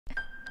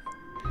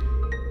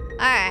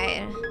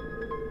Alright.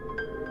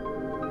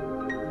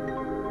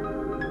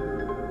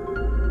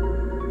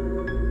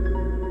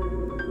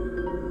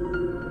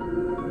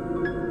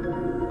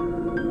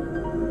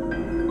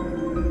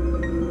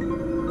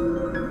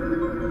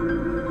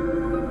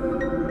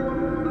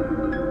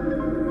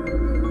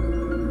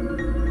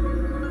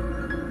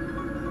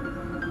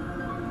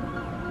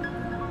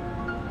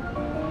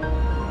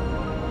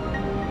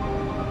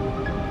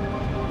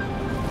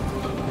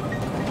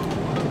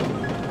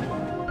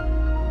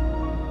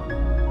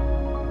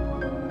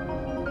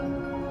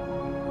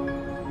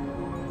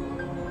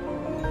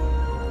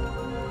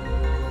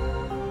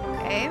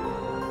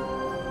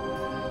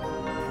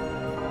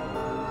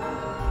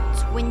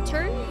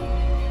 Winter.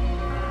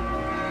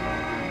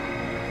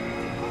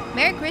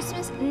 Merry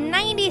Christmas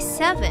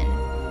 97.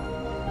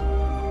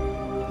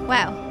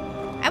 Wow,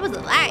 I was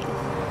alive.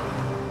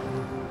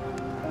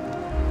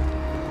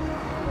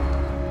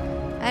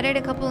 Added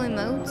a couple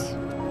emotes.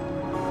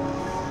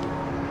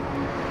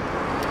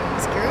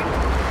 Scared.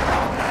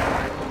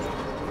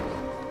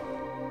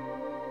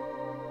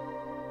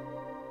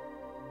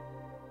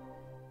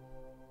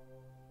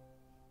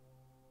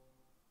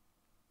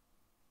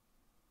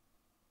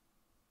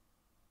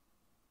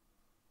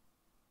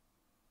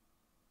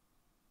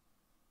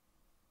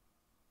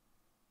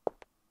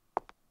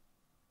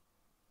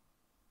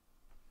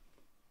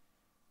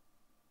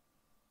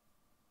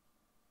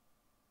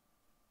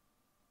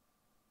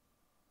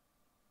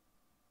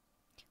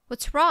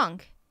 What's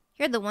wrong?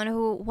 You're the one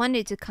who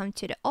wanted to come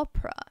to the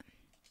opera.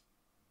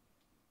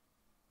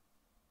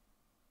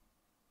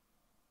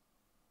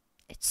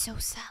 It's so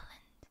silent.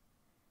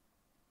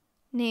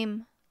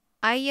 Name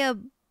Aya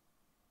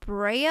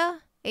Brea,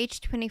 age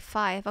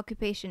 25,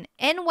 occupation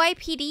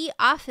NYPD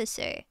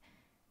officer.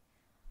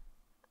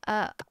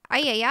 Aya,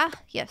 yeah?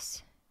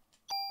 Yes.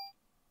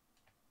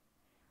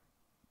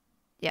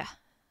 Yeah.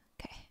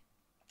 Okay.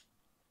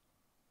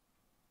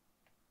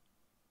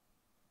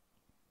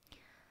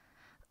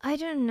 I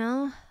don't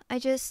know.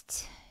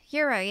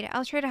 You're right.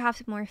 I'll try to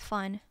have more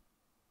fun.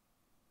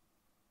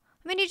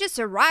 I mean, you just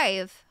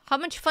arrive. How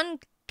much fun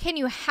can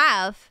you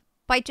have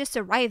by just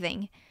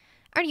arriving?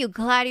 Aren't you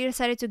glad you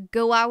decided to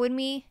go out with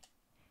me?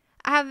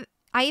 I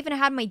even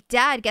had my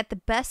dad get the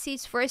best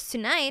seats for us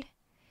tonight.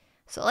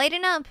 So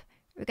lighten up.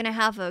 We're gonna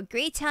have a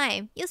great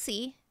time. You'll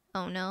see.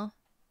 Oh no.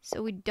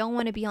 So we don't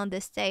want to be on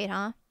this date,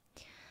 huh?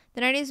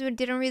 The night is we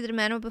didn't read the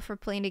manual before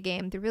playing the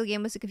game. The real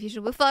game was a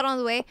confusion we fought on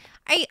the way.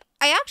 I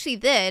actually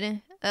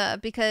did,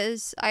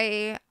 because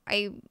I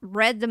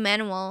read the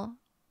manual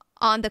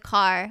on the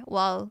car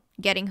while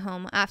getting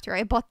home after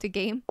I bought the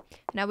game,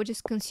 and I would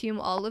just consume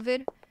all of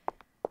it.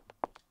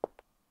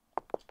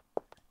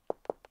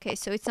 Okay,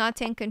 so it's not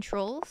 10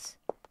 controls.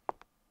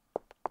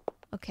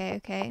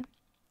 Okay.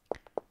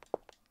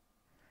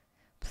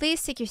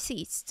 Please take your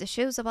seats. The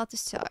show's about to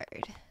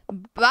start.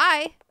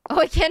 Bye. Oh,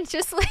 I can't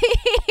just leave.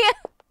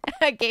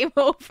 Game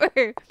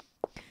over.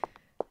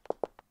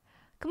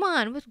 Come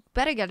on, we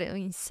better get it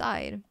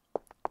inside.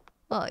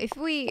 Well, if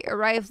we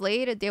arrive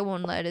late, they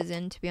won't let us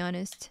in, to be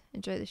honest.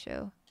 Enjoy the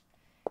show.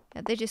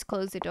 Yeah, they just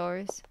close the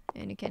doors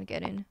and you can't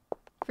get in.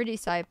 For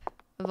these type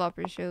of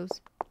opera shows.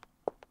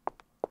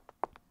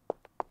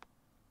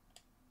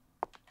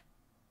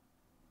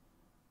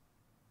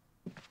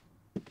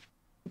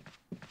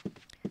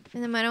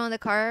 And the manual in the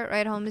car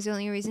ride home is the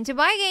only reason to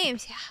buy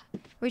games. Yeah.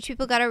 Rich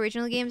people got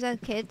original games as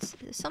kids.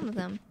 Some of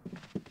them.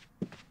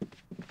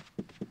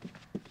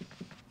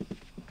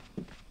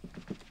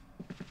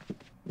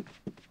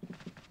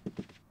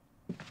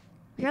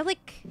 You're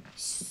like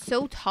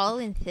so tall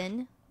and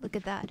thin. Look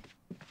at that.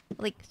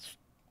 Like.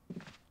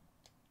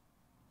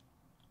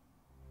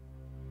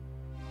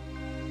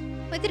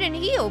 Why didn't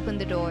he open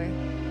the door?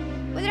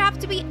 Why did it have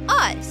to be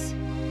us?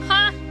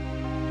 Huh?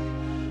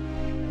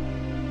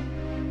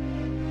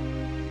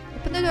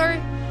 Open the door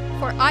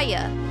for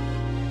Aya.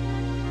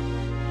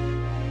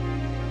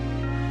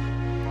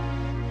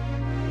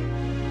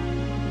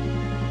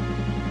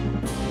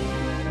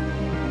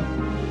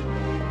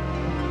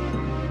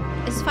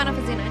 This is Final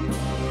Fantasy 9.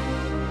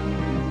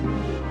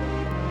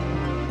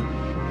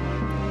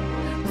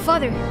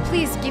 Father,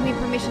 please give me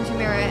permission to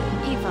marry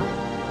Eva.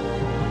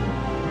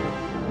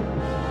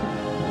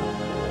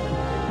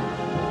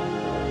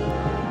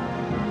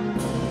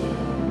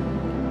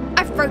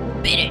 I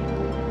forbid it.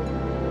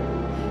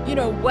 You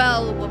know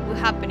well what will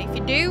happen if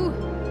you do.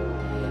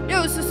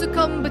 Those who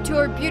succumb to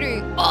her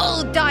beauty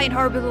all die in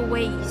horrible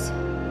ways.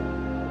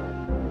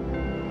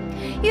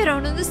 You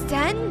don't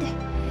understand.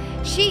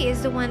 She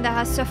is the one that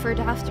has suffered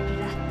after the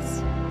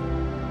deaths.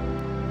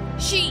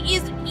 She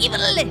is evil.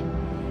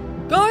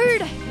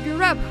 Guard,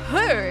 grab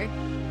her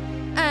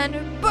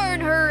and burn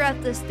her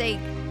at the stake.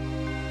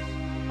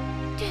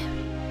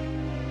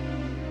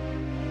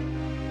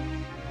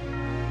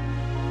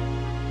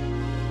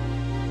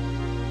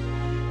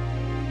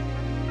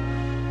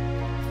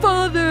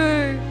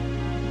 Father!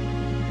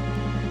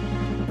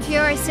 If you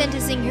are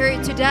sentencing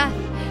her to death,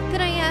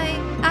 then I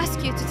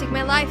ask you to take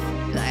my life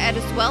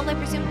as well, I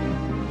presume.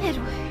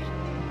 Edward.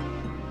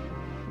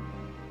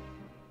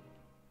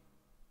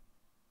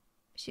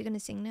 Is she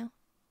gonna sing now?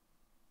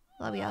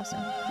 That'll be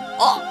awesome.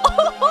 Oh!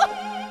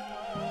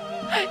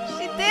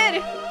 She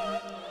did!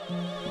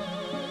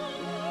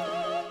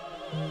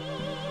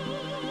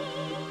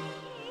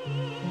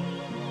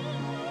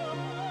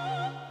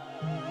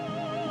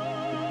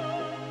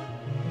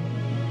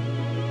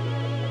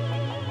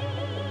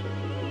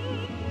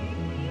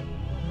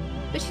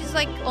 But she's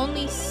like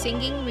only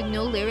singing with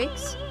no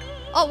lyrics.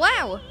 Oh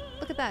wow!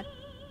 Look at that.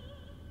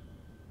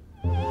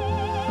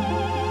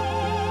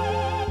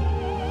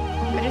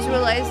 I just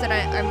realized that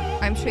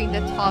I'm showing the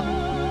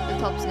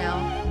tops now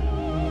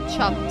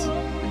chopped,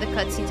 and the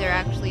cutscenes are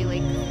actually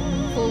like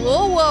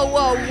whoa whoa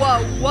whoa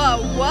whoa whoa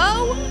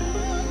whoa.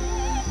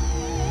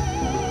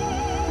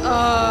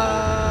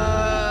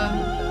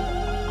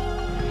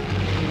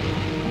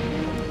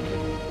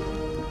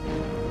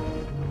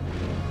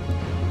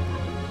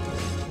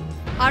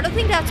 I don't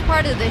think that's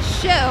part of the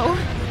show.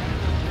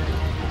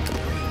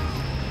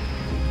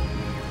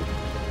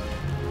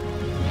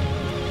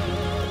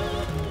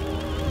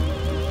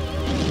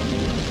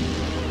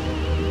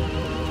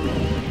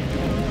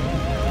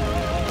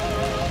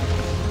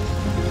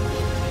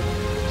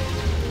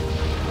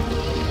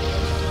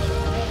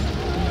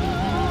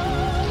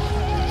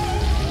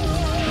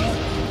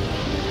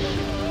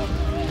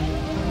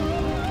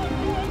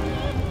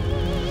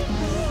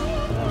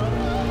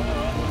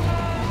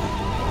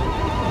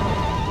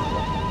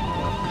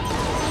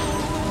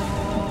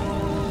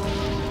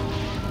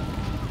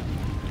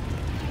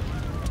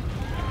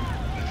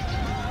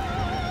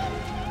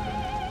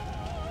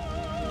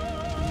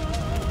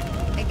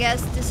 I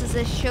guess this is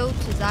a show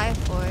to die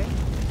for.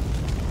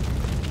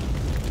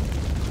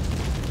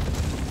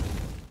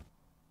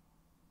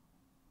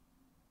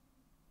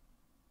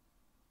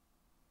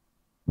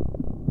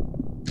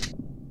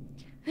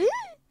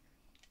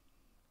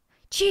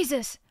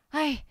 Jesus,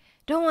 I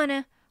don't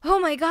wanna. Oh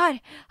my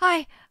god,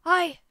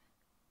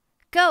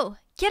 go,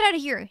 get out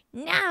of here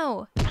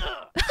now.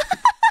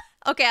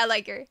 Okay, I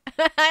like her.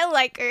 I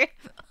like her.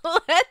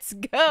 Let's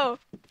go.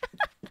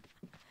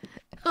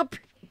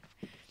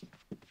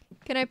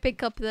 Can I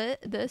pick up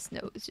this?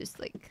 No, it's just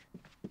like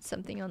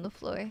something on the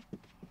floor.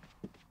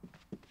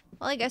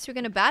 Well, I guess we're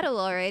gonna battle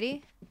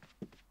already.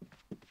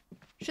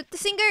 Shoot the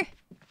singer!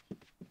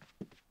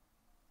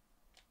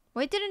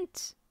 Why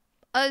didn't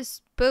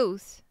us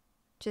both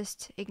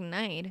just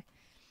ignite?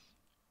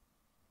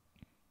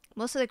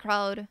 Most of the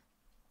crowd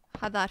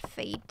had that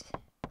fate.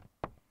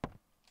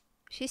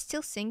 She's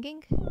still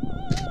singing?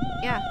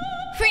 Yeah.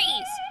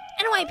 Freeze!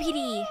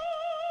 NYPD!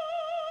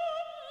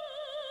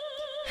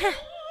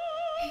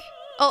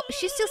 Oh,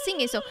 she's still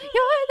singing, so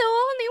you're the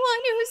only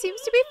one who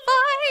seems to be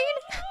fine.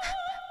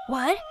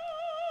 What?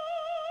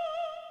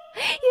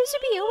 You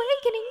should be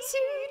awakening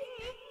soon.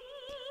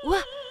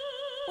 What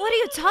are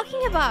you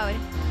talking about?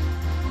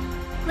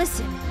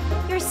 Listen,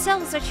 your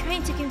cells are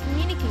trying to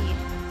communicate.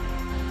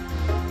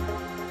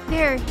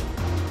 They're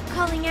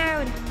calling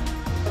out.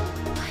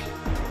 What?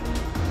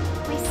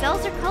 My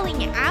cells are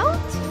calling out?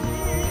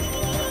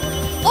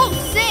 Oh,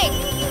 sick!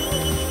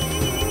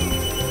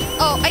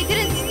 Oh, I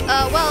didn't.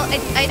 Well,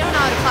 I don't know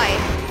how to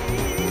fight.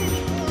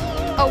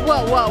 Oh,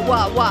 whoa.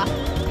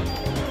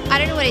 I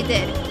don't know what I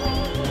did,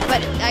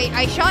 but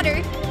I shot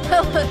her.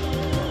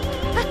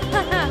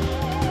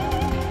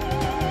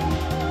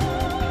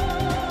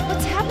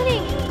 What's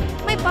happening?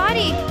 My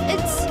body,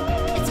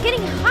 it's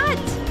getting hot.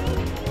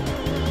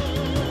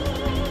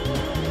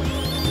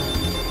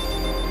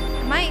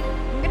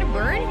 I'm gonna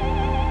burn?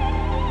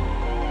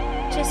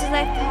 Just as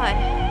I thought.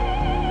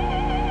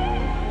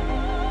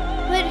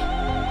 What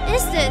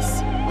is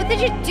this? What did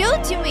you do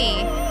to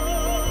me?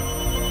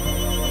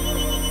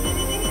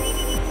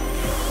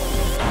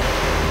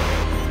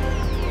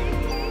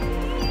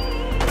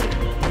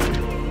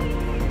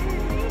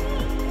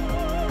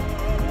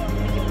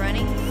 Keep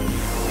running.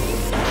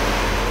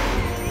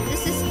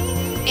 This is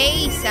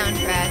a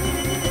soundtrack.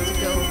 Let's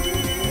go.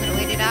 I'm gonna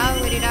wait it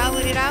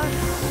out.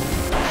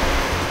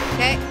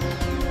 Okay.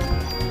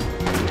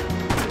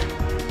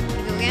 Can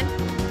I go again?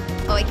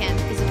 Oh, I can't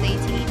because of the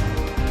 18.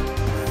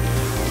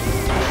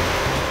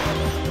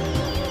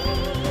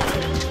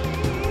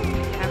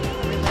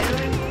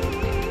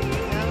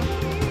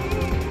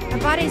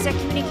 Bodies are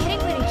communicating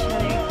with each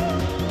other.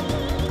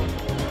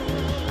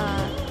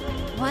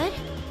 What?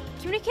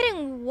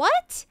 Communicating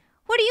what?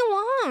 What do you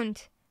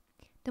want?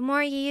 The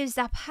more you use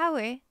that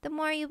power, the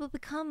more you will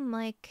become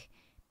like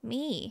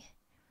me.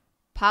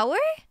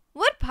 Power?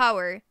 What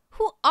power?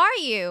 Who are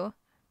you?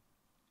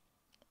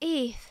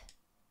 Eve.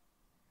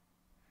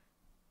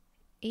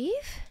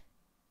 Eve?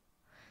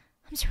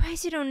 I'm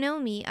surprised you don't know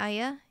me,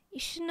 Aya. You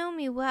should know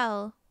me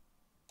well.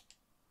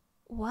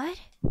 What?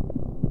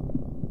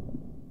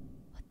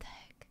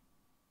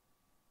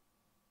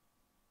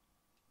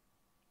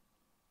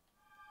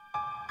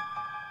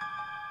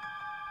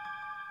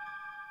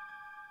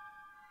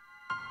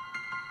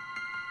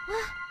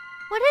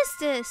 What is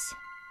this?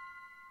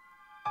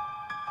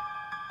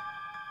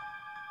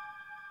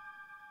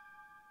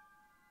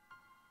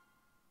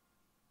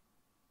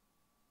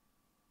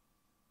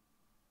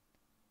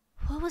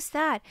 What What was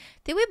that?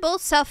 Did we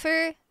both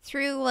suffer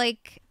through,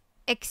 like,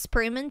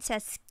 experiments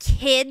as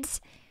kids?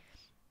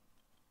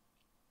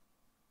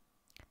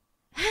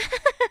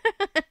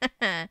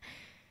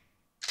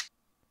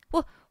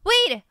 Well,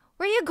 wait!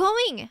 Where are you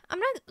going? I'm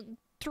not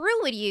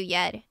through with you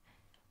yet.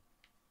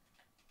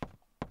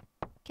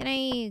 Can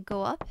I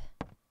go up?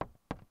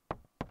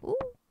 Ooh.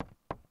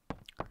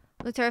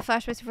 The terror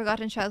flashbacks to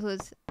forgotten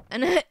childhoods.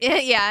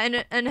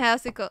 Yeah,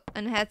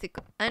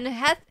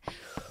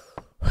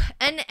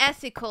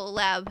 unethical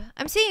lab.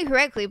 I'm saying it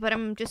correctly, but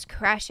I'm just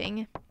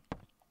crashing.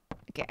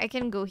 Okay, I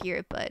can go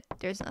here, but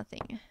there's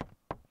nothing.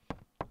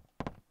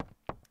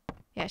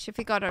 Yeah, she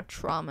forgot our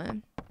trauma.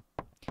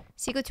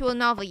 Sequel to a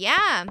novel.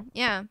 Yeah,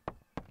 yeah.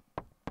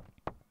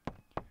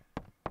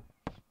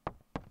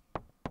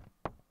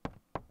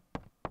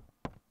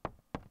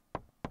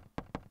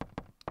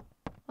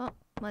 Well,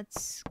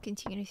 let's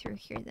continue through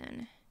here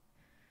then.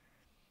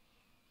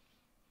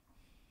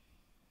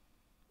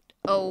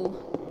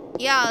 Oh,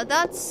 yeah,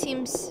 that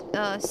seems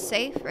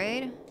safe,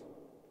 right?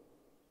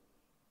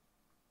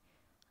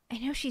 I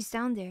know she's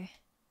down there.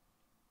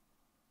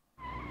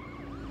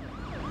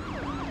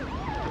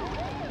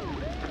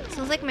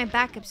 Sounds like my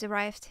backups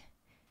arrived.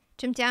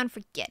 Jump down,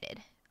 forget it.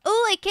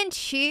 Oh, I can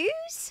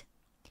choose?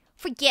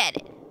 Forget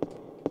it.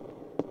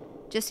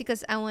 Just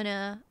because I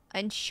wanna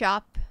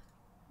unshop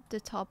the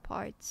top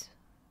parts.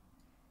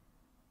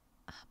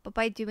 But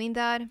by doing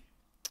that,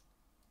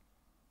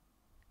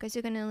 guys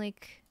are gonna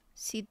like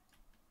see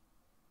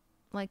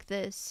like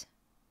this.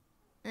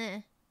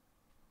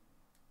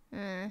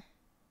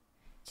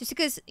 Just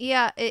because,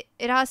 yeah, it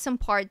has some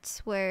parts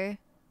where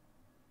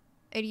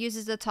it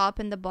uses the top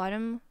and the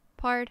bottom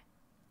part.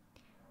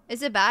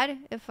 Is it bad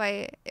if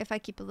I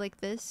keep it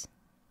like this?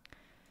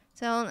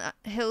 So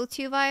Hill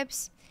 2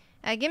 vibes.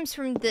 Games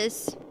from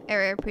this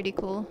era are pretty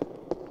cool.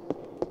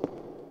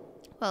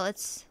 Well,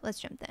 let's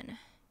jump then.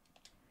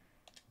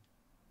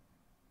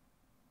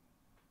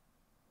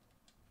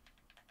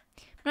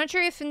 I'm not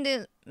sure if in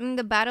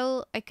the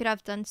battle I could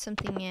have done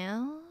something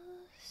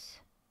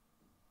else.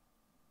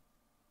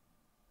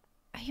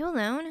 Are you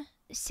alone?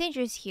 The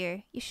stranger is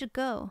here. You should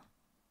go.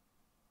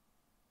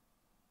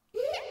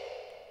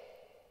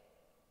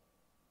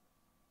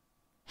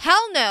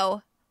 Hell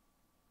no!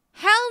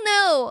 Hell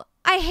no!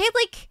 I hate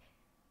like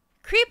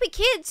creepy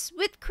kids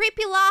with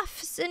creepy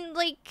laughs and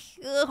like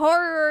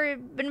horror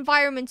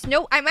environments.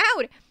 No, I'm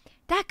out.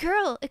 That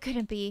girl, it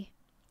couldn't be.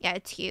 Yeah,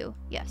 it's you.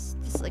 Yes,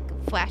 just like a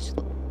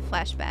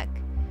flashback.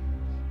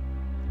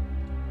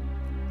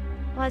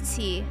 Let's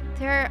see.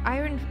 There are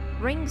iron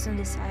rings on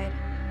this side.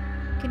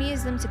 Can you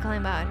use them to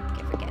climb out?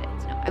 Okay, forget it.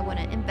 No, I want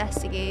to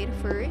investigate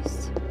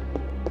first.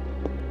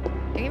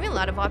 They gave me a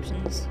lot of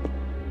options.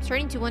 I'm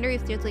starting to wonder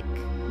if there's like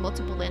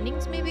multiple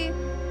endings, maybe?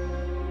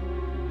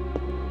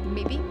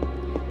 Maybe?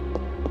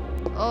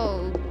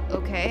 Oh,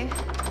 okay.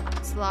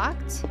 It's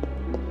locked.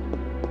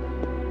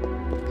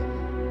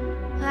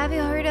 Have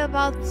you heard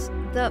about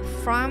the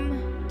From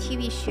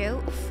TV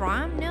show?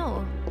 From?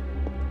 No.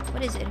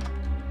 What is it?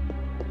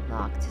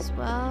 Locked as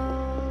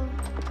well.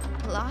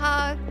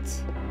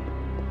 Locked.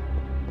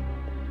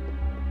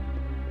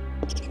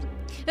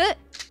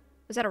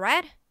 Was that a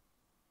rat?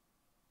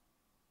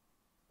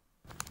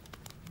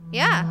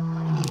 Yeah.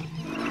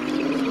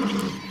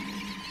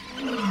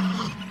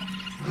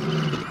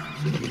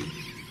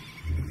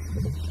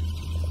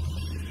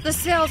 The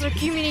cells are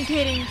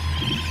communicating.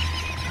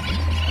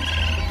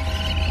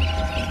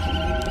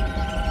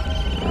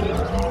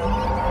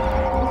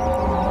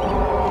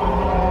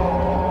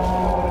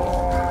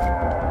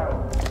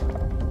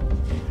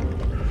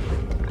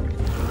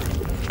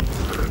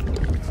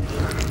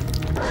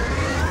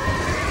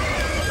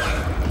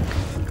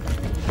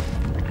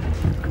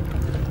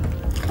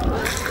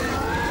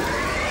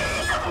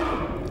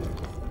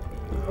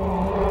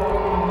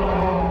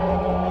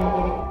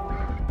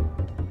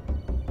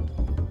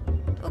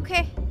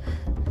 Okay.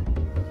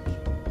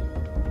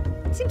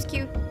 Seems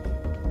cute.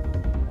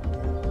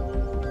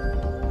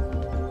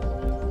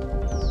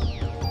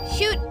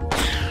 Shoot!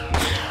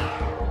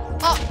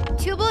 Oh,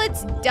 2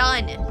 bullets,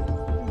 done.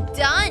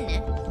 Done!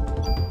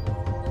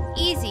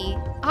 Easy.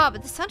 Ah,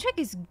 but the soundtrack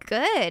is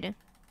good. I'm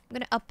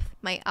gonna up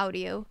my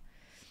audio.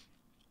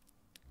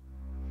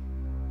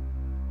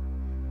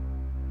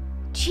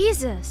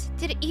 Jesus!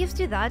 Did Eve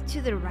do that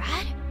to the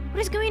rat? What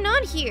is going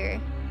on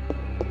here?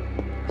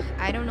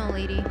 I don't know,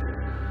 lady.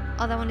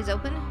 Oh, that one is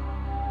open?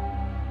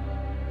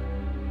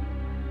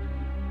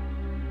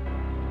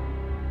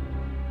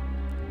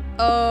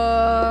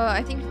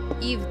 I think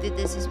Eve did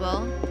this as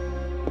well.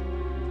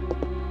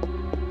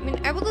 I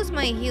mean, I would lose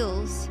my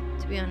heals,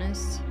 to be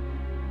honest.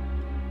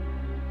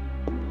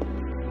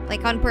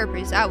 Like, on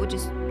purpose. I would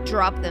just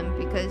drop them,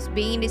 because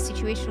being in this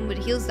situation with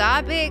heals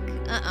that big,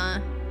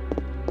 I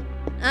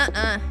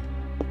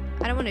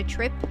don't want to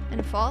trip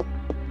and fall.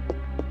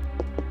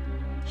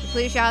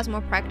 Felicia has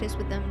more practice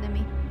with them than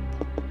me.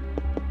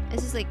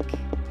 Is this like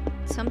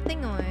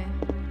something, or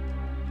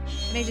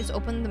can I just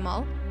open them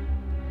all?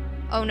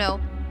 Oh no.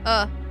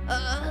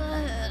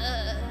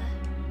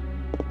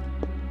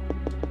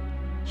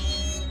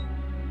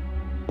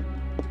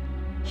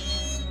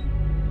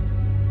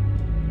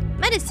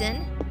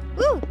 medicine.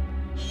 Woo!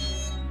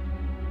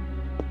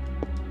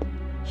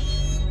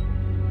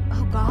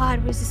 Oh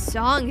god, where's this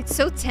song? It's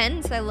so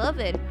tense. I love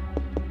it.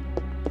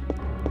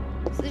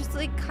 So there's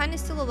like kind of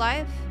still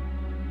alive.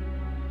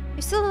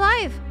 You're still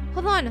alive.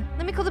 Hold on.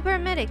 Let me call the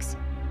paramedics.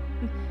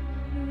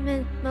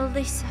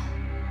 Melissa.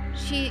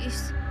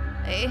 She's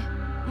a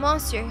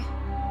monster.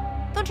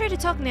 Don't try to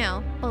talk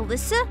now.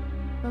 Melissa?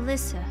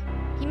 Melissa.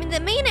 You mean the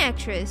main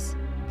actress?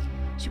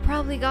 She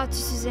probably got to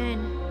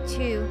Suzanne,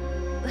 too.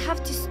 We'll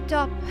have to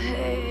stop.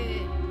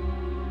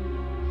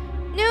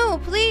 No,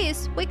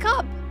 please. Wake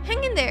up.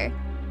 Hang in there.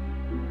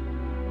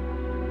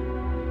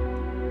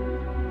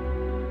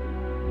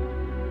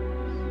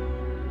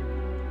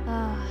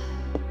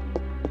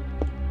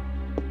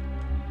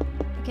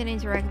 I can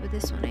interact with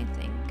this one, I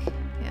think.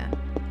 Yeah.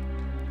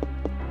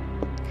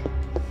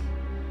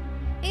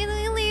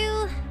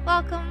 Hello.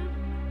 Welcome.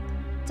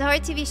 It's a horror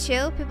TV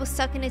show. People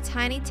stuck in a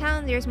tiny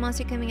town. There's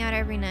monster coming out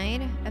every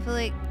night. I feel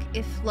like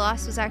if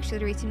Lost was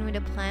actually written with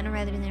a plan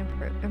rather than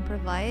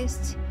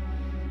improvised.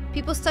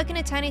 People stuck in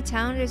a tiny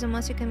town. There's a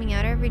monster coming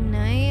out every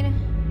night.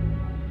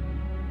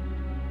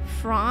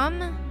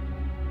 From?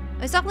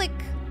 Is that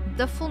like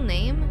the full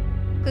name?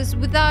 Because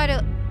without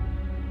a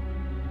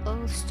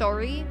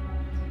story,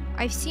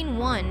 I've seen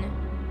one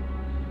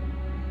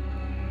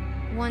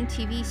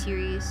TV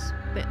series.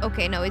 But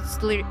okay, no,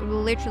 it's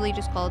literally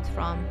just called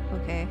From.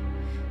 Okay.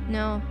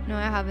 No,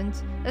 I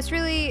haven't. That's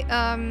really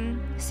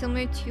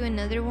similar to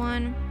another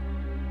one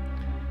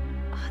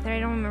that I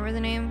don't remember the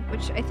name,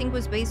 which I think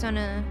was based on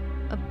a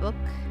book.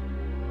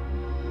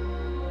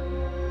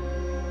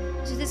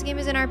 So this game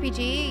is an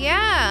RPG?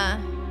 Yeah.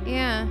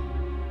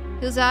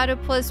 Heals out of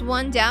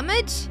 +1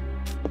 damage?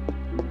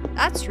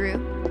 That's true.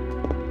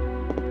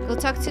 Go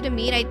talk to the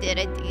meat. I did.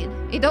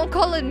 You don't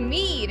call it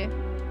meat.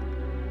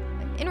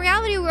 In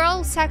reality, we're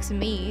all sacks of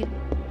meat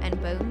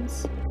and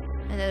bones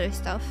and other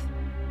stuff.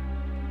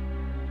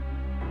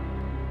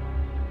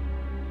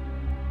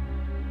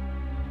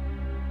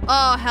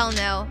 Oh, hell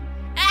no.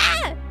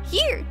 Ah!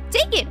 Here!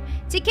 Take it!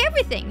 Take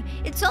everything!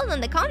 It's all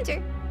on the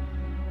counter.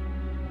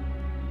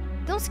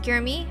 Don't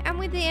scare me. I'm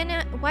with the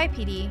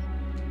NYPD.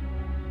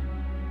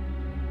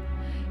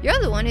 You're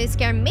the one who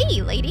scared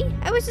me, lady.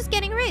 I was just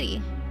getting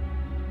ready.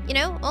 You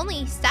know,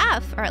 only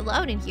staff are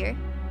allowed in here.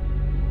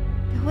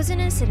 There was an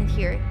incident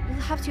here. We'll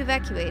have to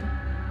evacuate.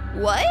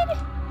 What?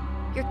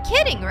 You're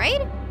kidding,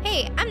 right?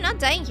 Hey, I'm not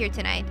dying here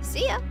tonight.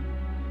 See ya.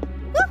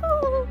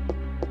 Woohoo!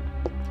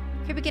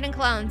 Creepy kid and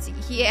clowns.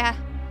 Yeah.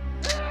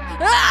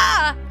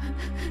 Ah!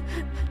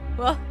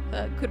 Well,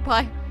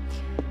 goodbye.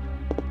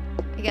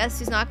 I guess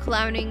he's not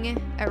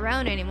clowning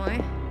around anymore.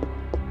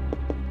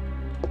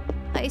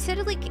 I said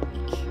it like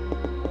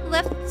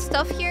left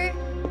stuff here.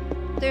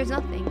 There's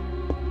nothing.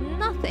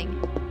 Nothing.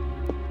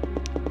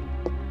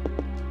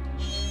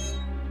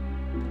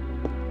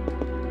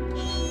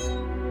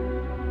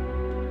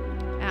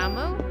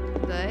 Ammo?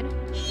 Good.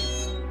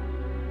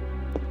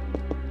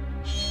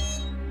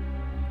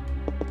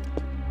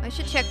 I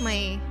should check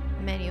my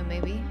menu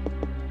maybe.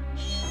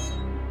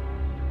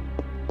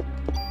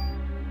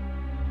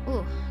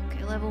 Ooh,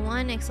 okay, level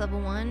 1, next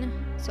level 1.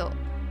 So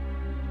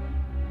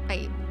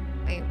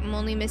I'm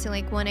only missing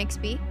like 1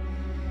 XP.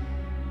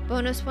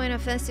 Bonus point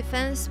offense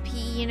defense,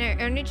 PE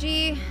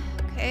energy.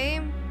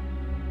 Okay.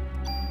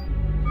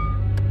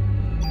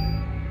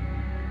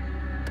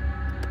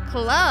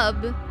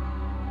 Club.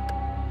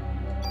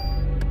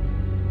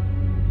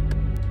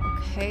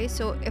 Okay,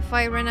 so if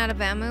I run out of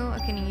ammo, I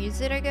can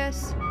use it, I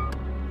guess.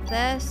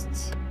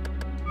 Vest.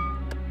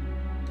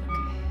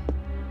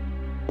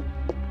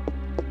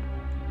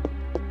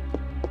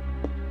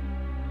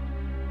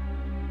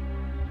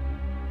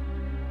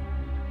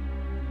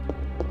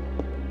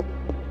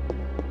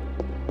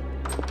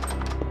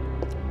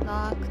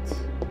 Locked.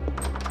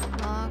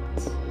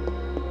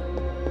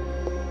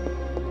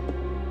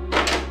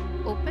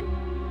 Open.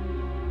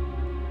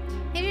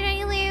 Hey,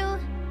 Daniel.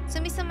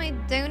 Send me some of my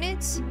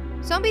donuts.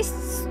 Somebody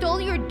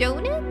stole your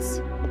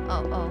donuts?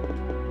 Oh.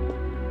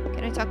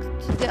 Can I talk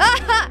to the—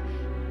 Ah!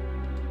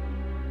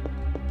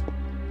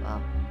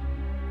 Well,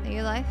 are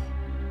you alive?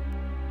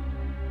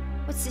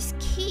 What's this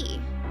key?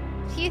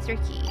 Theater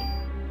key.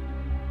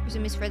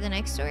 Presume it's for the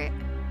next door.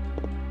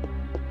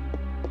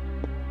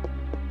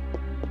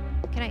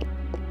 Can I?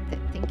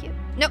 Thank you.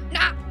 No,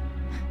 nah!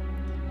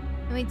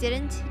 No, I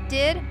didn't.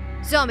 Did?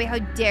 Zombie, how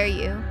dare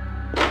you?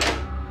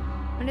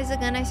 When is a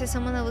gun I saw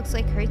someone that looks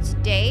like her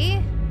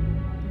today?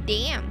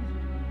 Damn.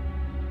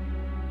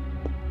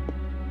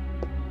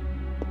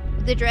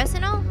 The dress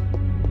and all?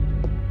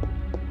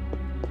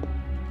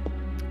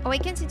 Oh, I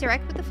can't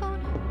interact with the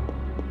phone?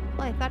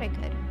 Well, I thought I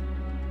could.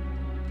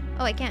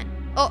 Oh, I can.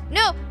 Oh,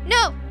 no!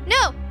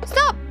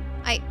 Stop!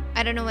 I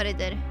don't know what I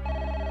did.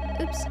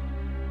 Oops.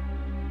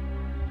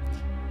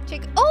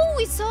 Check. Oh,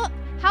 we saw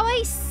how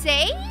I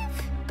save?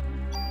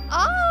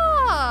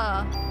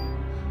 Ah!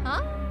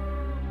 Huh?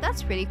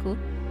 That's pretty cool.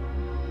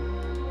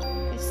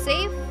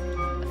 Save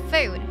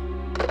food.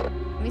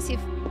 Let me see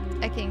if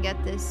I can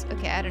get this.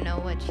 Okay, I don't know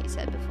what she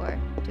said before.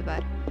 Too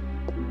bad.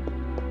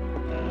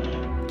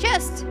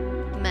 Chest.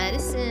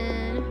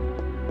 Medicine.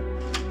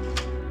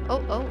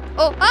 Oh, oh,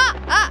 oh,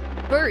 ah,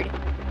 bird.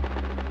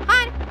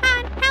 Hide,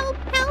 help,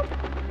 help.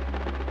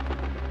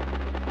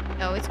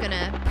 Oh, it's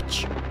gonna...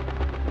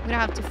 I'm gonna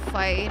have to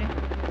fight.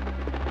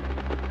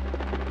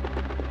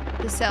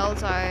 The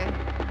cells are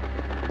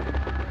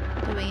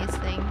doing its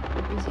thing,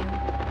 I presume.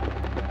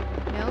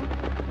 No?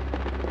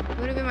 You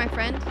wanna be my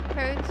friend,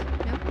 Parrot?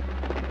 No?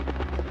 Okay.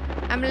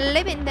 I'm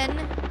living then.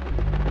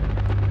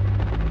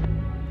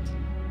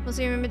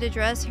 Also, remember the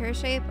dress, hair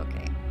shape?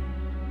 Okay.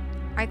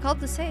 I called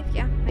the safe.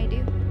 Yeah, I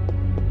do.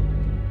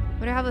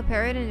 Would I have a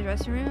parrot in the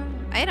dressing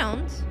room? I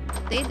don't.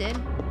 They did.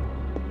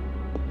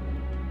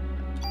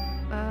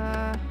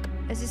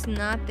 Is this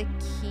not the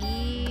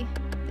key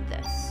to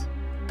this?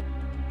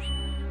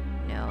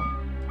 No.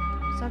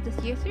 It's not the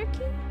theater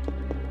key?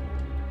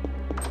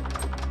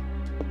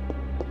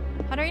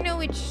 How do I know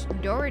which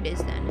door it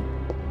is then?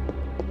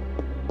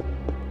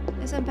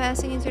 Guess I'm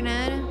passing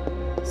internet.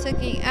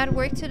 Sucking at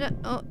work today.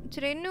 Oh,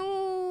 today?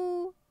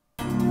 No.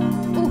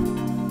 Ooh.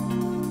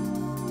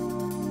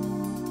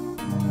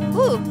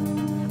 Ooh.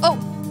 Oh,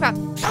 crap.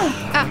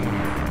 Ah.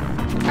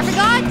 I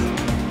forgot.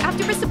 I have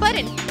to press the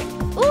button.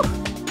 Ooh.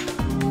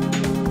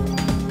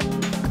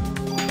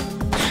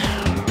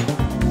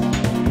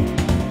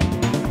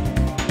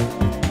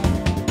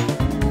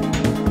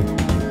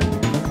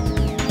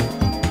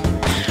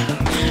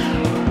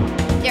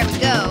 There we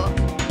go.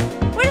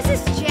 What is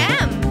this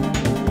jam?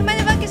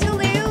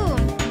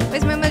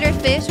 Where's my mother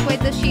fish? Why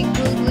does she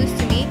glue glues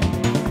to me?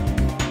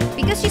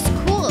 Because she's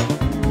cool,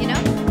 you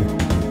know?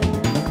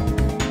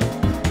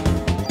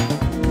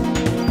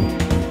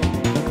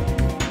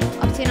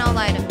 Obtain all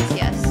items,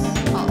 yes.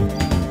 All.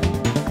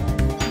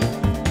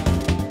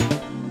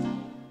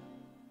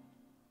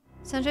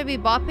 Sunshine be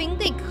bopping?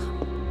 Like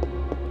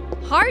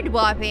hard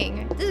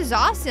bopping. This is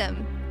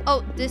awesome.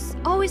 Oh, this.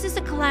 Oh, is this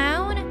a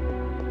clown?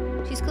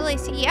 She's cool, I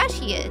see. Yeah,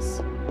 she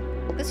is.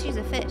 Because she's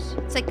a fish.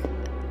 It's like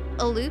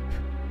a loop.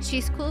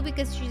 She's cool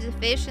because she's a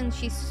fish, and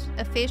she's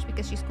a fish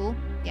because she's cool.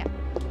 Yeah.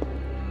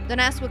 Don't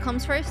ask what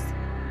comes first.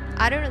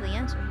 I don't know the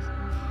answers.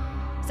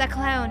 It's that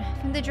clown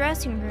from the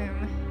dressing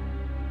room.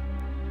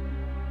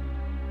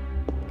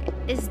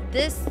 Is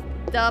this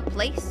the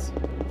place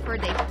for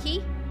the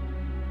key?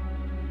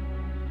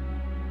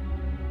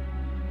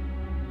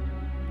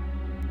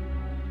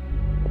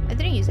 I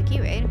didn't use the key,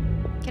 right?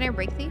 Can I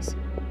break these?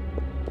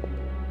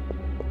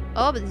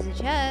 Oh, but there's a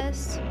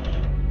chest.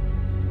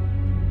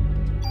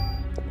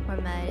 Or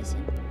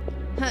medicine.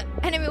 Huh,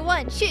 enemy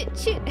one! Shoot!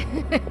 Shoot!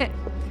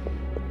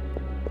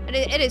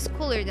 it is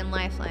cooler than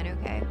Lifeline,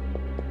 okay?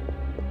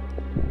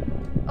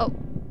 Oh.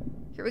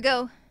 Here we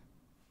go.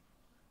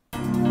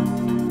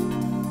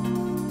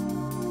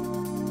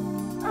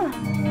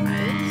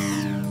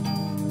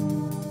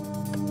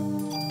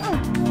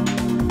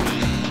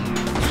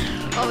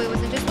 Oh, it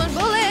wasn't just one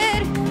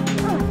bullet!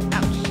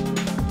 Ouch.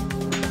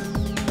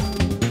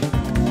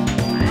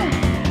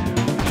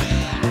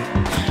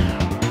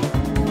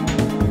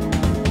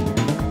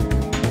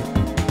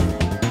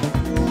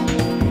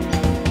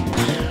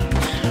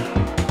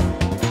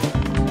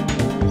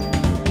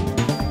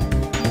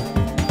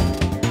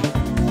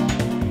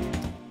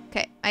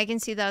 Okay, I can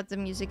see that the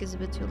music is a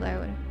bit too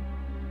loud.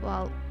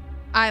 Well,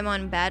 I'm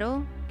on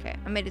battle. Okay,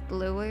 I made it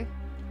lower.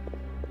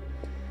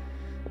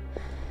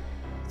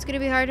 It's gonna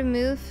be hard to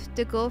move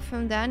the goal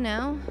from that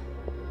now.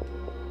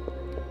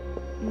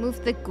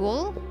 Move the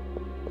goal?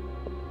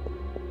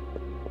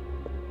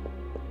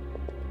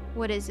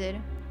 What is it?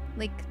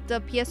 Like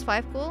the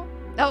PS5 goal?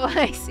 Oh,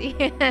 I see.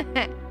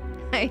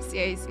 I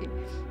see, I see.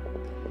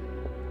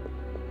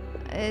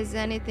 Is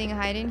anything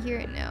hiding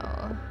here?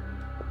 No.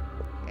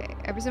 Okay,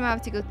 every time I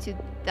have to go to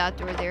that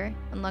door there.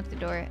 Unlock the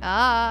door.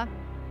 Ah!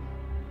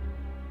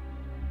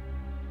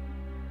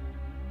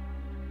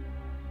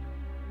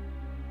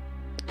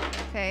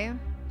 Okay,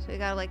 so we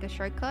got like a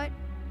shortcut.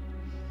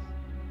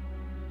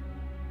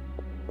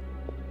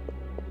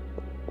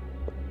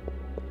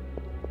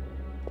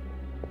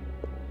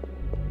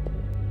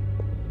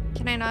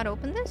 Can I not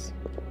open this?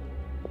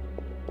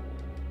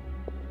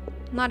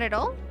 Not at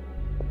all?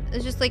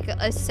 It's just like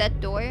a set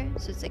door,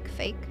 so it's like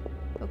fake.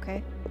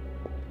 Okay.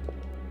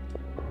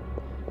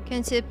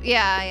 Can tip,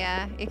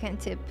 yeah, you can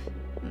tip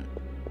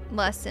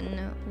less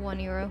than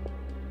 €1.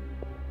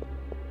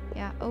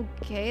 Yeah,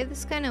 okay, this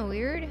is kind of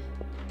weird.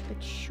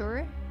 But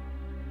sure.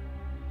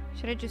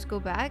 Should I just go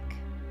back?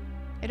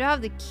 I don't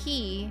have the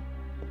key.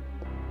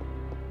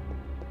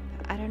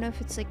 I don't know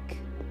if it's like...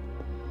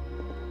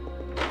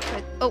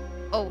 But,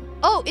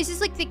 oh, is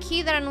this like the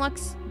key that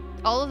unlocks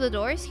all of the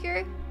doors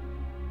here?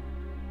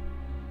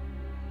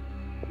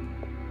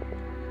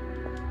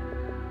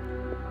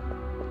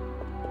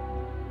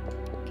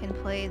 Can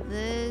play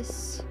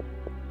this.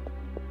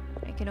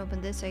 I can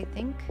open this, I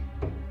think.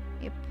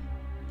 Yep.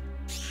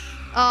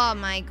 Oh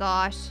my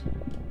gosh.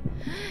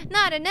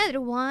 Not another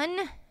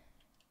one.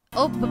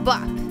 Oh,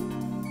 bop.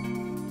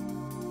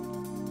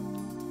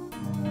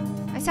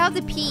 I saw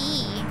the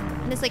PE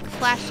and it's like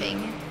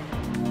flashing.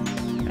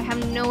 But I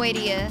have no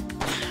idea.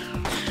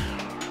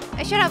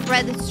 I should have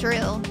read the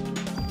tutorial,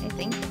 I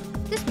think.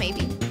 Just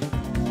maybe.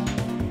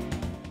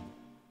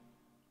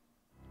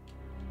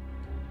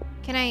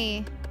 Can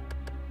I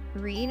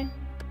read?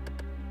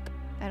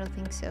 I don't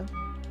think so.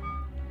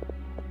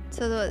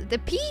 So the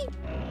P?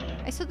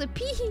 I saw the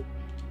P.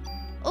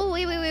 Oh,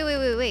 wait.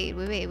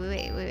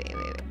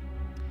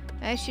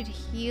 I should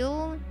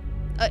heal.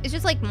 It's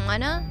just like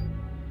mana.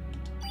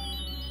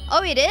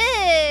 Oh, it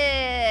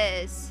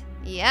is.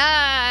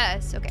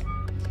 Yes. Okay.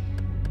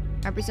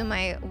 I presume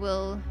I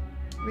will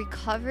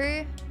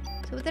recover.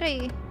 So what did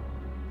I...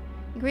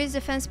 Increase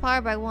defense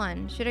power by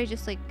 1. Should I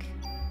just like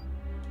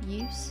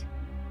use?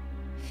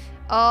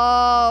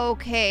 Oh,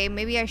 okay.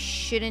 Maybe I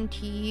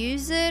shouldn't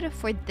use it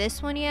for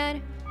this one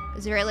yet.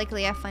 Because very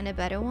likely I find a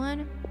better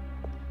one.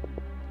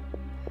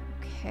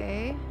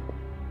 Okay.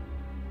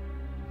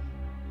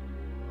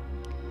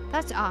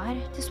 That's odd.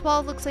 This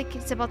wall looks like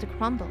it's about to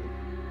crumble.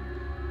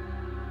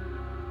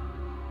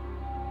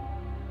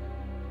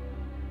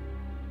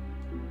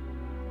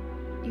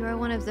 You are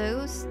one of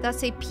those?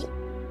 That's a P?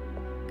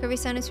 Curvy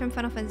sound is from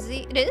Final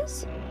Fantasy. It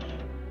is?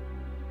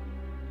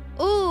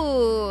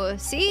 Ooh,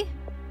 see?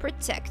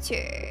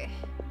 Protector.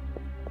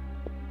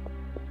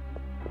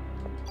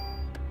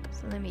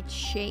 So let me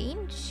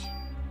change.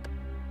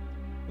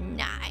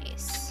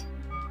 Nice.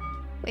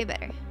 Way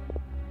better.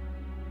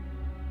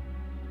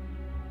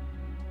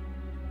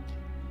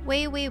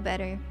 Way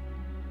better.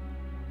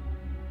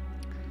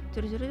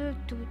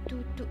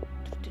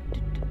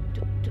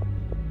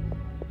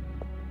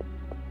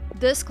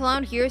 This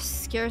clown here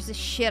scares the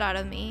shit out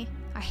of me.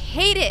 I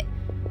hate it.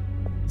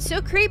 It's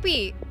so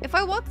creepy. If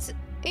I walked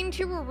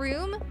into a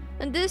room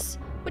and this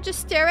would just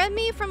stare at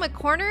me from a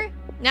corner,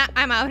 nah,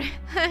 I'm out.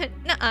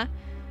 Nuh-uh.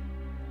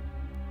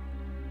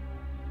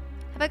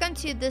 Have I gone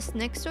to this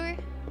next door?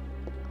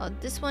 Oh,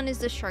 this one is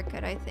the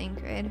shortcut, I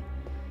think, right?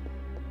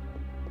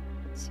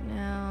 So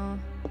now...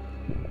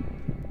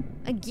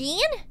 Again?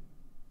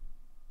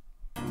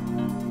 I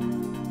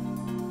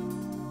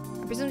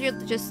presume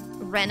they're just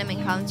random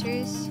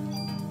encounters.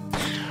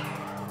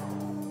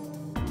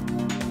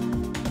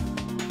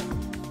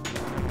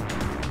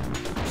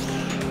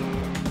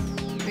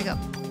 Here we go.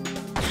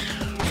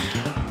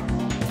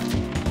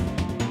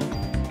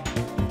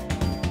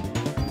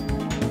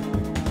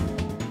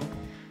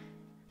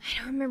 I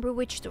don't remember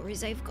which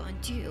doors I've gone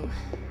to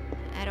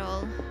at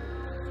all.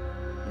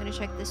 I'm gonna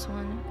check this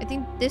one. I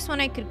think this one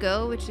I could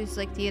go, which is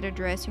like the other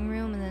dressing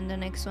room, and then the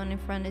next one in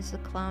front is the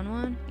clown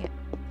one. Yeah.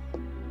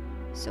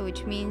 So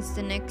which means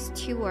the next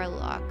two are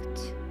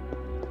locked.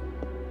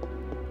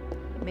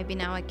 Maybe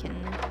now I can...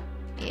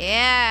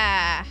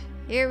 Yeah!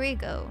 Here we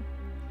go.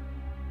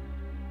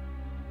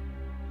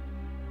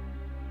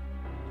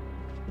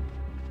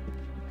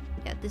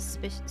 Yeah, this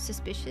is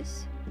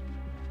suspicious.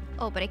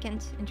 Oh, but I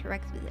can't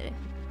interact with it.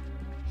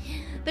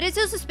 But it's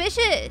so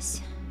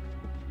suspicious!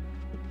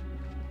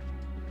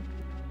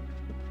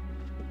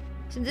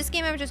 So in this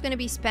game I'm just gonna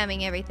be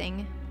spamming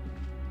everything.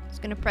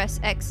 Just gonna press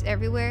X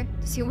everywhere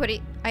to see what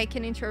I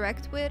can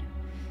interact with.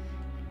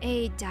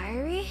 A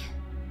diary?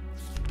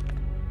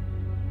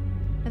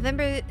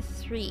 November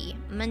 3,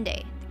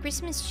 Monday. The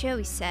Christmas show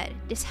is set.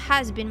 This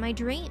has been my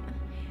dream.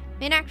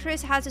 Main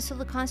actress has a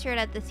solo concert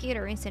at the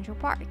theater in Central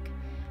Park.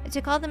 I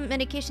took all the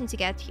medication to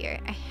get here.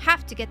 I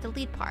have to get the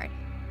lead part.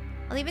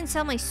 I'll even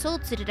sell my soul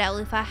to the devil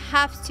if I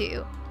have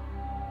to.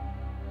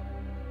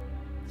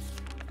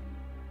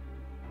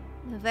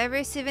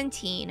 November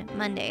 17,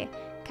 Monday.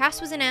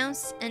 Cast was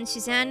announced, and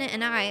Suzanne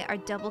and I are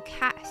double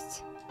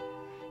cast.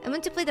 I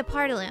went to play the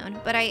part alone,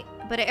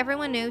 but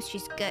everyone knows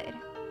she's good.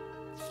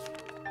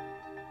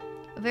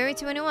 November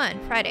 21,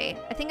 Friday.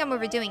 I think I'm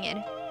overdoing it.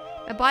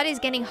 My body's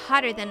getting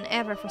hotter than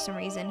ever for some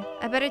reason.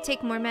 I better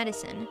take more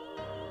medicine.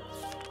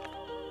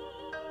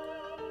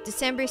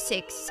 December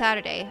 6,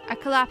 Saturday. I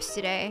collapsed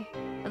today.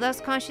 I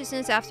lost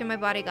consciousness after my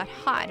body got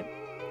hot.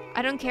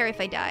 I don't care if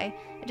I die.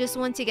 I just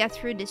want to get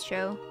through this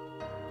show.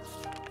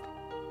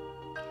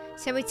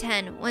 December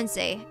 10,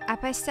 Wednesday. I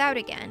passed out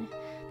again.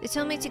 They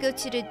told me to go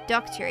to the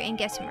doctor and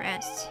get some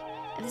rest.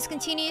 If this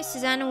continues,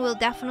 Susanna will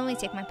definitely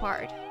take my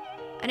part.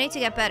 I need to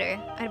get better.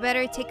 I'd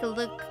better take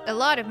a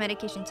lot of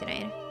medication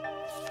tonight.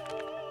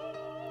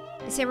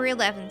 December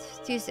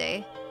 11th,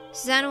 Tuesday.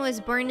 Susanna was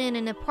burned in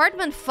an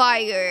apartment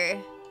fire.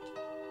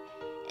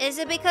 Is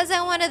it because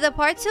I wanted the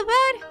part so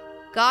bad?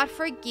 God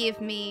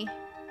forgive me.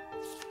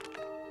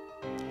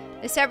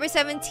 December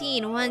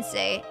 17,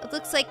 Wednesday. It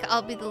looks like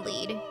I'll be the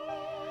lead.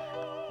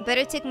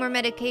 Better take more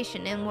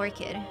medication and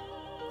work it.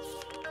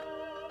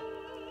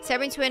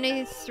 December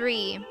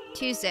 23,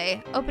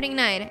 Tuesday. Opening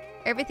night.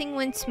 Everything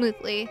went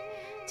smoothly.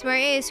 Tomorrow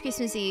is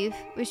Christmas Eve.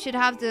 We should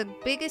have the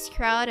biggest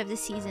crowd of the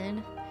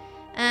season.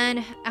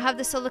 And I have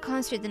the solo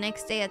concert the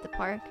next day at the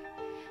park.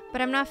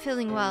 But I'm not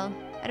feeling well.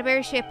 I'd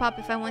better shape up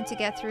if I want to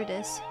get through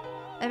this.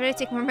 I better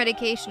take more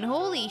medication.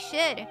 Holy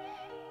shit.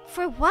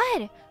 For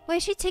what? Why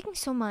is she taking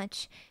so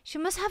much? She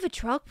must have a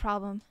drug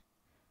problem.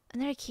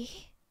 Another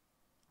key?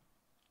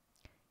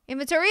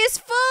 Inventory is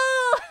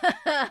full!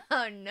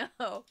 Oh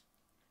no.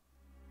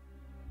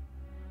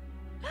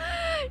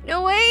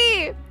 No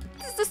way!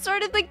 This is the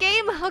start of the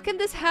game. How can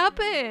this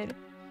happen?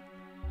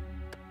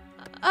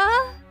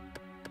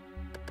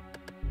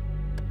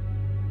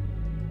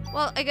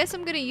 Well, I guess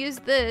I'm gonna use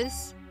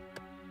this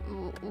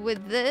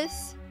with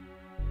this.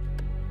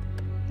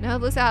 Now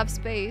at least I have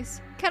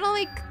space. Can I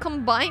like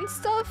combine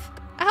stuff?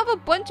 I have a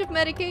bunch of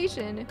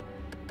medication.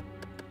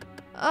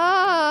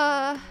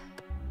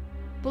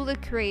 Bullet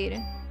crate.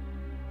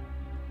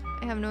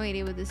 I have no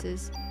idea what this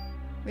is.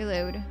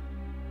 Reload.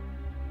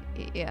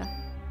 Yeah.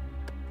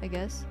 I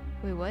guess.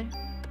 Wait, what?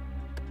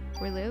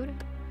 Reload?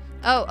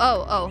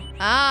 Oh.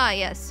 Ah,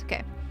 yes.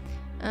 Okay.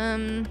 I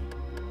mean,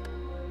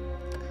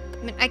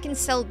 I can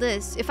sell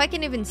this. If I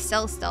can even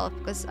sell stuff,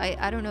 because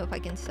I don't know if I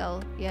can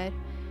sell yet.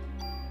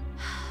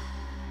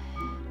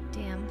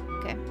 Damn.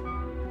 Okay.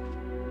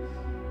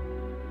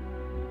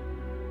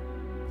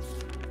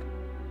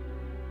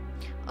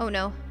 Oh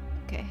no.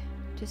 Okay.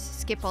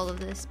 Just skip all of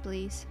this,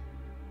 please.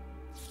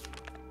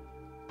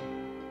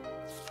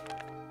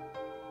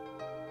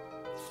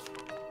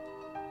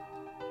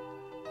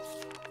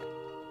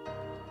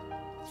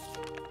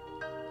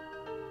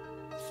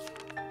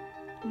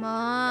 Come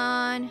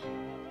on.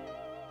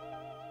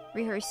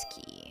 Rehearse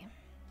key.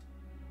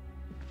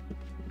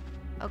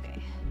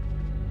 Okay.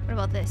 What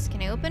about this?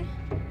 Can I open?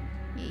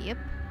 Yep.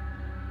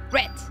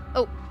 Red!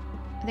 Oh!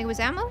 I think it was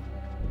ammo?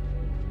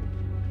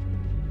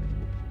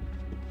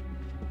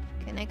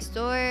 Okay, next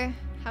door.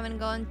 Haven't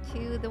gone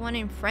to the one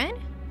in front?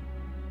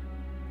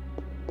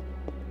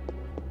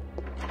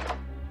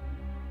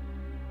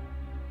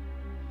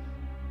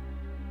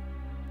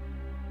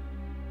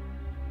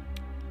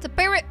 It's a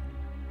pirate!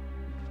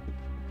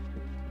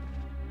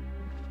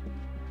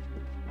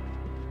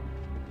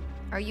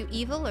 Are you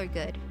evil or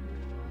good?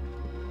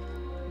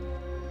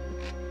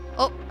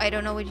 Oh, I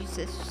don't know what you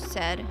just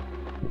said.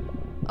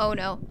 Oh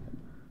no.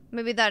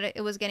 Maybe that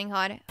it was getting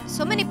hot.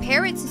 So many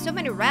parrots and so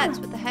many rats.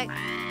 What the heck?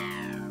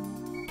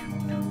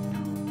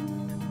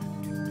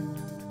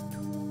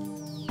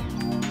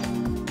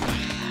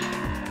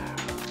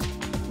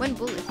 One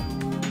bullet.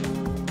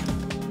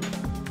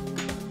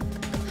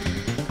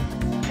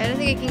 I don't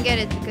think I can get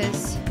it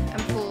because I'm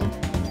full.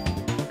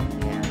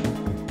 Yeah.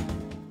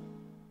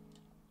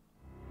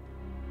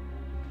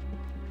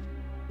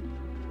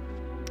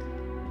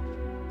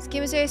 This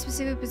game is very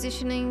specific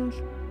positioning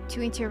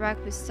to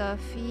interact with stuff.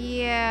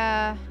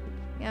 Yeah.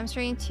 Yeah, I'm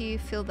starting to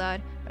feel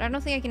that. But I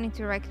don't think I can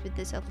interact with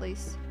this at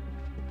least.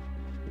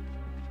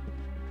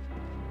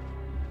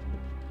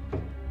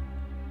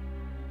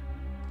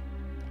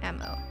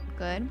 Ammo.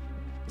 Good.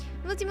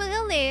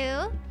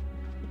 Hello.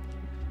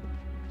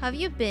 Have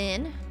you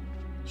been?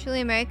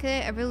 Surely America,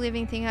 every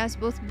living thing has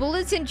both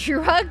bullets and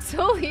drugs.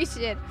 Holy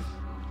shit.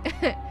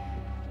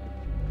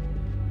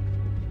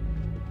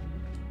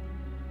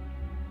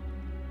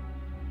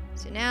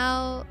 So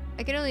now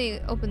I can only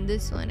open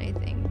this one, I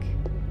think.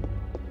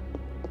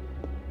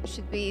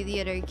 Should be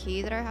the other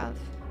key that I have.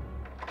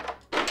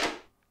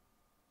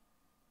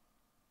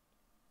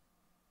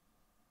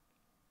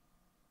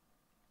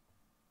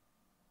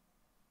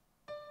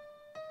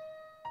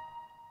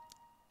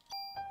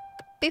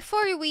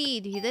 Before we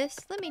do this,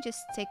 let me just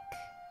take...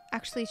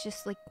 Actually, it's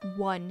just like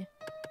one.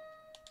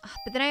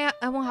 But then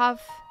I won't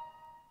have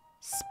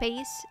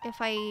space if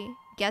I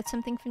get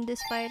something from this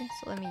fight.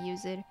 So let me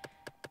use it.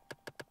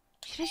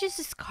 Should I just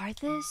discard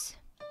this?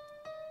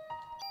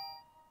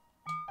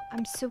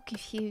 I'm so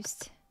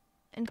confused.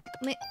 And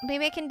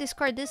maybe I can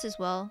discard this as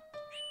well.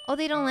 Oh,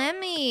 they don't let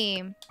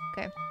me.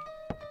 Okay.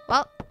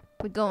 Well,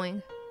 we're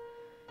going.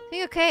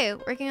 Okay,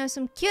 working on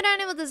some cute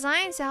animal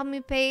designs to help me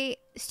pay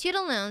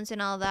student loans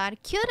and all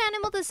that. Cute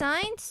animal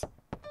designs?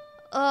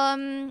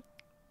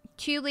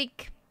 To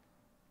like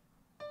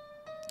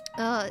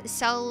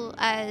sell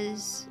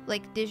as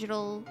like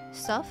digital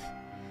stuff.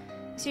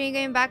 So you're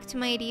going back to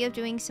my idea of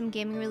doing some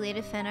gaming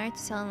related fan art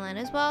to sell online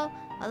as well.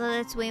 Although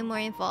that's way more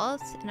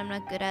involved and I'm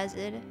not good at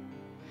it.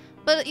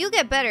 But you'll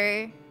get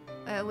better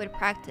with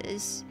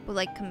practice with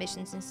like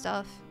commissions and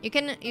stuff. You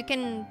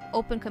can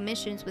open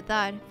commissions with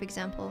that, for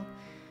example.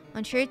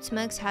 On shirts,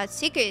 mugs, hats,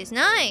 stickers.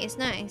 Nice,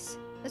 nice.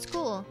 That's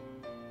cool.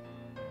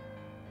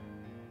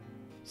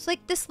 It's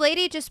like this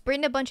lady just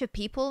burned a bunch of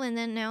people and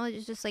then now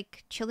it's just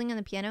like chilling on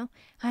the piano.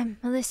 I'm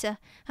Melissa.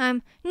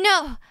 I'm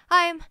Eve?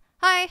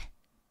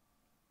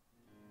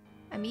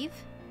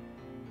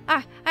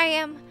 I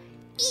am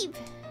Eve.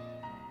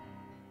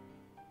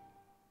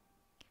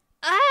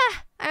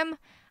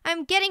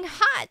 I'm getting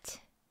hot.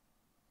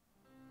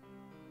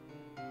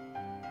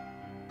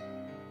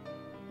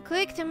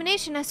 The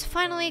extermination has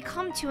finally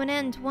come to an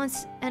end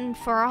once and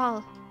for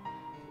all.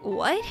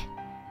 What?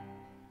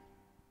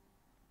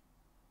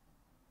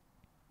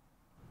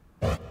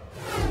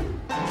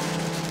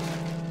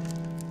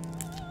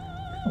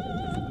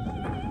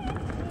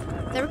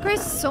 That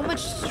requires so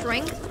much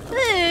strength.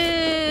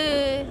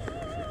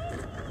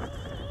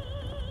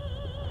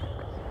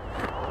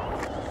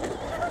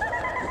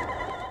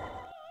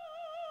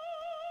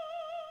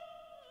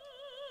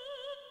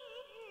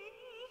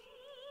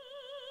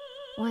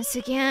 Once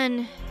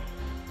again.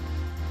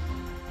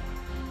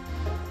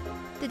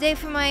 The day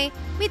for my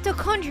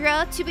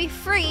mitochondria to be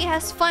free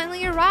has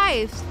finally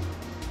arrived.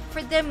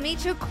 For the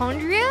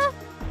mitochondria?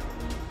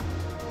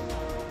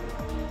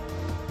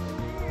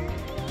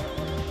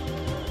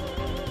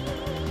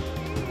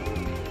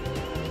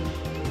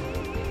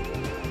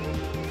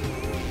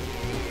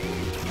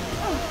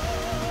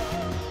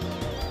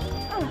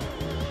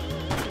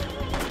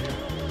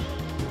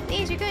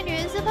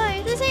 Mitochondria is the part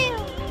of the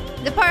cell.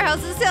 The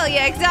powerhouse of the cell,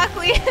 yeah,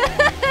 exactly.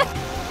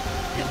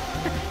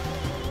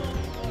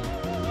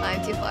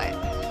 I'm too far.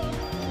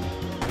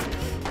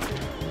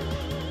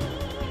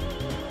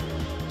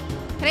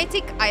 Can I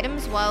take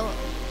items while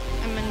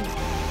I'm in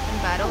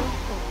battle?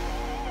 Oh.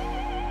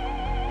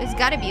 There's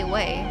gotta be a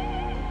way.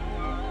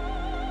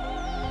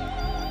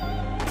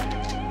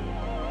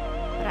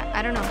 But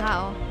I don't know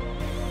how.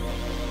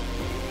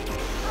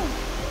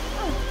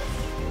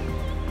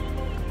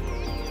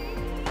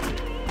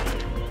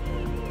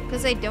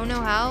 Because I don't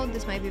know how,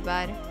 this might be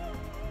bad.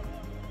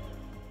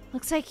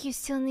 Looks like you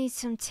still need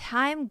some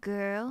time,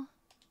 girl.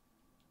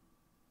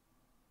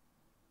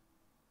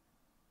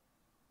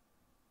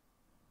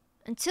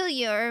 Until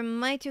your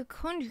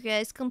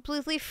mitochondria is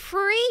completely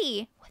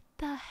free. What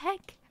the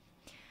heck?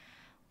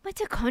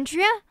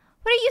 Mitochondria?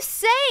 What are you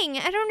saying?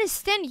 I don't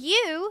understand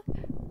you.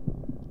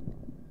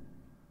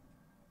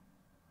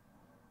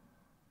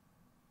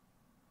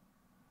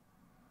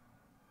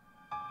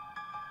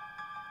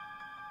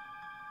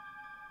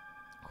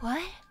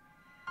 What?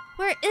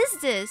 Where is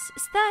this?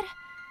 Is that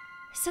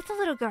the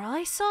little girl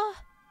I saw?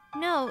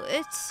 No,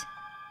 it's...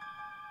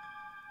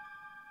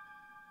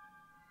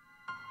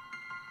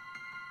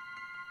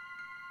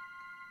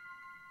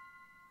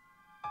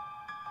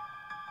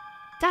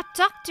 that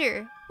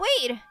doctor!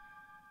 Wait!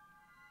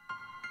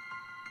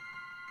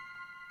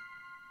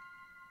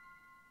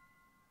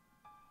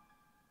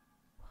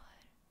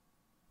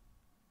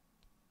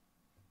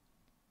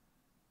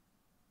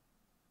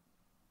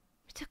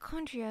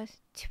 Mitochondria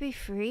to be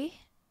free?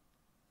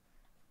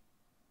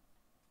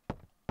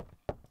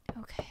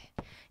 Okay.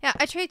 Yeah,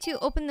 I tried to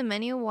open the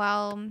menu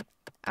while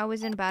I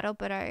was in battle,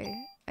 but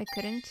I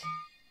couldn't.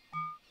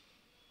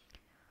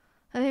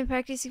 I've been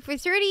practicing for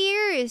 30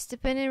 years.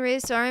 Dependent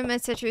wrist, arm,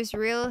 etc. is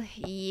real.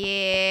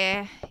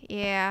 Yeah.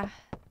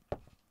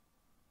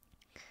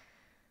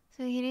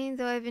 So even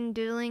though I've been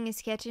doodling and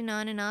sketching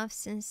on and off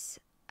since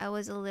I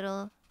was a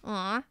little...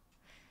 But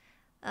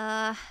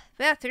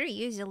yeah, 30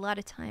 years is a lot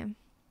of time.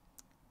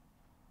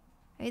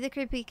 Are you the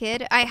creepy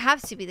kid? I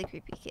have to be the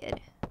creepy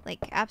kid. Like,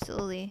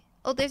 absolutely.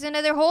 Oh, there's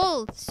another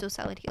hole! So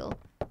Silent Hill.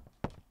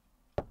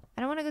 I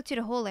don't want to go to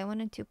the hole. I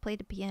wanted to play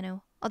the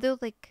piano. Although,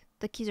 like,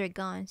 the keys are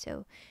gone,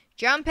 so...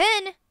 Jump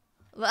in!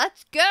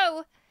 Let's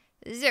go!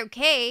 This is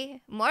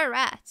okay. More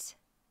rats.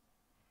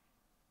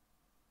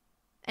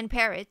 And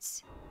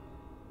parrots.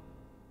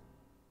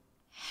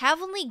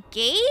 Heavenly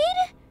Gate?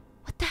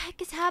 What the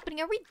heck is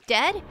happening? Are we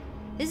dead?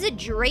 Is it a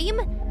dream?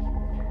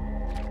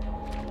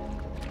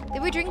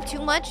 Did we drink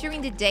too much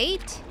during the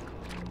date?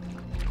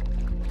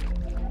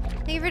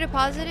 Thank you for the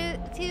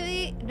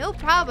positivity. No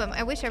problem.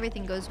 I wish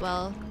everything goes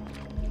well.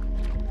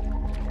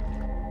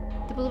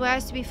 The blue bar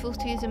has to be full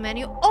to use the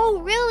menu. Oh,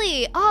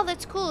 really? Oh,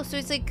 that's cool. So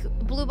it's like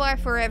blue bar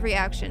for every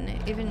action.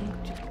 Even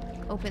to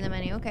open the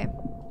menu. Okay.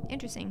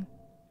 Interesting.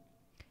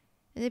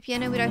 Is the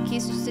piano without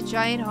keys just a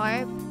giant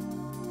harp?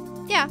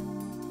 Yeah.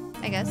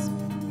 I guess.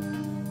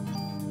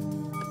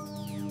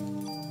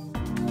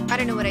 I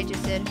don't know what I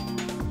just did.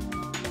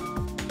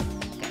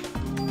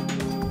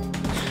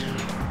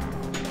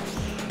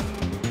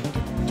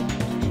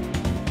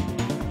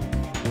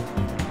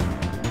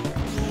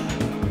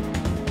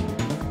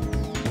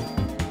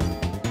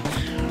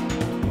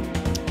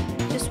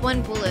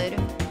 One bullet.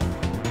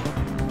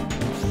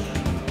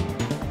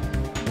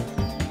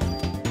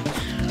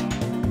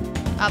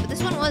 Ah, but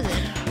this one wasn't.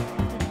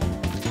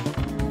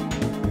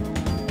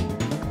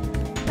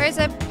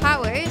 Parasite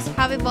powers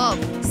have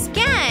evolved.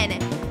 Scan!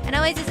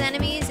 Analyzes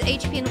enemies'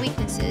 HP and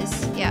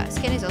weaknesses. Yeah,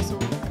 scan is also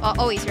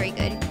always very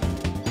good.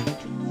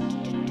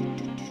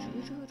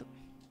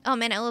 Oh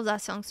man, I love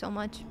that song so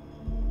much.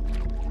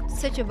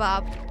 Such a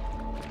bop.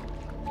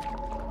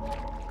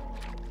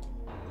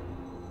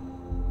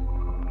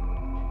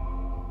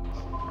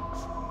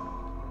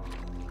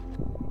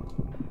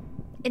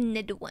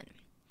 Another one.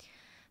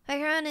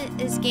 Background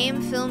is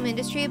game, film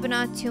industry, but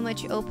not too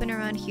much open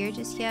around here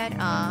just yet.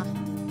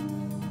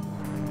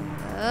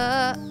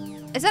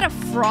 Is that a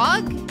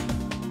frog?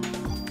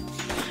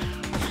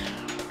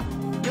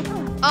 Nope.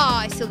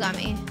 Oh, it still got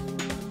me.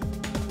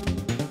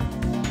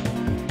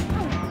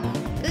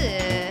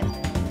 Ugh.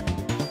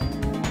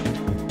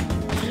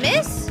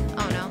 Miss?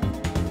 Oh no.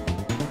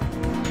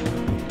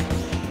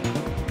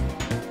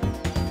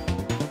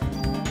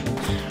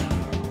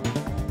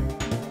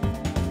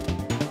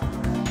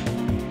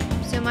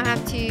 So I might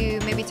have to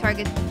maybe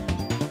target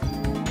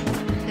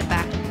the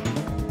back.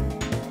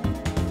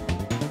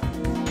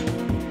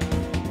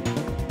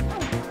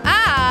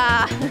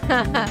 Ah!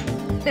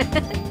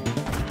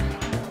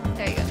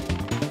 There you go.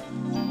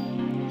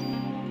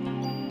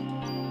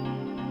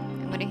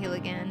 I'm gonna heal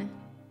again.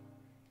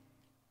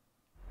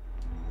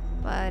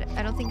 But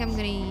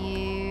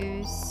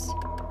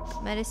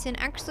Medicine.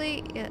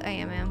 Actually, yeah, I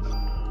am.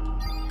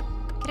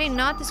 Can I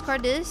not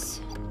discard this?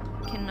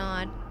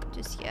 Cannot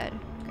just yet.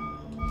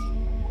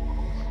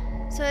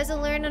 Okay. So as I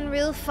learned on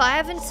Rule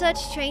 5 and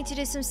such, trying to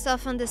do some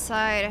stuff on the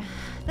side.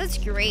 That's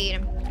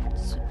great.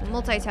 It's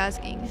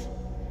multitasking.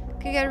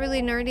 Could get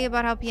really nerdy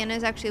about how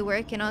pianos actually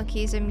work. In all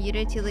keys are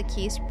muted till the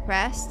key is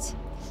pressed.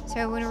 So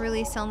I wouldn't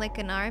really sound like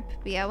an ARP.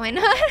 But yeah, why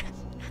not?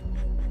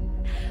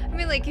 I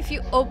mean, like, if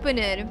you open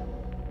it...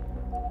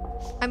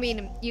 I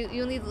mean, you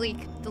need,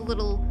 like, the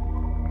little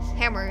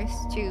hammers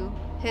to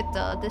hit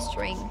the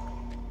string.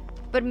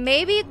 But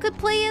maybe you could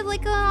play it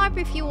like an ARP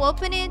if you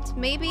open it.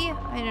 Maybe?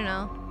 I don't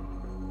know.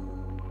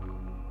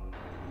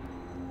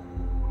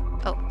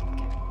 Oh,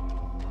 okay.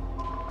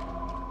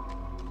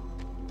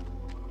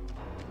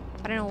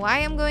 I don't know why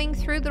I'm going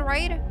through the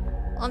right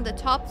on the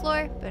top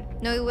floor,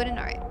 but no, it wouldn't.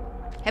 Alright.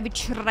 Have you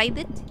tried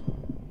it?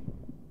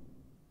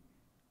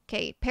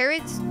 Okay,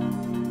 parrots,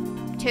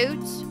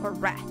 toads, or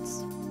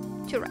rats?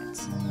 2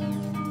 rats.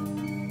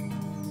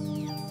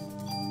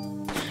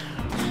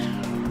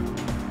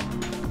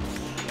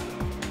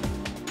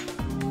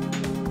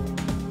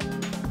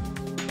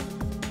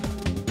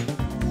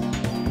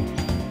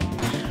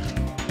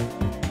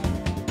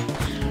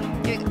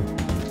 Here we go.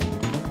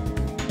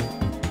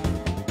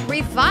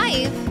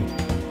 Revive?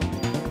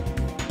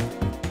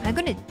 Am I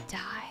gonna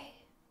die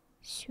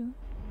soon?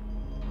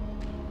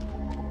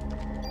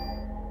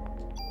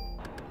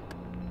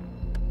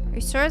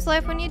 Restores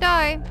life when you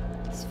die.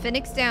 It's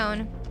Phoenix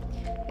down.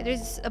 Okay,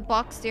 there's a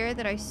box there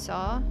that I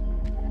saw. A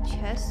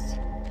chest.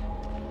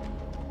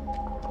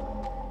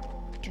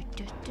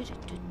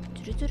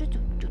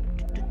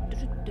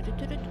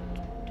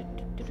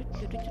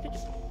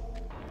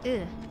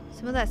 Ugh,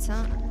 some of that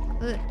sound.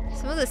 Ugh,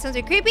 some of those sounds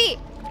are creepy.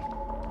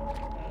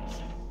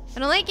 I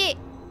don't like it.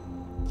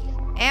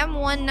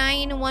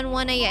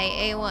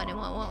 M1911AA A1 and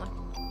 111.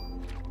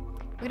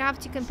 We're gonna have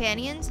 2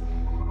 companions.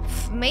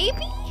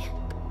 Maybe?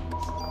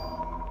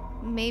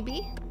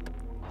 Maybe.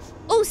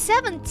 Oh,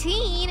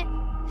 17!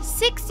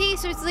 60,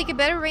 so it's like a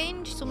better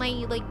range. So my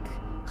like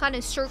kind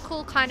of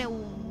circle, kind of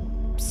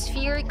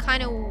sphere,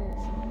 kind of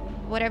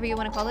whatever you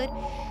want to call it.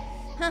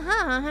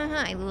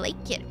 I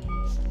like it.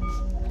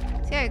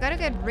 So yeah, I gotta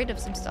get rid of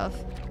some stuff.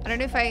 I don't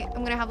know if I'm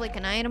gonna have like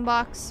an item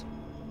box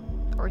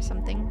or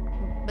something.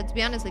 But to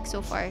be honest, like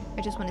so far,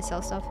 I just want to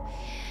sell stuff.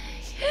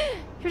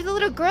 Here's the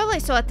little girl I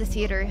saw at the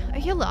theater. Are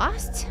you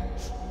lost?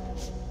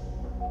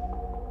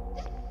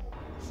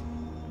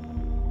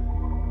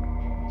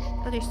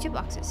 Oh, there's 2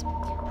 boxes.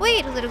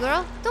 Wait, little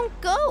girl. Don't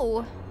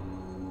go.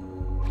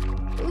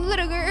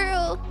 Little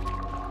girl.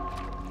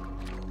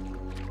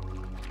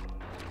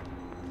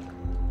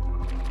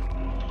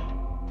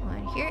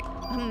 One here.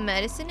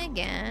 Medicine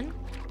again.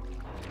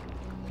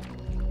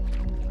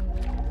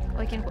 Oh,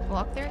 I can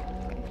walk there?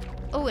 Okay.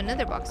 Oh,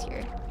 another box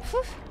here.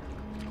 Whew.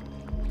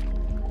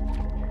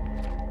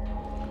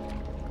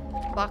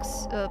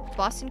 Box,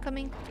 boss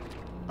incoming?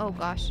 Oh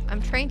gosh.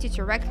 I'm trying to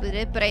interact with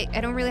it, but I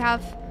don't really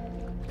have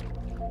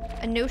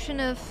a notion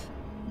of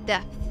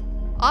depth.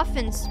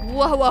 Offense.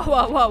 Whoa, whoa,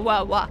 whoa, whoa,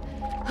 whoa, whoa.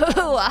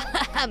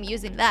 I'm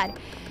using that.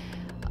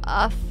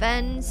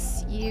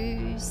 Offense.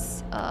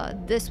 Use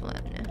this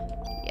one.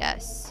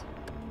 Yes.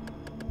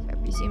 So I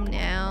presume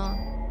now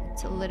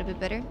it's a little bit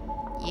better.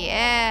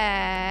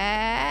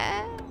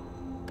 Yeah.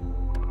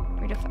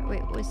 Where the fuck?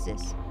 Wait, what's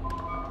this?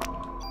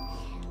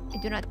 I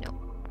do not know.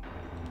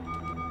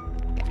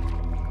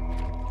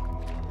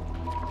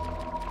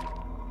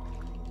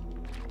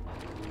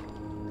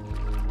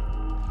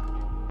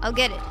 I'll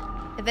get it,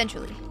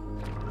 eventually.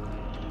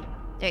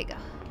 There you go.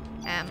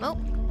 Ammo.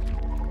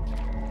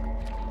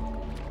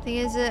 Thing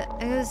is a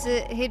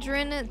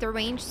Hydron, the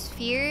ranged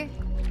sphere.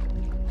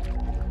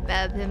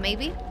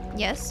 Maybe.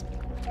 Yes.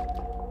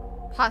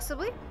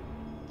 Possibly.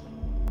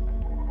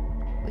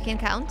 We can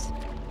count.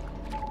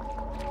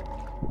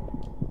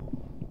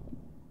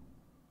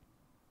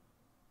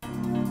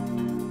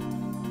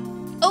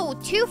 Oh,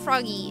 2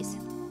 froggies.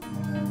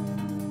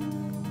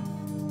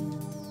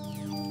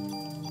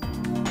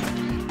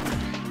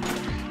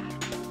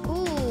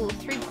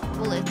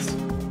 Bullets.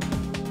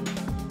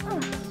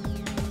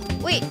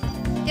 Wait,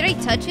 did I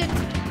touch it?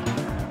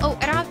 Oh,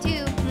 I don't have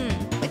to.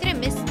 Why did I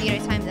miss the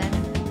other time then?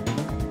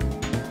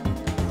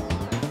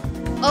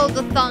 Oh,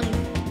 the thong.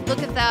 Look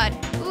at that.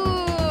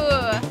 Ooh.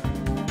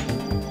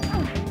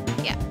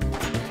 Yeah.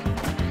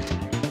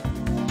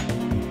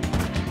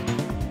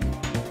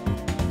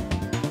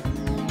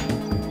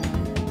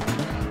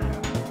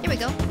 Here we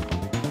go.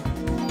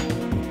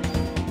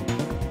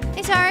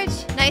 Hey,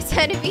 Sarge. Nice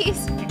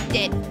enemies.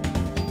 Dead.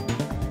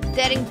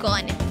 Dead and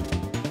gone.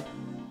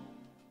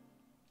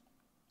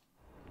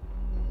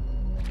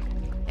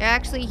 They're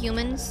actually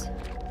humans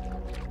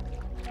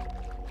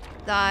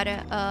that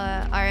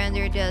are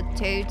under the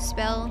toad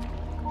spell.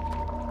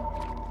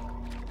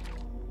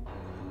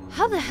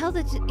 How the hell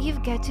did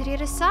Eve get to the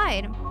other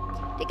side?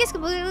 I think it's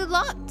completely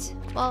locked.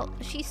 Well,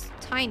 she's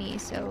tiny,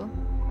 so...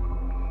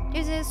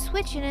 There's a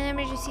switch in an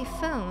emergency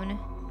phone.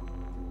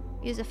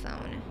 Use a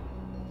phone.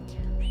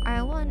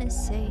 I wanna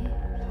say...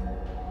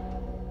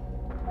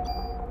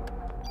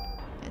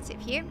 Let's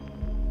save here.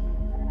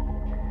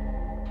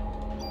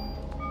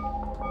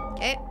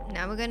 Okay,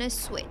 now we're gonna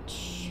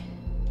switch.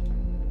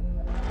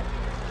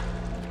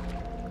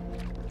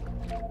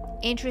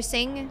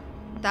 Interesting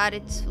that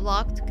it's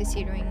locked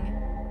considering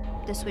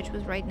the switch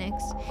was right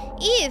next.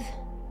 Eve!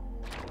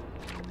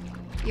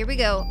 Here we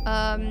go.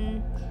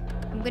 I'm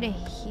gonna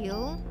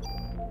heal.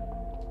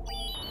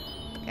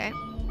 Okay.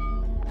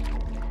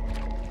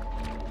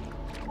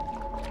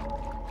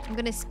 I'm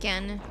gonna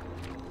scan.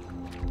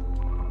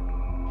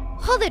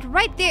 Hold it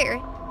right there!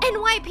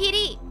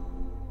 NYPD!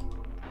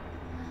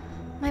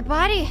 My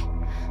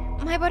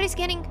body's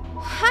getting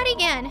hot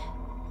again.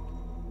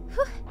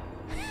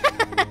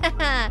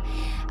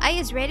 Aya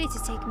is ready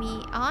to take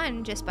me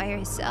on just by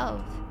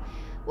herself.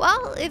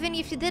 Well, even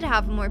if you did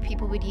have more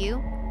people with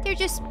you, they're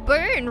just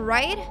burned,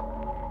 right?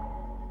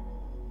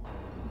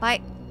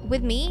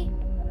 With me?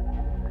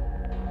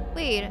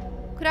 Wait,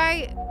 could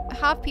I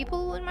have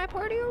people in my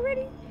party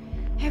already?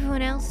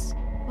 Everyone else?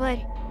 But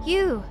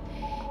you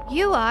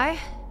are...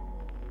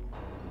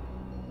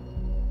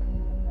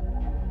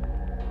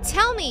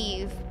 Tell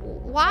me,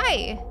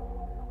 why?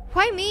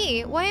 Why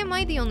me? Why am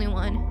I the only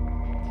one?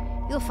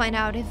 You'll find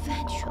out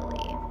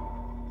eventually.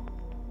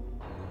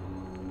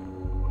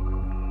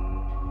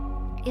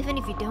 Even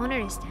if you don't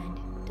understand,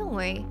 don't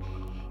worry.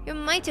 Your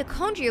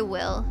mitochondria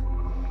will.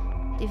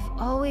 They've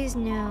always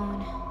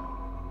known.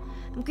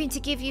 I'm going to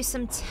give you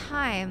some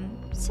time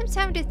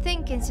to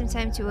think and some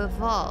time to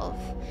evolve.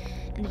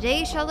 And the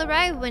day shall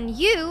arrive when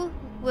you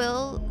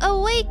will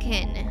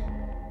awaken.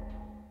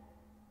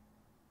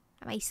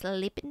 Am I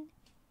sleeping?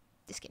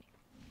 Just kidding.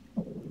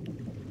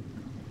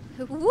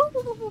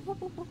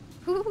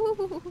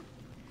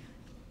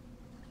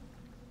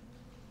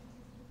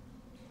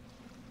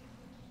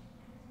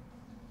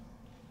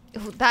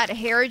 Oh, that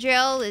hair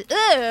gel is...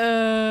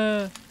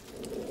 Ugh!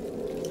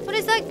 What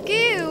is that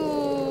goo?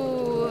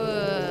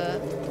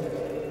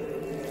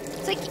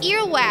 It's like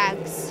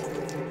earwax.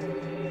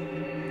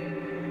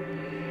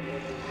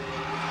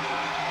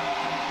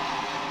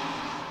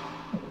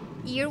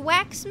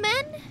 Earwax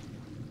men?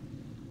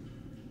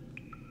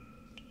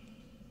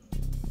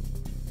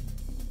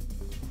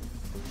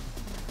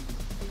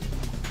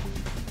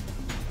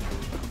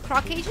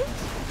 Caucasians?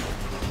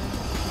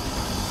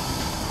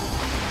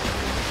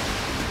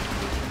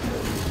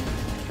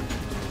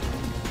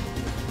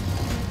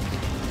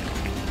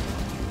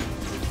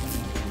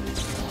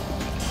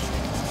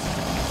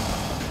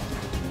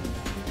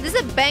 This is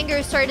a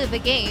banger start of the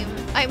game.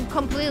 I'm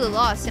completely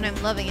lost and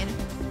I'm loving it.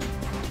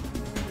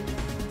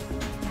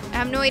 I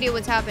have no idea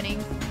what's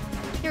happening.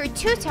 There are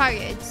 2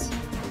 targets.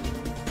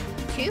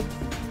 2?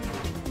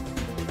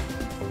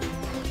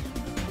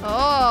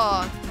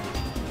 Oh.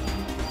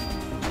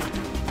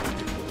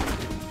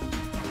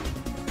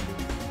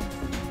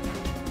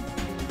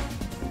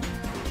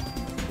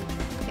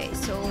 Okay,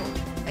 so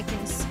I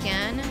can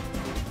scan.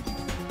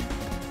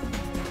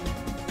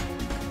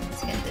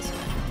 Scan this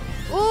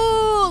one.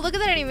 Ooh, look at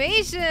that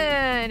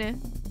animation.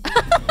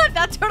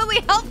 That totally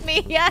helped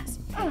me, yes.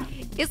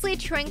 Easily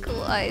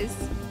tranquilized.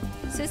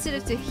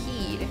 Sensitive to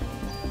heat.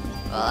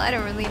 Well, I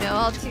don't really know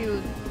how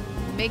to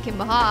make him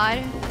hot.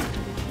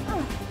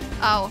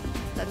 Ow,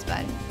 that's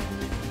bad.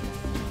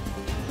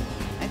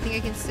 I think I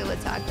can still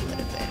attack a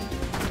little bit.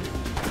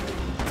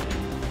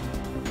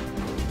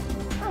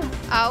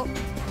 Ow.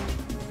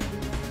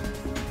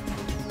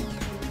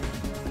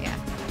 Yeah.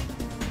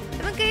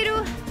 Am I okay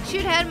to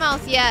shoot head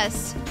mouth?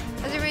 Yes.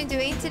 How's everyone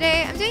doing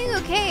today? I'm doing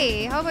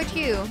okay. How about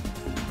you?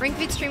 Ring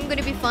Fit stream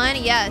gonna be fun?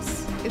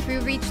 Yes. If we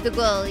reach the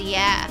goal,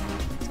 yeah.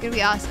 It's gonna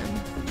be awesome.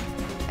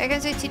 I can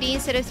do 2D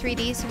instead of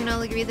 3D, so we can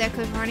all agree that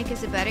Code Veronica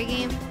is a better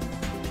game.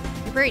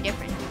 They're very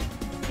different.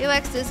 If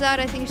X does that,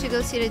 I think you should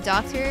go see the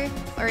doctor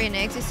or an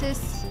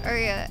exorcist or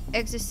a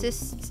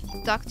exorcist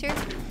doctor.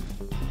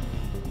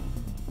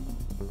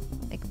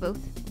 Like both.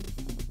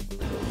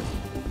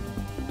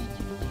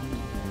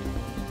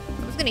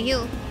 I was gonna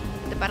heal.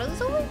 The battle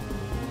is over?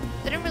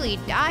 Didn't really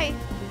die.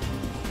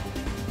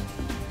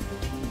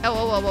 Oh,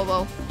 whoa, whoa, whoa,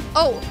 whoa.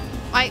 Oh,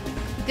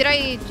 did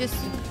I just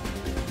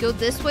go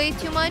this way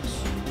too much?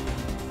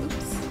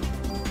 Oops.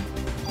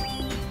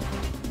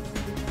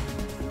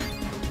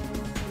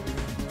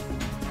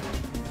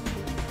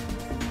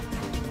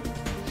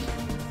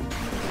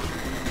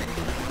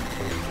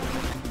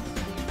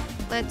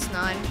 Let's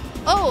not.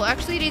 Oh,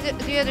 actually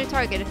the other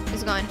target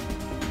is gone.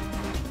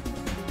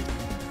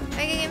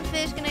 Okay, game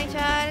fish. Good night,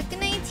 chat. Good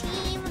night,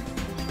 team.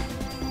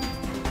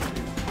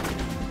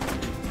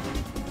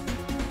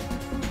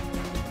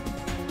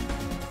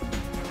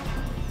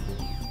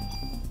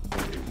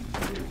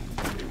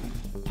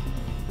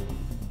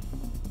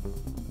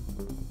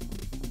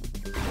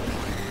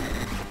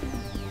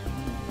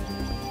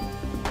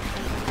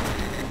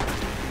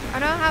 I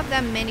don't have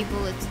that many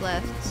bullets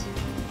left.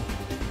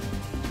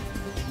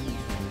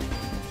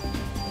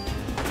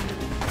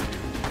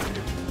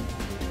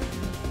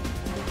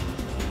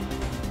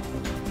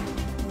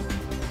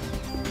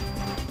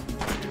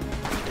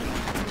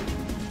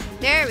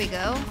 There we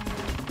go.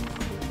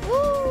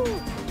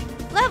 Woo!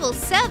 Level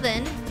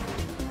 7?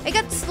 I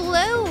got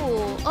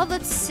slow. Oh,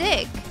 that's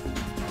sick.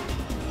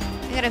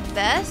 I got a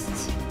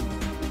vest.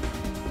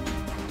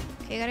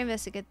 Okay, I gotta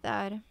investigate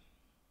that.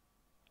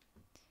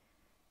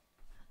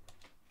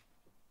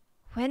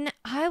 When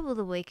I will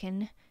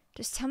awaken,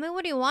 just tell me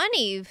what you want,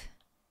 Eve.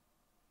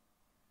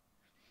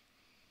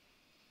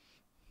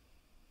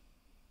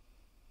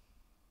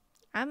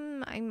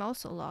 I'm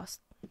also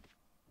lost.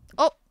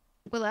 Oh,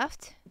 we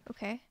left.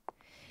 Okay.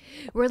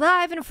 We're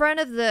live in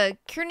front of the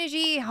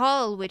Carnegie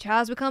Hall, which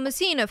has become a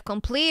scene of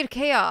complete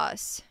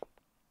chaos.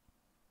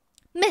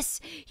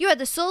 Miss, you are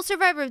the sole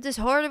survivor of this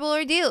horrible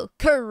ordeal,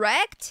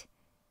 correct?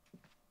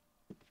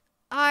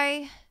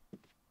 Until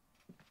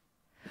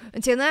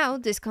now,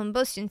 this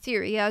combustion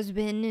theory has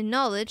been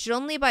acknowledged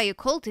only by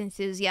occult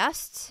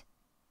enthusiasts.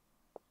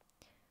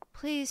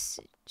 Please,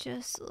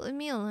 just leave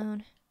me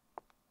alone.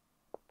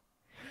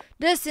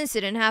 This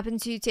incident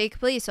happened to take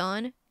place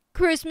on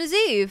Christmas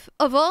Eve,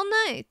 of all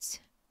nights.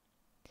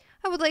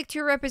 I would like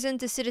to represent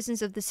the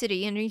citizens of the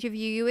city and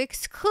interview you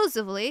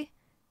exclusively.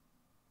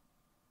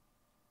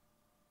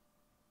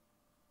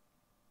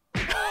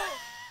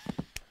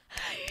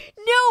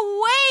 No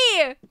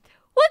way!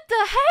 What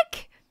the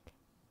heck?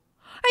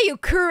 Are you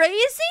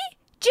crazy?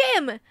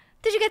 Jim,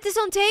 did you get this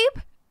on tape?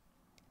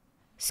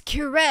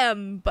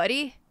 Scram,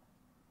 buddy.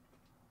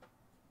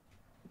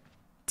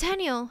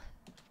 Daniel.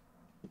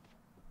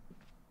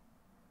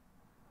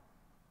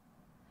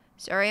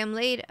 Sorry I'm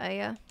late.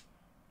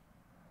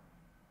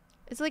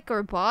 It's like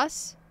our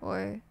boss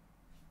or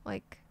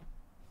like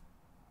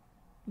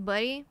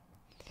buddy.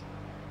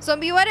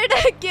 Zombie, what did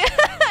I get?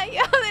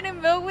 Y'all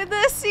didn't move with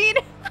this scene.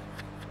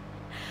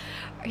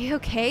 Are you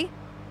okay?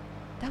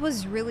 That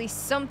was really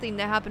something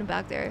that happened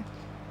back there.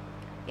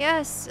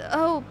 Yes.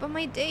 Oh, but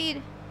my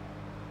date.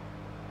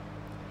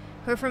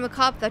 Heard from a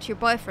cop that your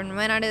boyfriend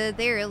ran out of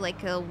there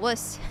like a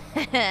wuss.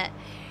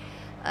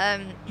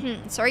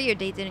 Sorry your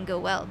date didn't go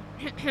well.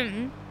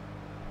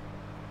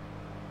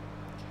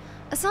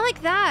 It's not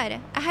like that.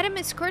 I had him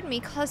escort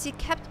me because he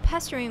kept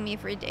pestering me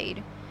for a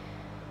date.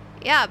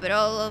 Yeah, but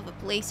all of the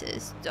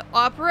places. The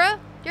opera?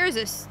 There's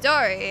a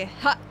story.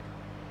 Ha!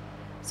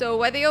 So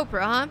why the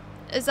opera, huh?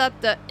 Is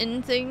that the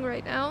in thing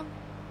right now?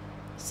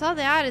 Saw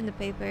the ad in the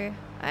paper.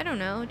 I don't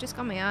know, just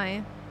caught my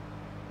eye.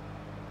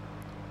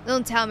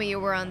 Don't tell me you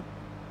were on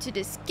to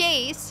this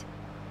case.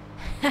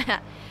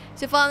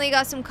 So finally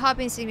got some cop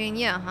instinct,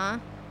 yeah, huh?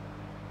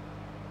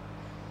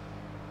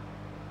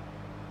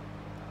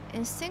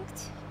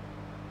 Instinct?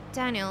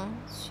 Daniel,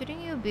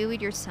 shouldn't you be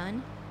with your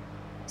son?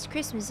 It's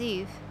Christmas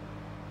Eve.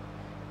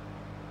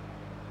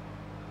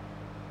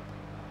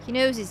 He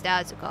knows his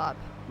dad's a cop.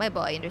 My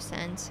boy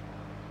understands.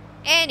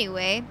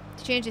 Anyway,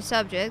 to change the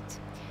subject,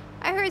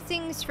 I heard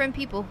things from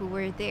people who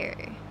were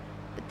there.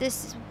 But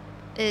this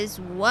is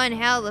one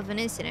hell of an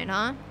incident,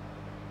 huh?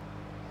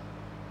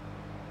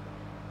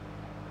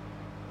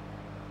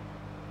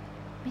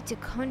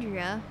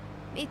 Mitochondria?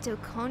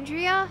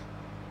 Mitochondria?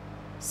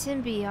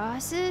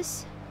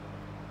 Symbiosis?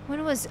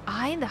 When was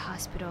I in the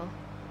hospital?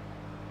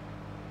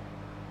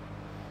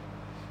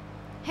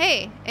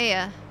 Hey,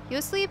 Aya, you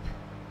asleep?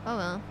 Oh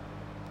well.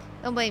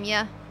 Don't blame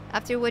ya,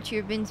 after what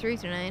you've been through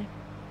tonight.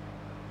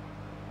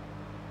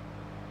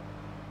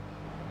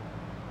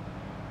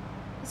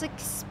 It's like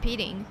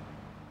speeding.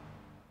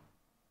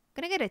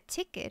 Gonna get a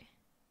ticket.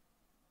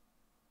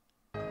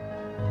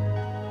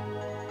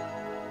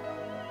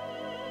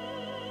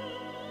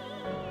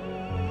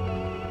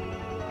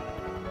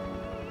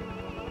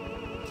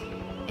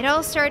 It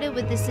all started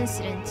with this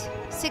incident.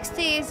 6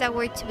 days that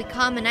were to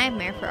become a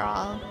nightmare for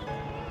all.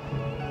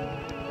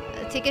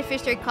 Ticket for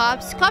straight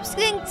cops. Cops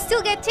can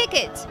still get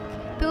tickets.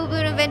 People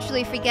would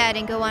eventually forget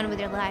and go on with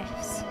their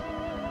lives.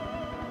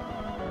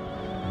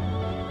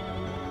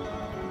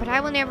 But I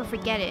will never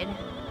forget it.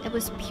 It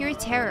was pure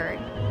terror.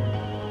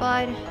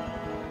 But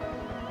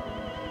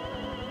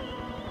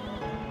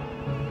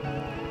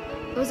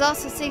it was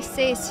also 6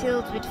 days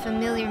filled with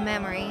familiar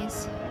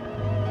memories.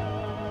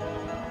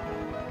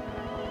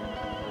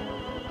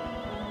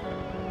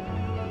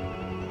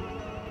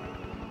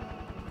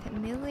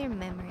 Familiar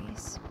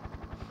memories.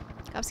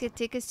 Cops get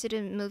tickets to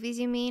the movies,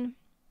 you mean?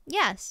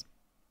 Yes.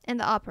 And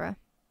the opera.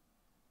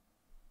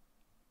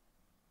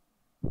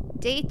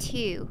 Day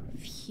 2.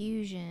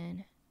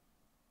 Fusion.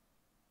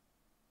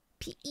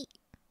 PE.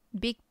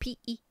 Big PE.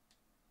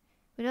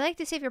 Would you like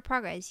to save your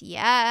progress?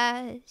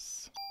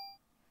 Yes.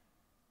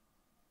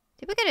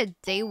 Did we get a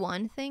day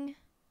 1 thing?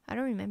 I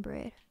don't remember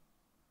it.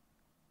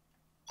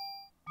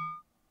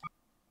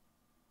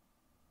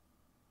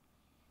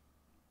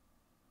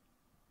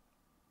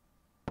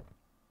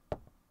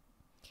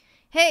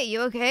 Hey,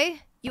 you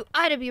okay? You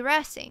ought to be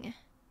resting.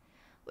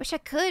 Wish I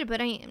could,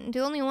 but I am the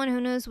only one who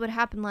knows what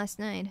happened last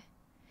night.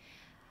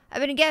 I've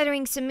been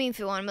gathering some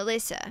info on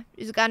Melissa.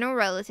 She's got no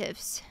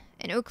relatives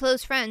and no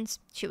close friends.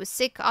 She was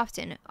sick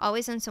often,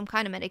 always on some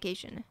kind of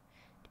medication.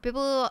 The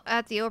people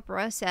at the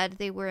opera said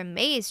they were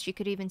amazed she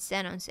could even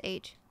stand on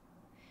stage.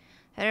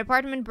 Her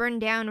apartment burned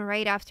down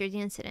right after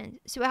the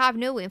incident, so I have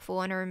no info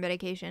on her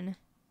medication.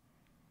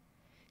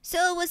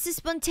 So what's this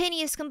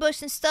spontaneous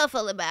combustion stuff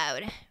all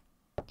about?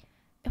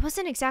 It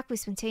wasn't exactly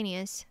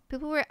spontaneous.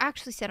 People were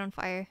actually set on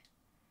fire.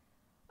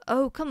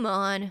 Oh, come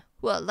on.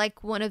 What,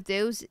 like one of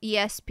those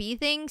ESP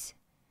things?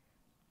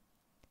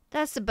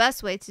 That's the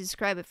best way to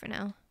describe it for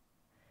now.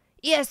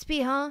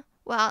 ESP, huh?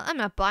 Well, I'm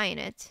not buying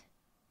it.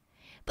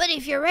 But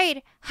if you're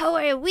right, how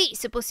are we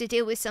supposed to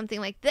deal with something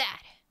like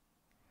that?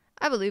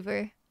 I believe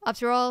her.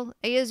 After all,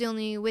 Aya's the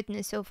only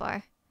witness so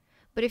far.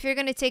 But if you're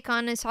gonna take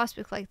on a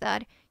suspect like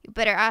that, you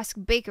better ask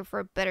Baker for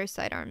a better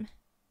sidearm.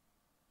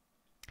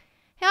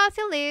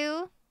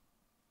 Hello.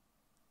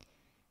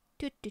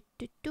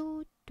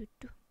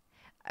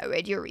 I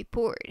read your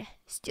report.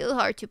 Still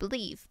hard to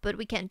believe, but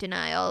we can't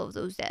deny all of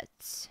those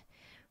deaths.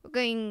 We're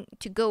going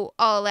to go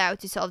all out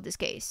to solve this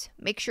case.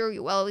 Make sure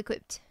you're well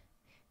equipped.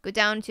 Go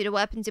down to the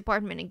weapons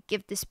department and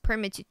give this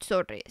permit to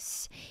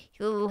Torres.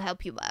 He'll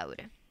help you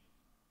out.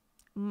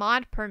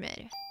 Mod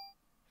permit.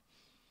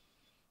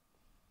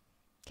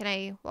 Can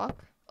I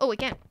walk? Oh, I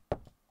can.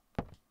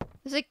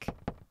 It's like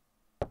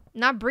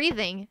not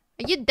breathing.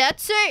 Are you dead,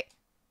 sir?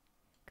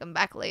 Come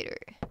back later.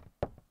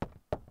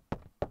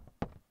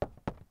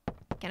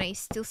 Can I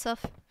steal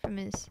stuff from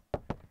his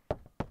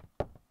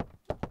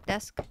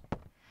desk?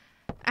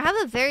 I have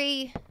a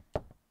very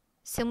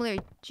similar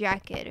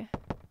jacket,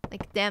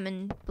 like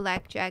denim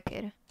black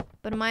jacket,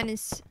 but mine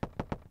is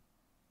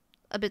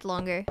a bit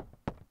longer.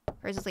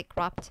 Hers is like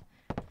cropped.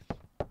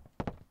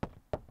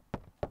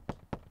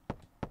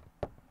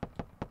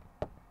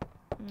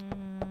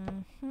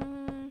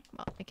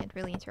 Well, I can't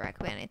really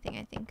interact with anything,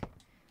 I think.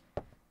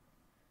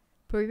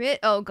 Permit?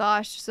 Oh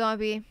gosh,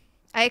 zombie.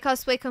 I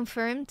cosplay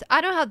confirmed.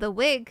 I don't have the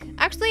wig.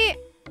 Actually,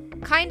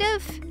 kind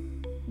of.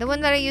 The one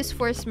that I use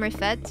for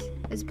Smurfette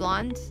is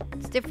blonde.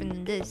 It's different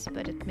than this,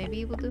 but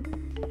maybe it will do.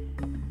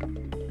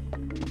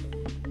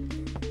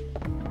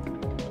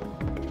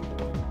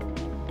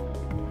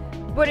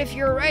 But if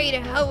you're right,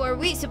 how are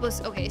we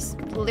supposed to... Okay, it's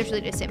literally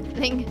the same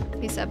thing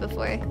he said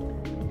before.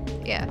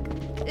 Yeah.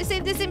 The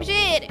same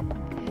shit!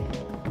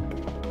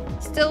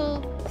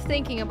 Still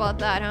thinking about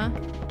that, huh?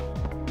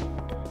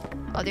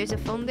 Oh, there's a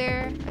phone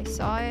there. I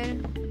saw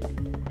it.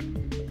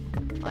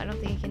 Oh, I don't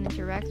think I can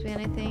interact with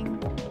anything.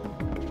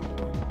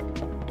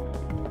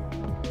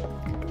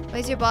 Why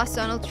is your boss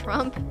Donald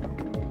Trump?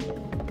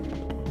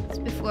 It's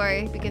before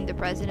he became the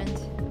president.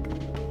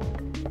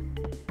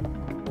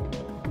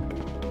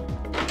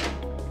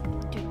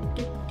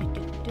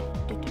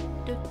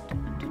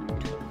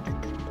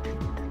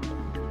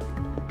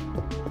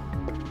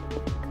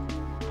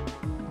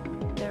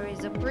 There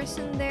is a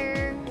person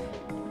there.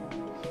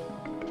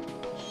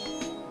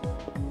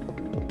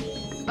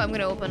 Oh, I'm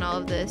gonna open all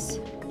of this.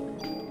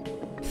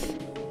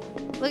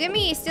 Look at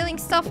me stealing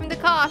stuff from the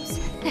cops.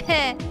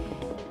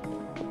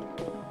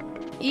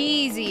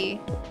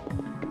 Easy.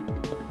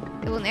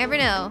 They will never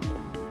know.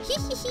 Hee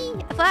hee hee.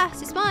 At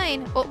last, it's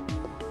mine. Oh,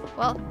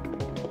 well.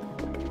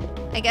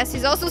 I guess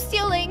he's also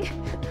stealing.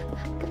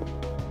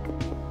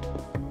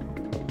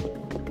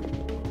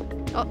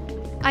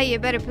 Oh, you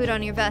better put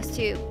on your vest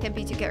too. Can't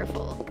be too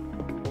careful.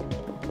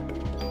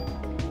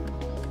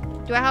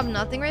 Do I have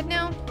nothing right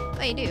now?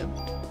 Oh, you do.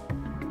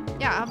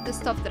 Yeah, I have the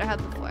stuff that I had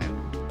before.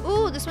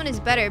 Ooh, this one is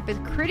better,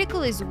 but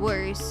critical is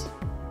worse.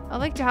 I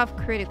like to have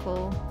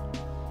critical.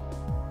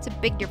 It's a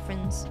big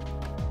difference.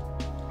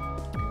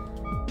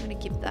 I'm gonna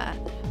keep that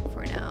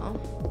for now.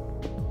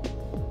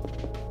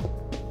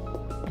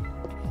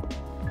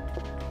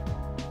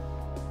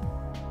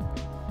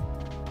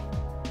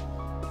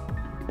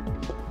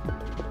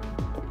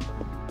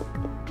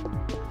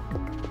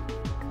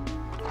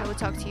 I will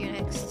talk to you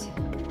next.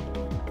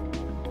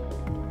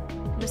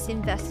 Must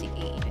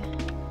investigate.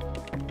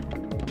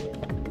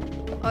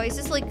 Oh, is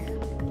this like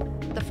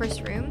the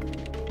first room?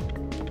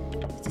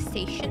 It's a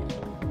station.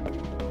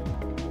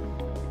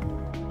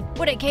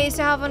 What a case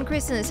to have on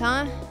Christmas,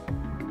 huh?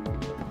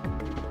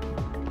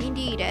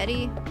 Indeed,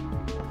 Eddie.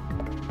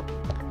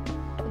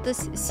 What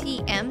does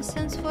CM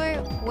stands for?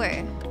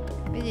 Where?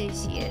 Where did you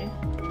see it?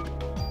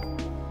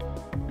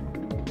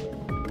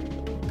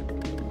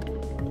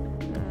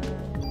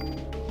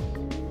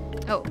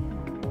 Oh.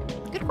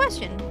 Good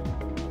question.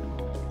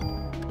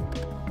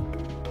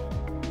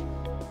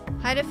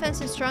 High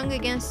defense is strong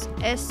against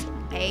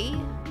SA.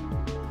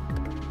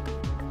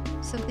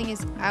 Something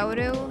is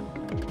auto.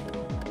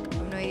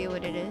 No idea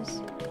what it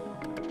is.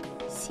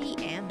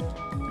 CM.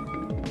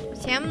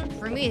 CM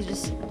for me is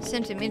just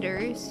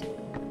centimeters.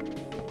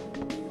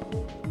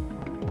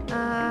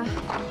 I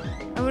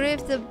wonder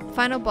if the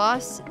final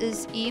boss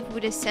is Eve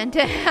with a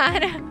Santa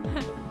hat.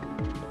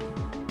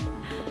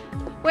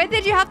 Why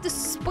did you have to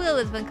spoil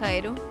it,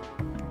 Vankaido?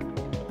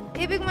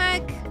 Hey, Big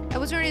Mac. I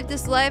was wondering if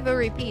this live or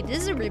repeat. This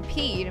is a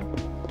repeat.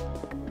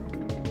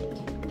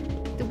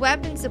 The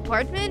weapons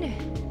department?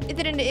 It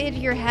didn't hit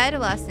your head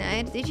last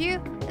night, did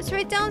you? It's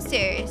right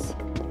downstairs.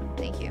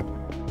 Thank you.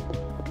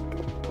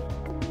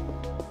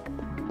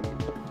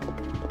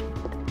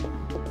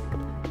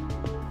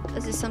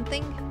 Is this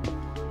something?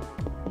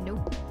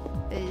 Nope.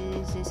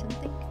 Is this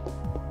something?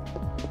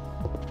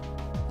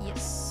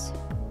 Yes.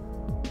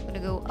 I'm gonna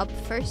go up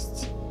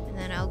first, and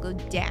then I'll go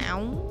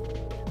down.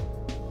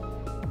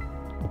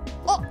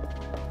 Oh!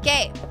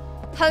 Okay.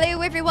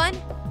 Hello, everyone.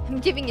 I'm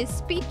giving a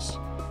speech.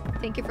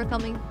 Thank you for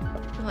coming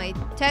to my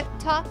TED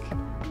Talk.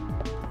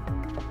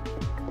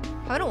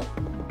 I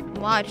haven't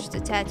watched the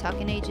TED Talk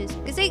in ages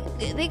because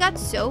they got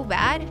so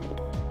bad.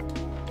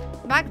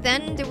 Back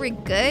then, they were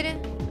good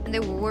and they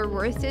were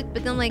worth it,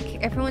 but then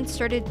like everyone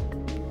started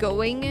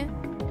going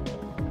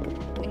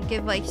and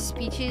give like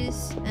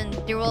speeches, and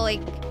they were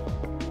like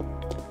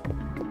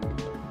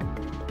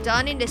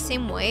done in the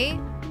same way.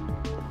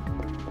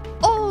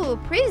 Oh,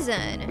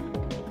 prison.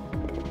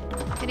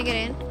 Can I get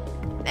in?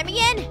 Let me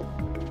in!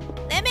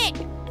 Let me!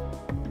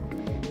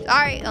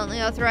 Alright,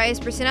 only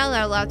authorized personnel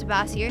are allowed to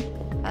pass here.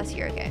 Pass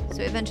here, okay.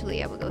 So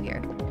eventually I will go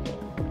here.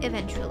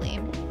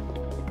 Eventually.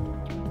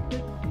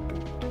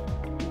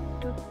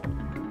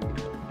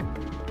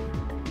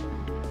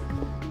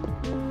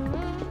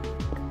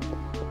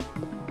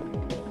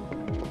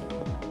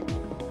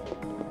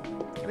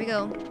 Here we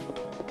go.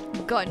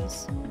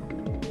 Guns.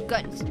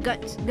 Guns,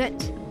 guns,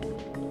 guns.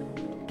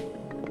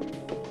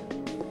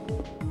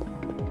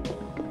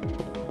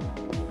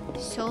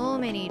 So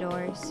many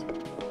doors.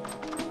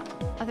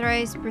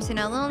 Authorized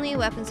personnel only,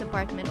 weapons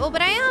apartment. Oh,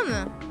 but I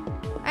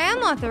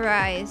am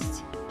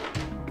authorized.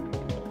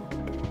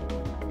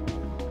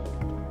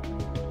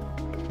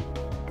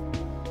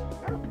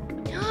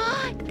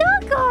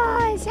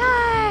 Tacos!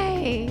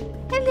 Hi!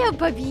 Hello,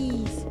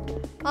 puppies!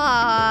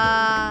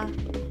 Ah.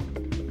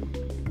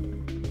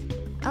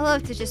 I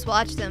love to just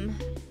watch them.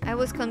 I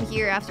always come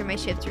here after my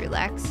shift to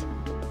relax.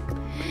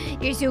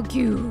 You're so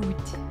cute.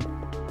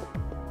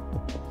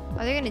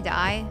 Are they gonna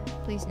die?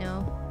 Please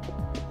no.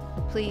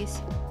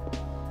 Please.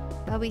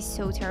 That would be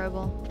so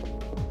terrible.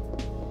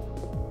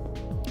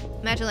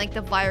 Imagine like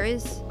the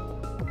virus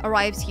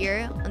arrives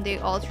here and they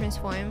all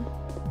transform.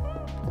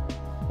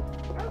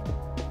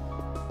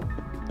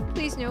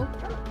 Please no.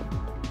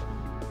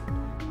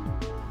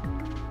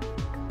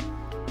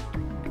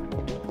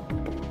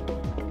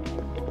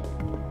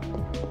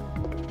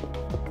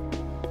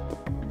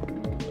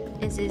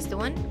 Is this the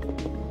one?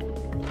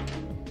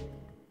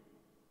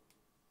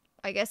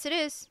 I guess it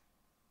is.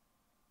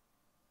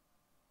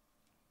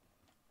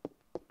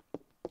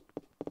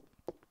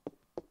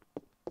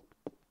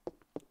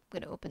 I'm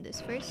gonna open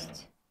this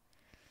first.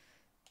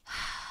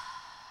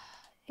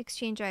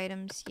 Exchange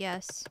items,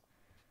 yes.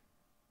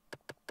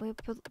 Wait,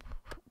 but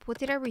what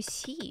did I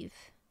receive?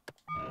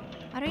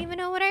 I don't even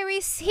know what I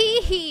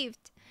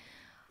received.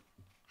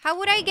 How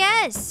would I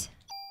guess?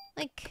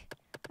 Like,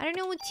 I don't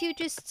know what you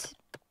just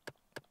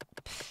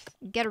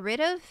get rid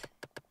of.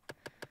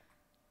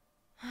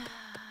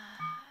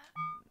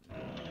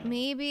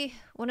 Maybe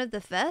one of the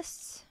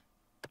vests?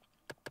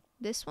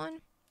 This one?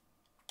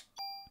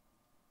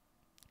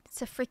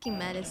 It's a freaking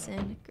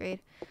medicine. Great.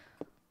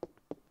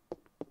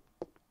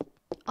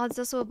 Oh, it's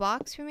also a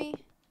box for me?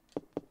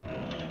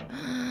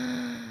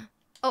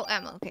 Oh,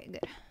 ammo. Okay,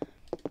 good.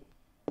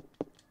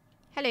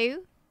 Hello.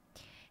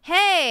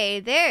 Hey,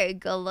 there,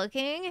 good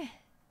looking.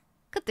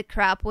 Cut the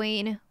crap,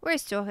 Wayne.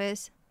 Where's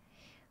Torres?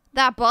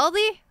 That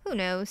Baldy? Who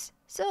knows?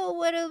 So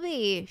what'll it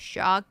be?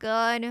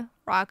 Shotgun?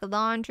 Rocket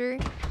launcher?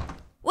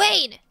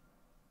 Wayne!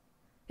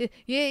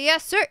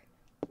 Yes, sir!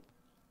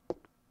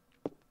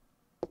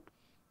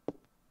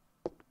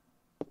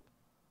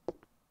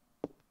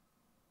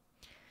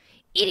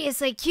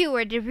 Idiots like you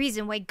are the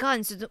reason why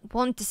guns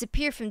won't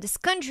disappear from this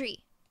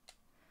country.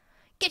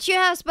 Get your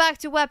ass back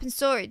to weapon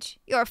storage.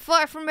 You are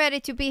far from ready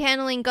to be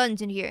handling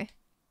guns in here.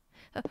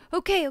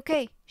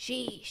 Okay.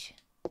 Sheesh.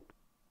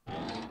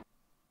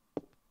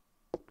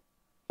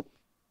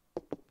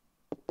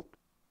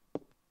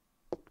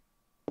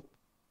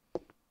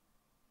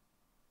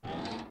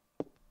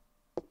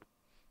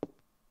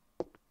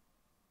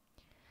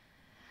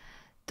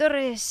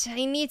 Torres,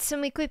 I need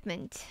some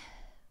equipment.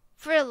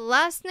 For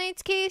last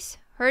night's case,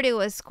 heard it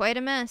was quite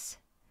a mess.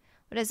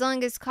 But as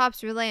long as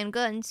cops rely on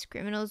guns,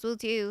 criminals will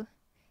too.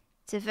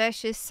 It's a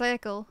vicious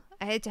cycle.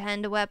 I hate to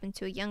hand a weapon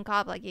to a young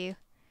cop like you.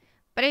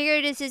 But I hear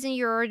this isn't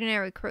your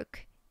ordinary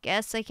crook.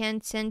 Guess I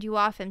can't send you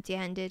off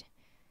empty-handed.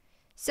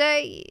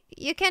 So,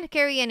 you can't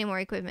carry any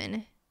more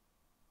equipment.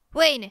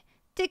 Wayne,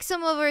 take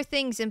some of our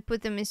things and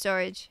put them in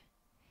storage.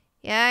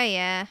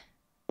 Yeah.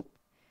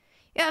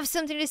 You have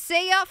something to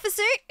say,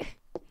 officer?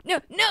 No,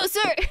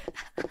 sir!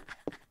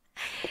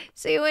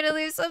 So you want to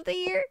leave something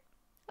here?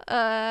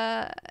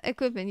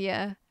 Equipment,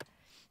 yeah.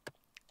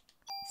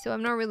 So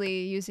I'm not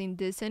really using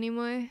this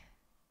anymore.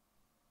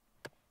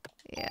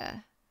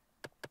 Yeah.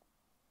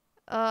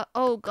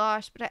 Oh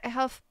gosh, but I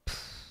have...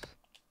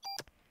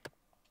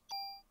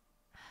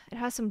 It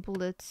has some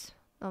bullets.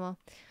 Oh well.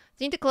 I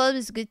think the club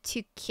is good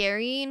to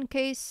carry in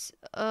case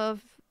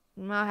of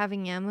not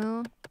having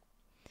ammo.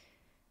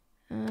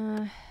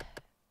 I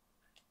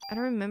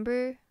don't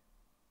remember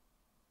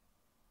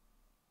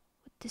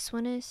what this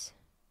one is.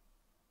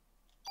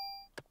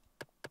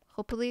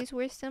 Hopefully it's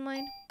worse than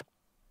mine.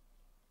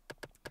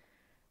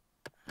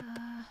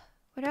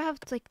 Why do I have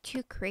like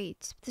 2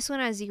 crates? This one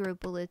has 0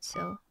 bullets,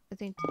 so I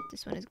think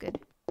this one is good.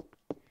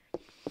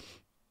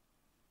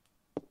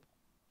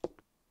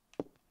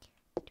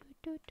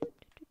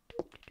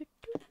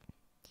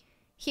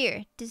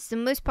 Here, this is the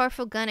most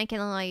powerful gun I can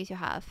allow you to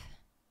have.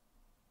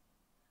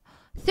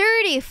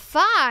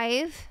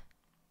 35?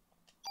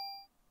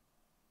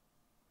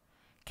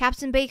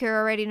 Captain Baker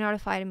already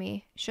notified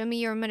me. Show me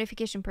your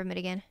modification permit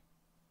again.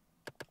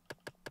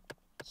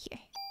 Here.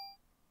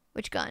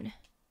 Which gun?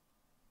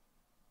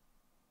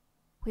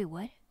 Wait,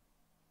 what?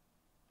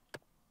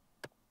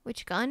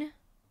 Which gun?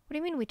 What do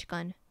you mean, which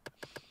gun?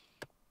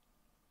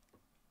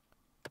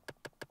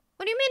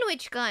 What do you mean,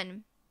 which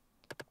gun?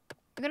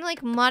 You're gonna,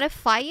 like,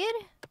 modify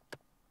it?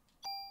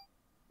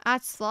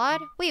 Add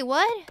slot? Wait,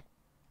 what?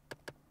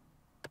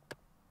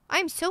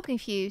 I'm so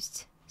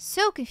confused.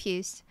 So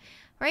confused.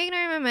 Are you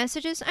ignoring my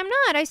messages? I'm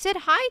not. I said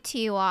hi to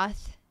you,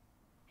 Oth.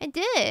 I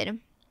did.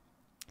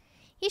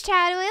 You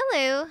shadow,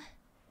 hello.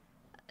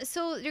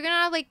 So, you're gonna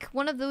have, like,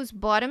 one of those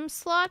bottom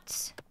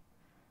slots?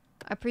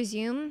 I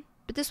presume.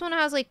 But this one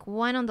has, like,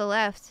 one on the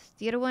left.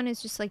 The other one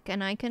is just, like,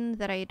 an icon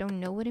that I don't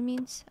know what it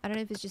means. I don't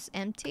know if it's just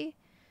empty.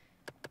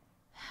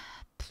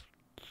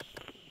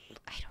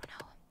 I don't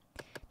know.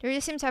 They're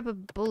the same type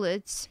of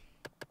bullets.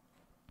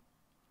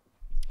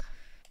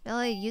 Will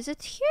I use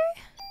it here?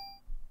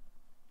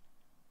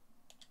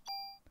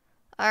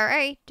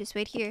 Alright, just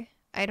wait here.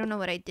 I don't know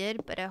what I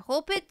did, but I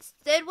hope it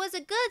was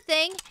a good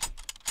thing.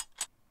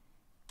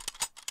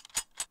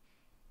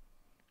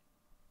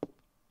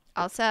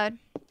 Outside.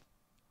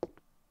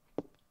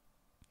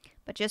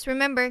 But just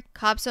remember,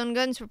 cops own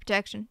guns for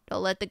protection.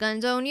 Don't let the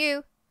guns own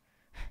you.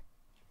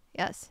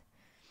 Yes.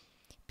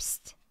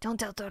 Psst, don't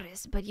tell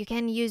Torres, but you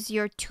can use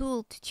your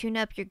tool to tune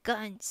up your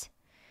guns.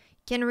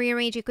 You can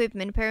rearrange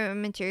equipment,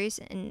 parameters,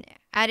 and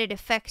added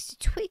effects to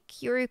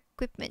tweak your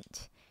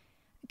equipment.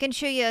 I can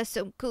show you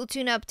some cool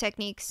tune-up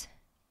techniques.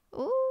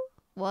 Ooh,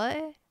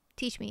 what?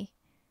 Teach me.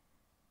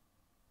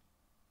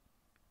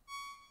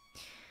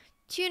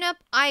 Tune-up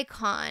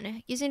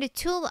icon. Using the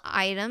tool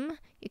item,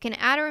 you can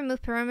add or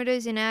remove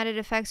parameters and added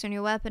effects on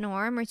your weapon or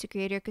armor to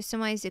create your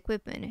customized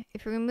equipment.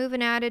 If you remove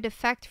an added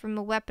effect from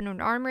a weapon or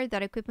armor,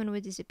 that equipment will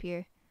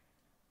disappear.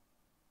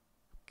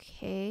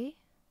 Okay.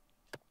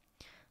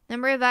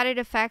 Number of added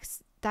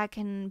effects that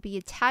can be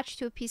attached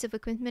to a piece of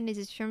equipment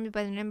is determined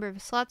by the number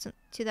of slots on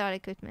that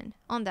equipment.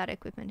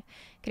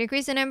 You can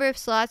increase the number of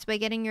slots by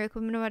getting your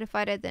equipment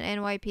modified at the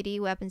NYPD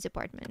weapons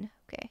department.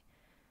 Okay.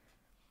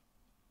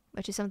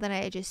 Which is something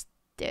I just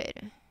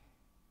did.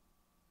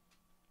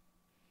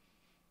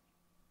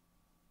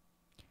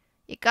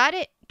 You got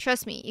it?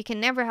 Trust me, you can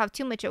never have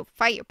too much of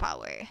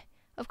firepower.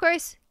 Of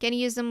course, can't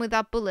use them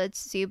without bullets,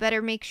 so you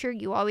better make sure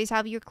you always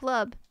have your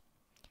club.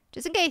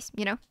 Just in case,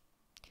 you know.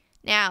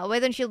 Now, why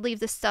don't you leave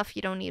the stuff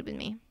you don't need with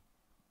me?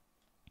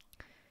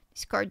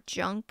 Discard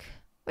junk.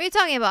 What are you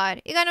talking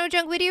about? You got no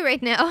junk with you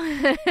right now.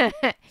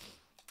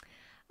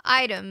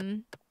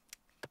 Item.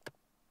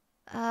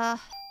 Yeah,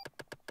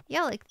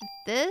 like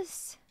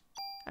this.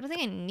 I don't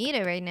think I need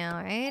it right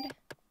now, right?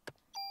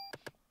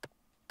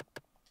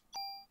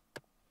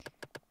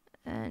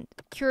 And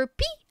cure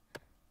P.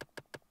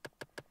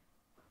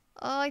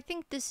 Oh, I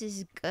think this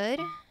is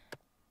good.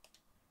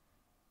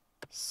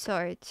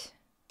 Sort.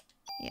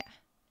 Yeah.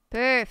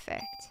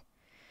 Perfect.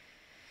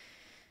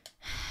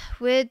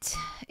 With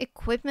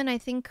equipment, I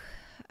think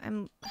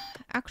I'm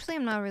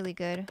not really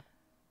good.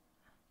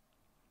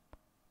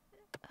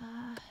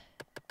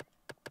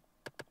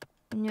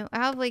 No, I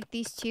have like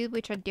these two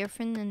which are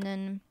different, and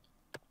then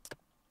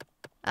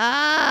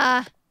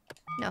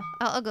no,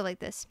 I'll go like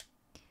this.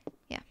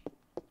 Yeah.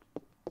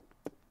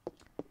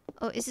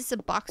 Oh, is this a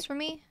box for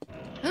me?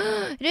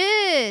 It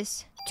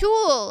is!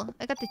 Tool!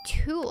 I got the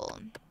tool.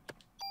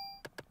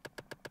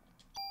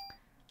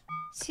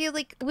 See,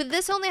 like, with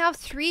this I only have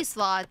 3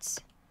 slots.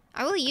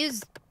 I will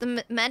use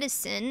the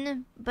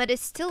medicine, but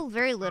it's still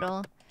very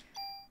little.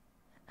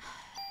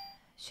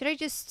 Should I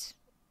just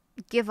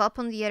give up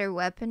on the other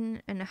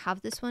weapon and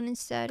have this one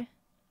instead?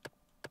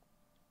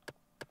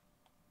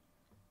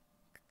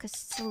 Because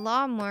it's a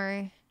lot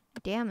more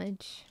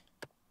damage.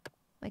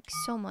 Like,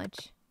 so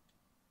much.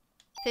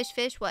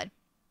 Fish, what?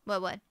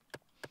 What?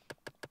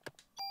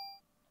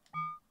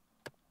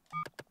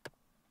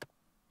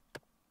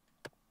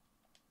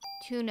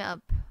 Tune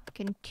up.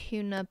 Can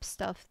tune up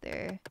stuff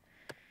there.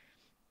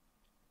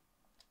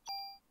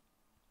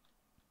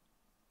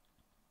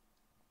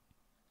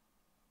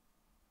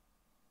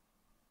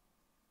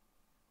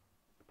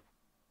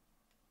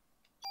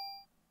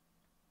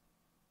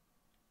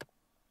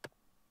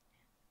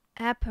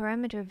 Add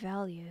parameter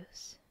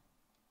values.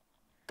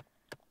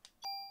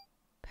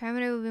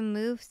 Parameter will be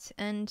moved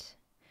and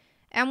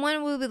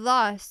one will be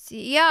lost.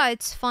 Yeah,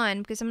 it's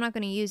fine because I'm not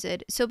going to use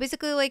it. So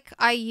basically, like,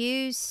 I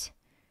use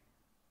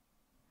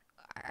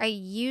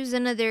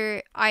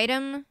another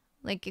item,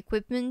 like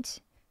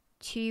equipment,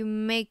 to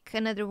make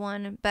another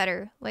one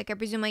better. Like, I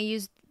presume I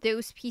use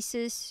those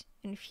pieces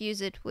and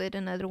fuse it with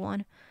another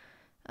one.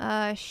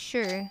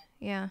 Sure.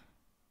 Yeah.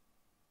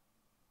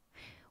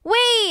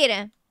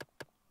 Wait!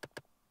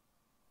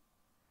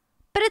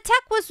 But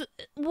attack was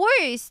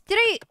worse. Did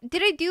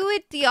I do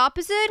it the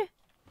opposite?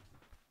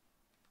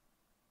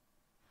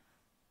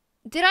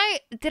 Did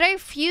I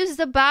fuse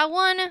the bad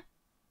one?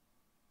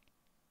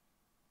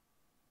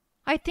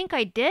 I think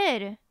I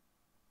did.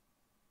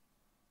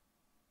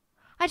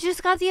 I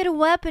just got the other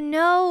weapon.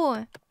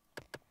 No.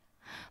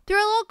 They're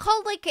all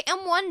called like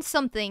M1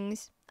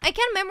 somethings. I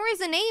can't memorize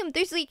the name.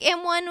 There's like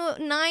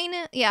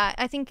M19. Yeah,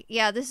 I think,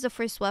 yeah, this is the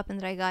first weapon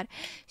that I got.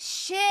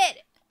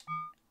 Shit.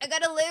 I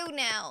gotta load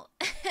now.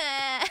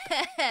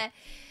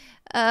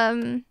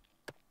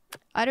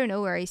 I don't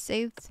know where I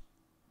saved.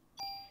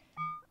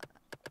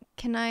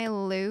 Can I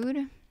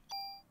load?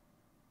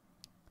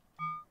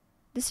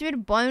 This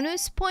with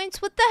bonus points?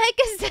 What the heck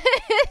is that?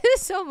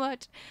 So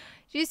much.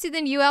 Did you see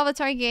the new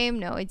Avatar game?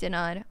 No, I did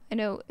not. I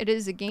know it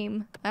is a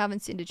game. I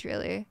haven't seen the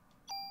trailer.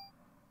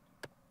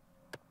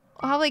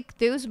 I have like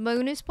those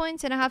bonus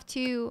points and I have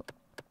to...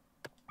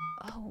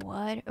 Oh,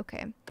 what?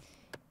 Okay.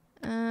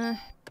 Can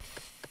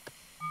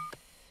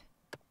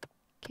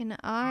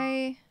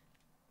I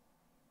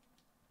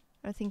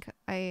think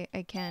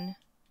I can.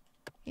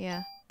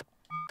 Yeah.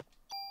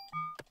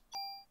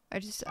 I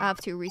just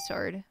have to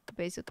restart,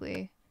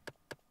 basically.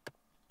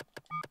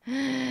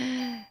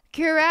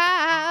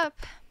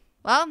 Crap!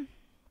 Well,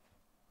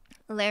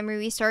 let me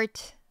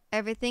restart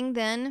everything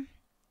then.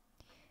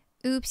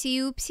 Oopsie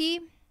oopsie.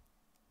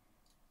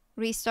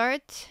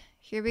 Restart.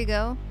 Here we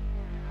go.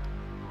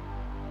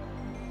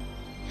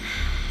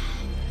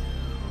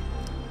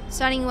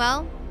 Starting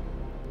well.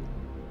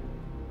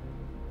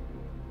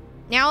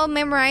 Now I'll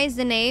memorize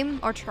the name,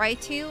 or try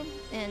to,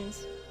 and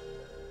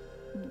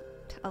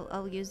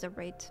I'll use the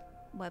right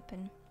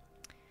weapon.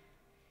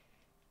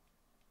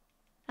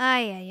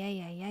 Ay, ay,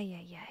 ay, ay, ay,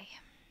 ay, ay.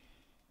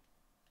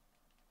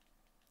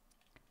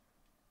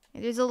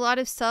 There's a lot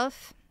of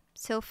stuff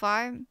so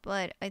far,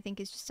 but I think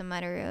it's just a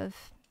matter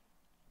of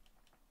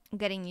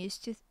getting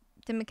used to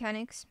the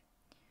mechanics.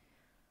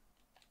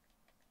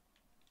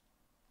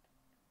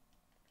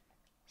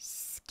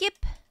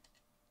 Skip.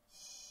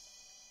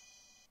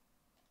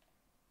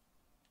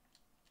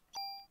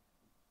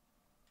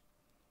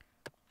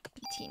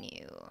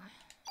 Continue.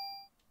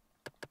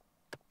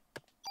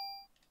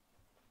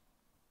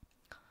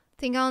 I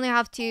think I only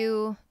have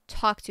to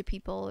talk to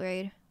people,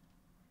 right?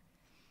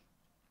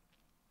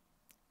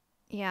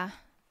 Yeah.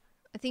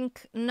 I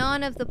think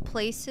none of the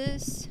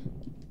places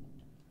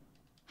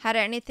had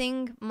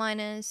anything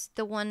minus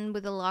the one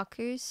with the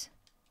lockers.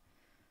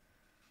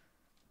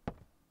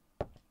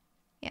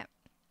 Yeah.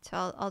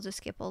 So I'll just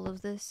skip all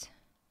of this.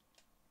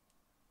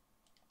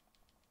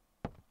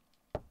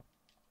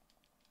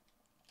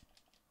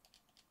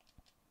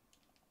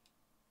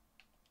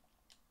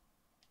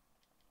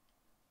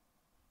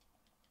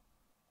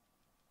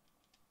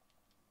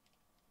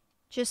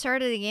 Just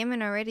started the game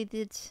and already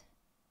did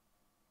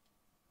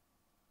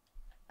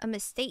a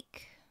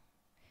mistake.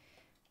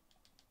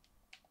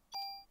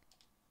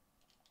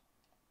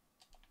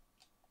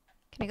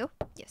 Can I go?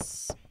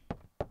 Yes.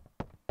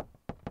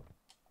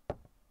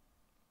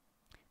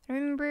 I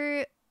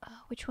remember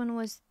which one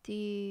was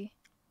the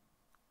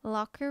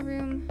locker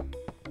room.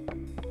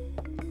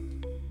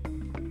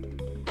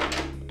 I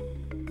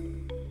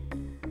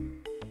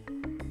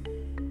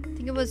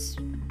think it was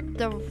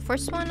the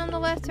first one on the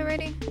left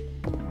already.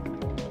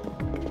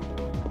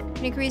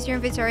 Can increase your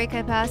inventory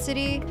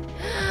capacity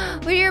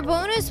with your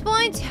bonus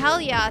points?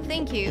 Hell yeah,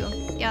 thank you.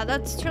 Yeah,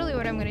 that's totally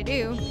what I'm gonna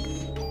do.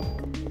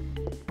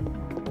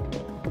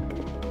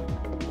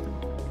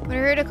 When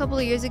I heard a couple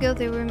of years ago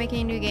they were making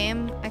a new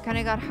game, I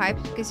kinda got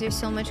hyped because there's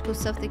so much cool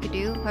stuff they could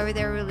do. However,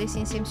 they were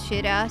releasing some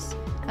shit ass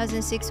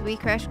 2006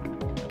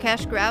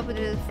 cash grab with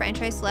the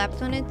franchise slapped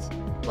on it.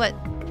 What?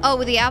 Oh,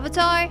 with the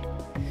Avatar?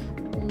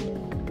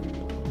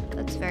 Ooh,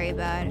 that's very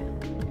bad.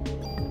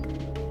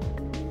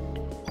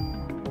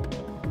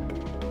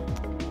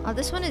 Oh,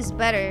 this one is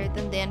better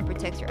than the End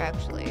Protector,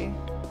 actually.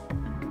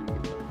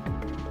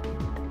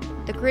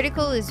 The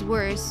critical is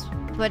worse,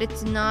 but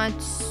it's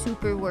not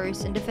super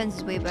worse, and defense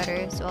is way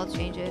better, so I'll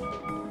change it.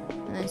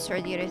 And then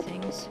start the other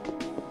things.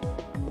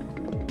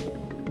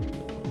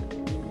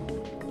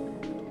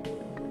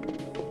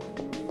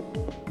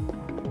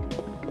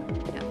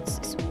 No, it's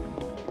this one.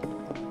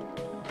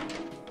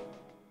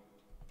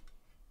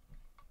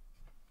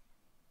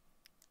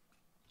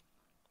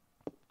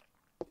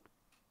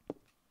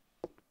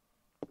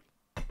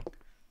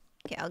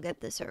 Okay, I'll get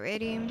this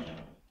already.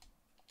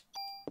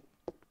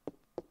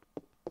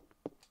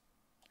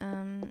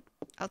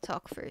 I'll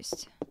talk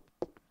first.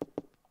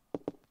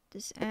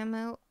 This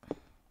ammo.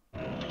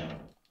 Oh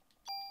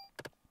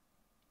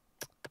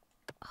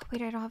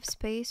wait, I don't have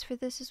space for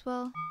this as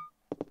well.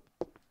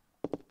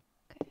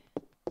 Okay.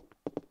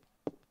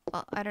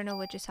 Well, I don't know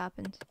what just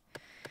happened.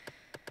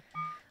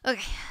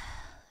 Okay,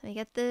 let me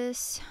get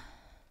this.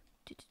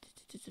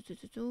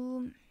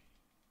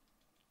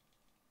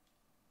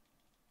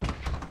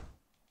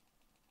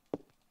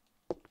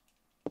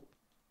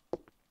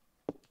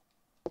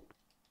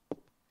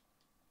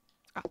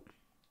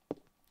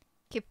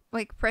 Keep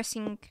like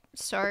pressing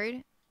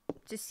start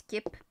to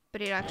skip, but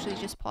it actually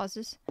just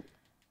pauses.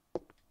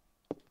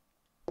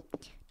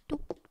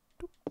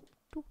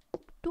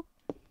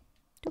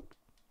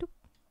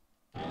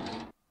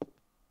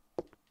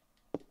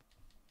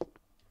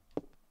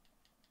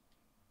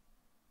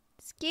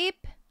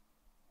 Escape.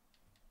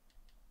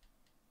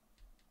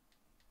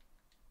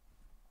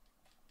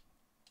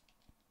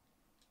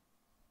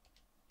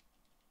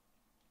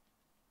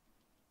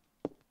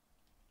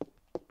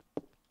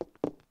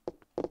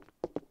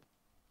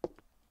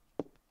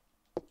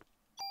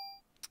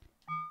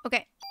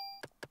 Okay.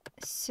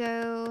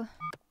 So...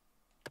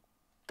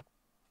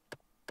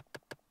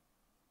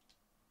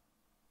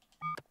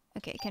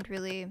 Okay, can't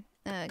really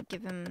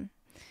give him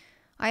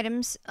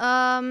items.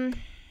 I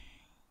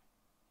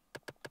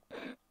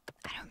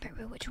don't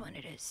remember which one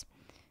it is.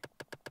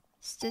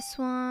 It's this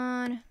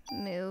one.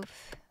 Move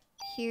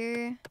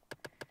here.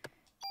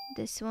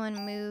 This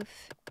one move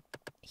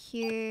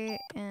here.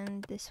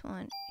 And this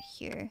one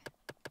here.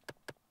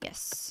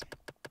 Yes.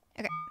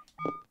 Okay.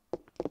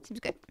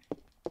 Seems good.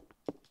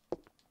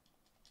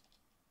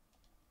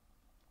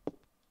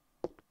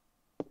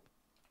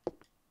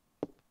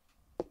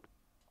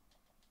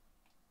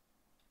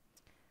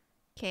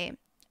 Okay.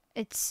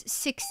 It's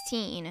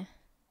 16.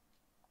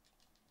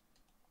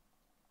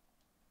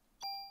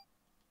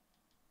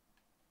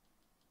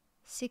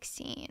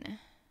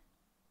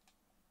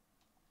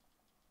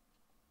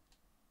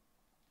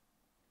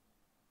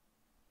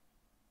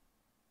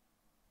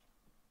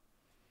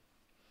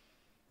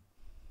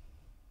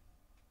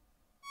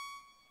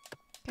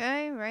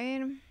 Okay,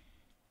 right.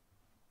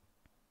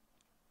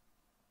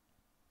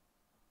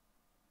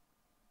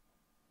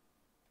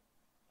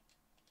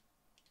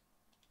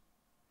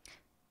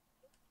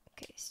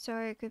 Okay,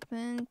 store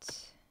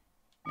equipment.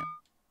 No,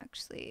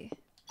 actually,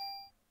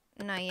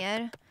 not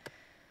yet.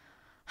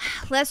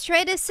 Let's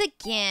try this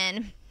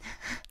again.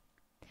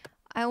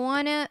 I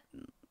want to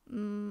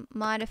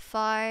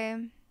modify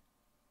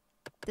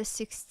the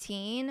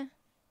 16,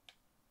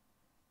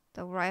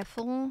 the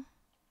rifle,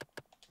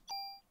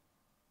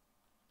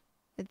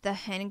 with the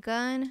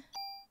handgun.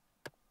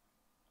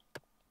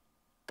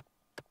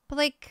 But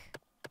like,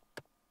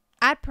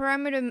 add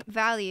parameter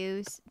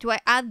values. Do I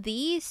add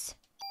these?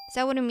 Is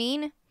that what I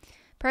mean?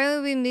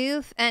 Parameter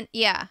remove and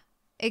yeah,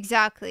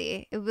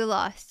 exactly. It will be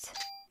lost.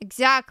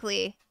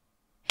 Exactly.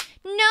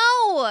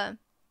 No!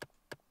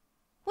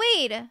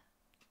 Wait.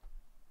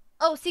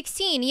 Oh,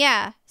 16,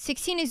 yeah.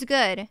 16 is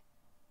good.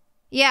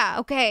 Yeah,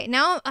 okay.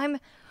 Now I'm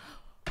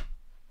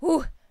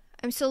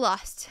so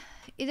lost.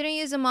 You didn't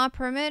use a mod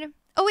permit?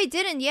 Oh, we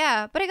didn't,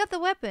 yeah. But I got the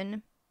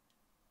weapon.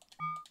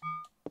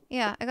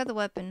 Yeah, I got the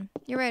weapon.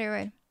 You're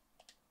right.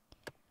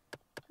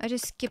 I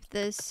just skipped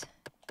this.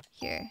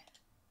 Here.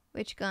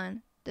 Which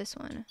gun? This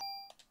one.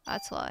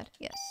 That's lot.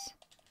 Yes.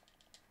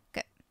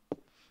 Okay.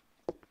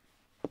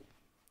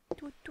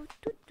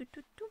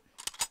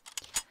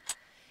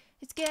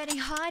 It's getting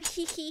hot.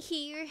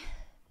 Here.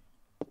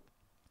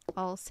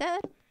 All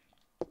set.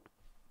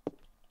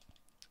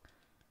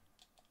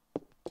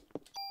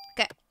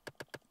 Okay.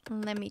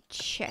 Let me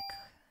check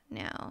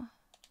now.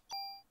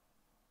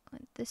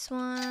 On this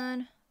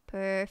one.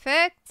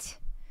 Perfect.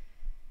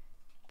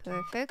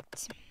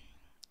 Perfect.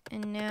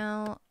 And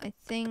now I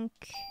think,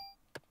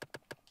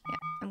 yeah,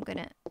 I'm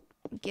gonna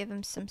give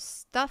him some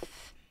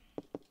stuff.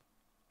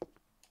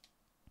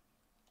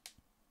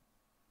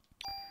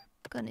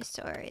 I'm gonna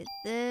store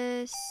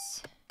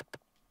this.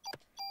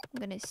 I'm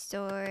gonna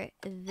store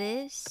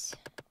this.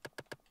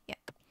 Yeah.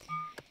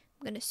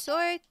 I'm gonna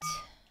sort.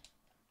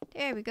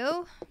 There we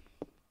go.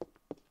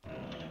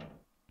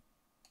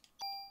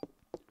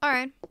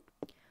 Alright.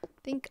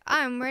 Think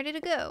I'm ready to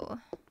go.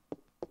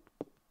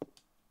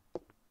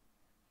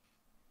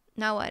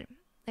 Now what?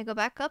 I go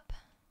back up?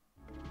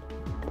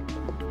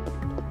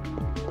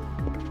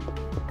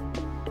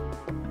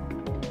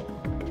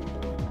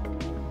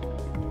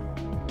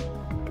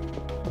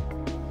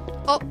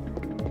 Oh!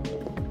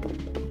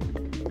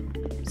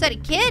 Is that a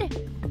kid?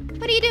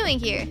 What are you doing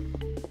here?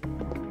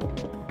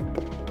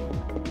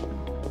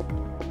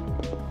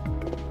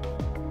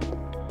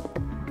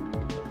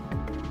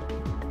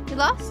 You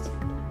lost?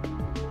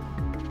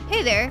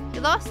 Hey there, you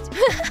lost?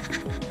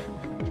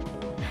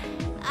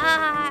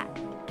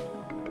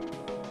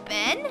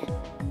 Ben?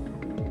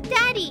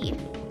 Daddy!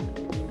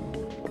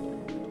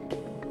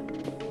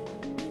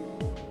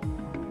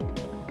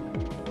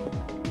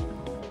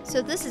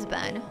 So this is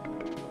Ben.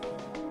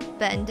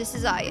 Ben, this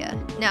is Aya.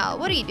 Now,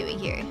 what are you doing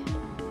here?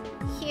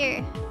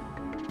 Here.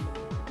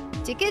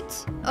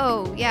 Tickets?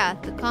 Oh, yeah,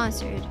 the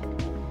concert.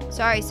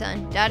 Sorry,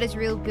 son. Dad is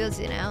real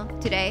busy now.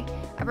 Today.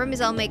 I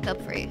promise I'll make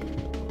up for you.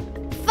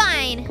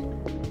 Fine!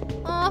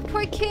 Aw,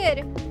 poor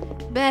kid.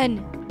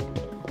 Ben.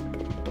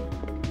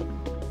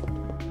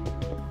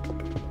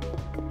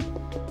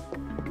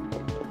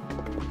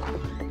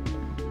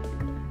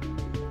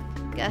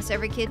 Guess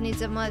every kid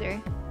needs a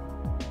mother.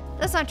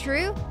 That's not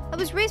true. I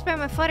was raised by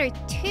my father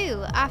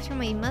too after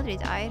my mother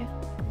died.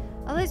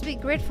 I'll always be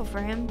grateful for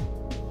him.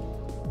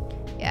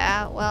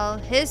 Yeah, well,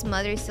 his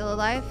mother's still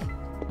alive.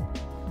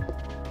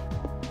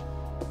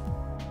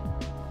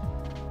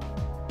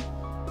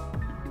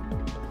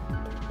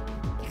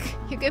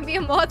 You can be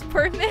a mod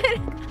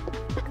permit?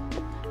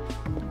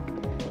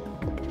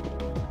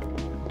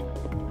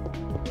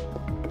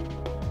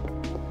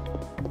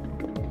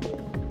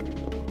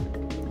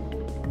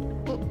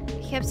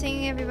 kept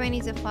saying everybody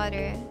needs a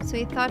father, so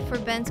he thought for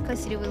Ben's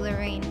custody with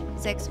Lorraine,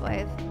 his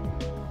ex-wife.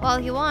 Well,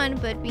 he won,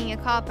 but being a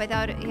cop, I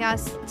doubt he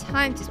has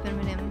time to spend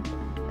with him.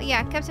 But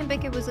yeah, Captain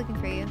Baker was looking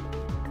for you.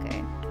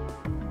 Okay.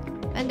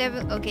 And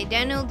okay,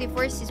 Daniel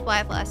divorced his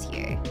wife last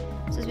year.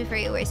 So it's before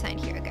you were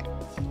signed here, okay.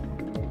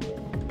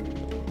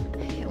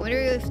 I wonder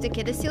if the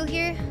kid is still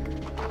here?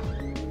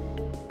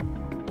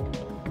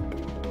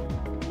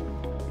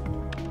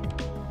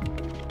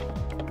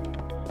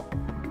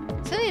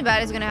 Something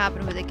bad is gonna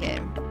happen with the kid.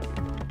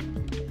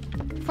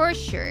 For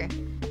sure.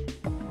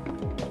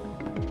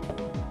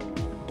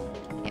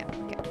 Yeah,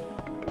 okay.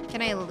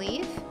 Can I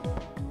leave?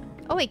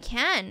 Oh, I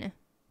can.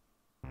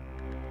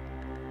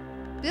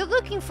 They're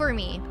looking for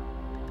me.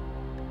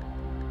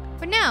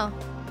 For now.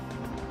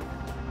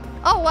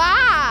 Oh,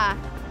 wow.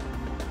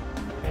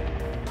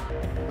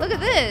 Look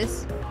at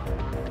this.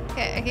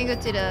 Okay, I can go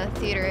to the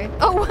theater.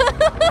 Oh.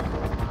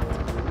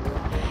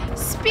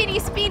 Spinny,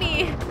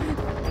 spinny.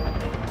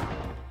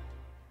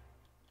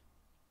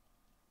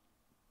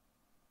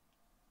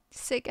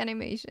 Sick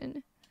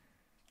animation.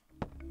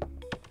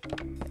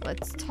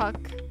 Let's talk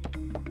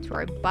to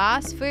our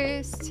boss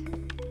first.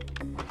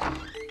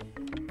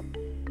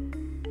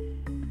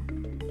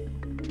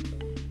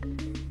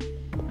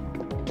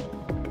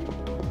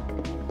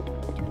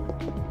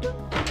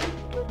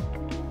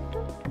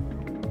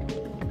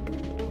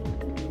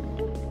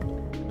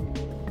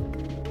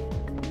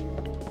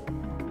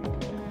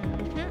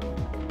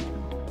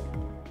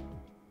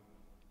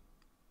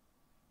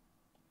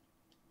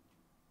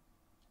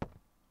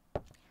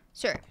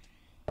 Sure.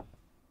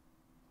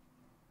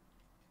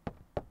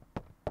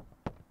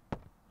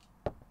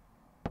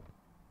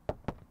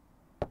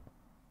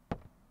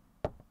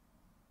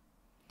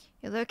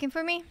 You're looking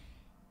for me?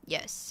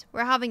 Yes.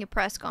 We're having a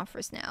press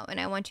conference now, and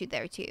I want you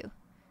there too.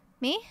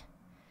 Me?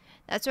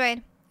 That's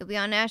right. You'll be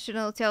on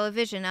national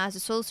television as the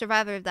sole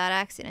survivor of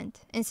that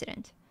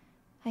incident.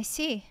 I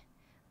see.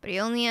 But you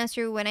only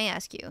answer when I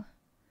ask you.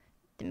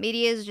 The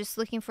media is just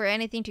looking for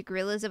anything to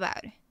grill us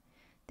about.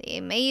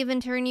 They may even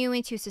turn you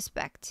into a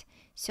suspect.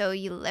 So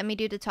you let me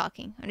do the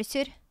talking.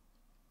 Understood?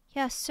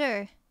 Yes,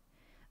 sir.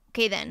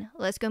 Okay then,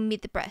 let's go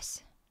meet the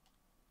press.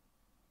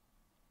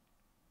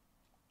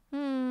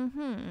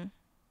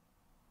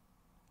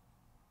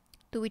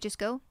 Do we just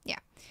go? Yeah.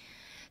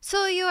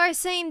 So you are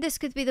saying this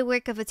could be the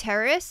work of a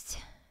terrorist?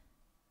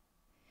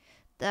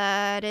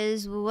 That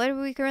is what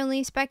we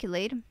currently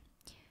speculate.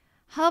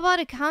 How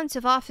about accounts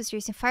of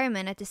officers and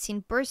firemen at the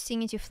scene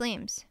bursting into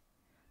flames?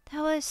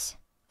 That was...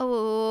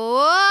 Oh,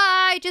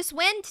 I just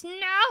went.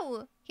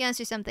 No! He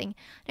answered something.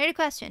 Another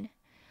question.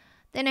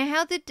 Then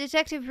how did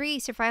Detective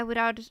Reese survive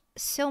without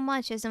so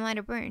much as a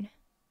minor burn?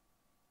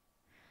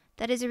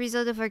 That is a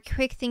result of her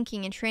quick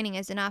thinking and training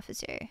as an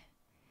officer.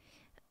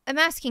 I'm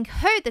asking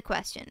her the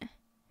question.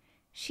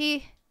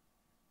 She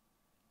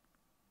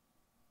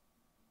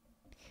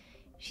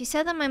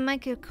said that my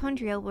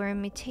mitochondria were a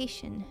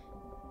mutation.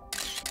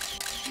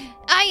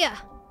 Aya!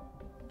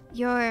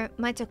 Your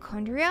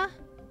mitochondria?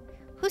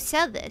 Who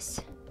said this?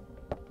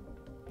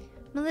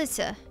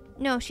 Melissa.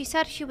 No, she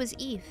said she was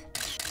Eve.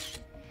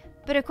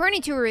 But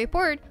according to a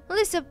report,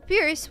 Melissa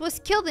Pierce was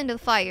killed in the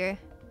fire.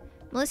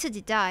 Melissa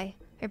did die.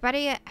 Her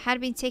body had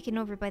been taken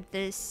over by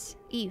this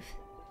Eve.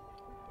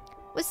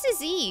 What's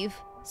this Eve?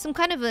 Some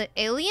kind of an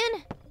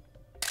alien?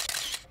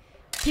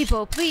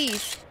 People,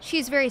 please. She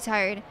is very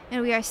tired,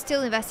 and we are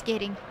still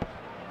investigating.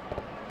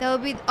 That will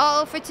be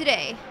all for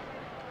today.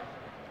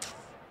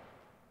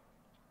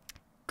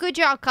 Good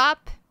job,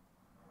 cop.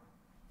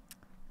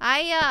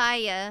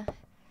 I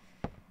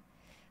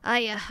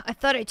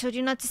thought I told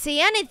you not to say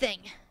anything.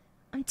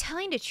 I'm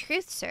telling the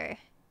truth, sir.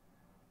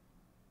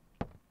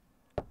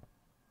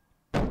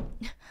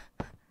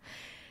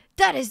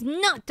 That is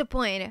not the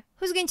point.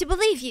 Who's going to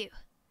believe you?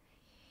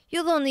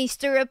 You'll only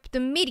stir up the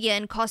media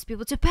and cause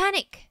people to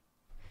panic.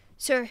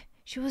 Sir,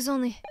 she was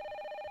only...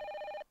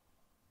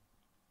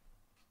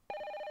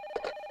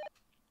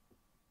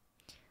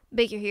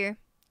 Baker here.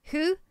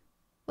 Who?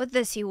 What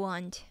does he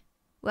want?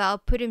 Well,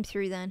 put him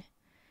through then.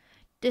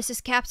 This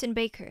is Captain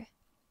Baker.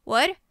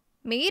 What?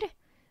 Mead?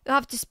 You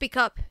have to speak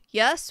up.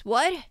 Yes?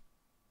 What?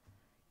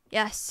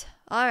 Yes.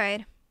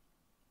 Alright.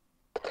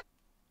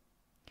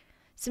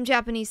 Some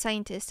Japanese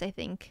scientist, I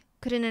think.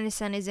 Couldn't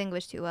understand his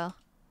English too well.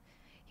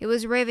 He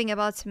was raving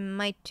about some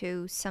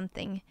mito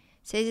something.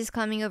 Says he's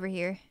coming over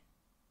here.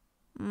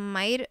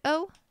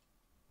 Mito?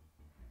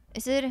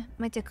 Is it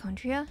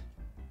mitochondria?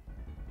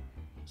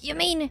 You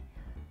mean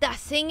that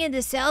thing in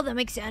the cell that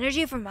makes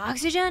energy from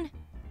oxygen?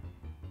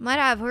 Might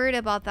have heard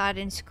about that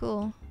in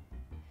school.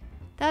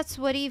 That's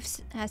what Eve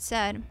has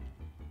said.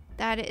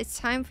 That it's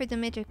time for the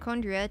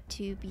mitochondria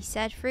to be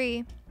set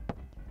free.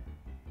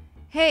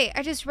 Hey,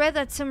 I just read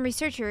that some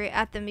researcher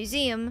at the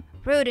museum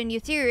wrote a new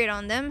theory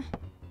on them.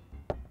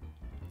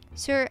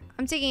 Sir,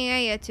 I'm taking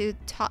Aya to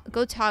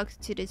go talk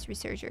to this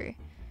researcher.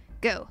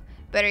 Go.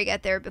 Better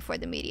get there before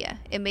the media.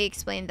 It may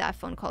explain that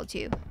phone call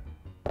too.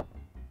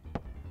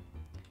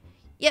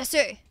 Yes,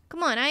 sir.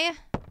 Come on, Aya.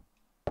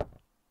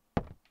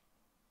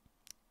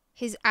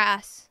 His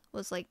ass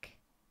was like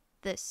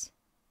this.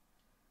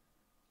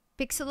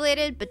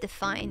 Pixelated but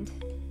defined.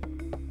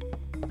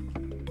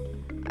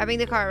 I bring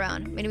the car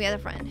around. Meet me at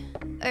the front.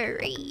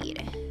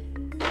 Alright.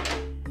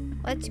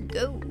 Let's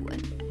go.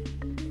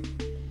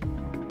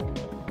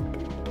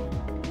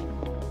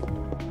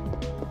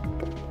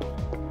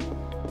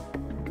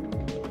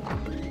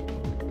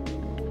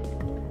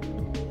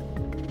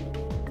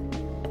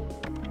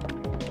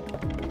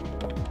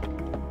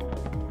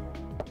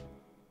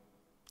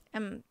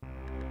 I'm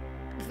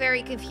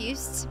very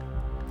confused.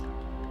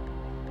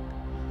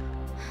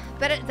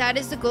 But that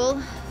is the goal,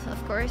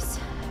 of course.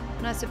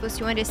 I'm not supposed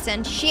to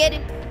understand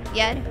shit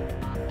yet.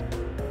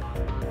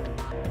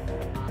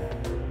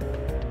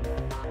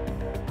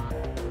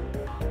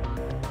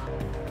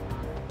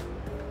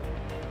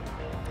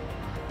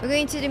 We're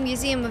going to the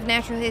Museum of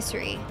Natural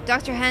History.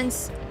 Dr.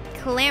 Hans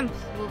Clamp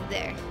will be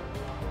there.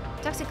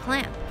 Dr.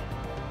 Clamp?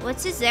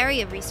 What's his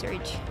area of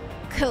research?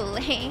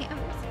 Clamp?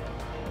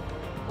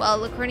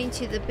 Well, according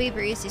to the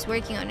papers, he's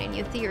working on a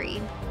new theory.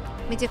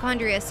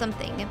 Mitochondria is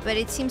something, but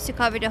it seems to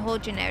cover the whole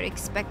genetic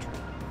spectrum.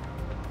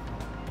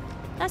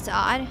 That's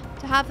odd,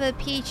 to have a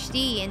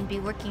PhD and be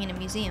working in a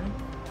museum.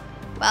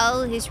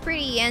 Well, he's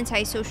pretty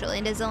antisocial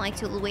and doesn't like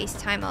to waste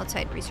time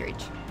outside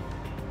research.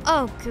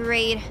 Oh,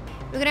 great.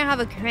 We're gonna have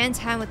a grand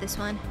time with this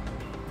one.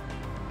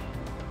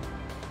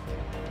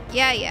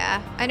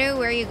 Yeah, I know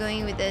where you're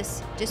going with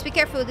this. Just be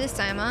careful this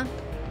time, huh?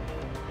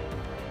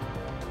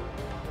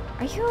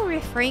 Are you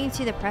referring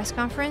to the press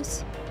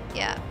conference?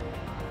 Yeah.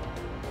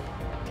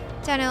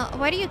 Daniel,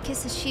 why do you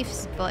kiss the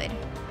chief's butt?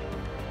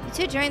 You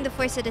two joined the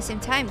force at the same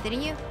time,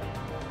 didn't you?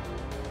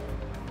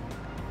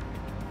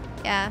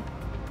 Yeah,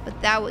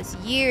 but that was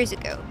years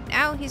ago.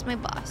 Now he's my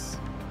boss.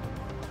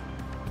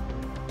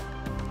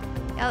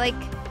 Yeah, like,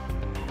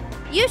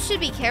 you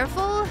should be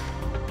careful.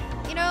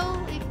 You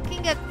know, you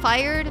can get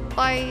fired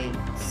by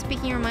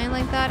speaking your mind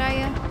like that,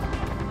 Aya.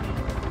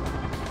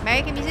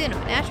 American Museum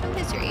of Natural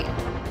History.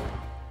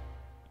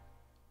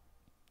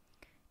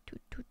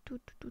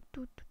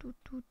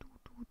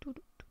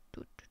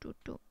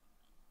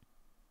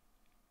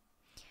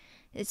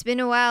 It's been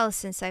a while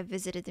since I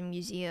visited the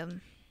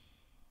museum.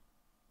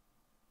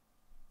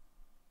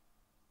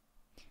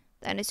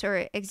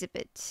 Dinosaur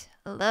exhibit.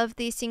 I loved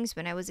these things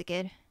when I was a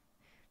kid.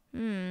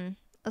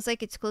 Looks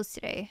like it's closed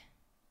today.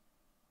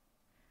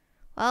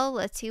 Well,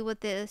 let's see what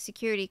the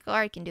security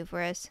guard can do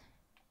for us.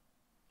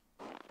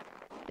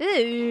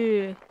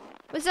 Ew!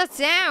 What's that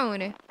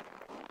sound?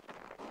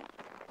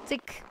 It's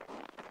like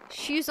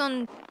shoes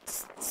on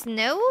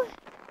snow?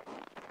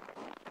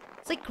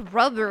 It's like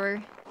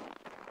rubber.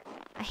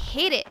 I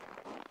hate it.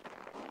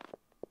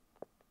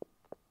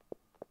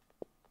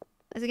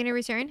 Is it gonna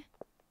return?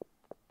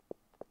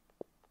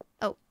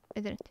 Oh,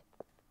 it didn't.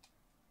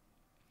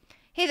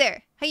 Hey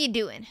there, how you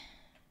doing?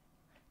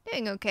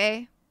 Doing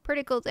okay.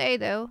 Pretty cool day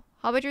though.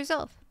 How about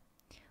yourself?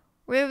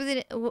 We're with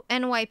the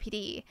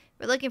NYPD.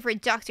 We're looking for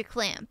Dr.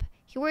 Clamp.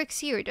 He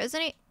works here,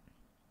 doesn't he?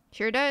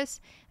 Sure does.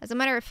 As a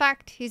matter of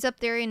fact, he's up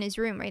there in his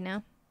room right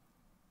now.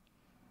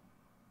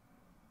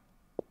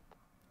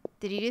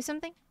 Did he do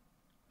something?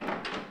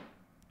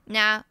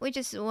 Nah, we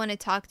just want to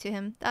talk to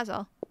him, that's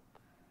all.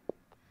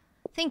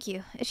 Thank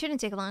you. It shouldn't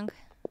take long.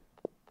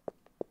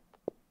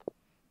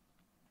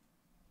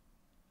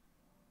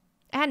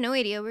 I had no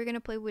idea we were gonna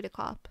play with a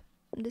cop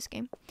in this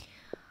game.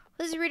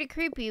 This is really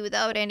creepy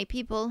without any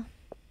people.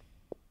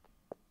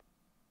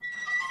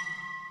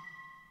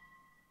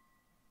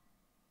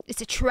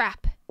 It's a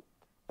trap.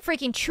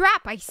 Freaking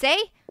trap, I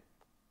say!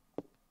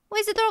 Why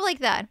is the door like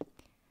that?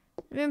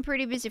 I've been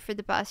pretty busy for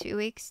the past few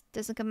weeks.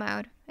 Doesn't come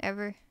out,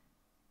 ever.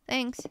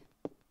 Thanks.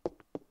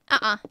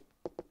 I'm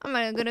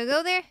not gonna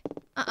go there.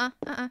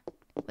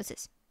 What's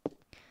this?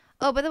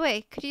 Oh, by the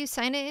way, could you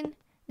sign it in?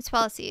 It's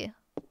policy.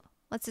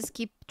 Let's just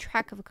keep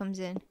track of what comes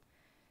in.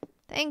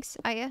 Thanks,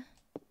 Aya.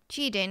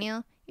 Gee,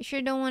 Daniel, you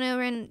sure don't want to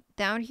run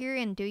down here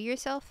and do it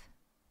yourself?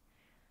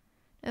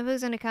 No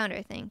books on the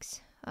counter,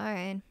 thanks.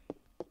 Alright.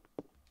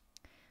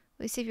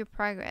 Will you save your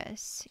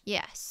progress?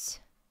 Yes.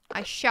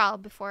 I shall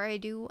before I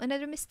do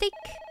another mistake.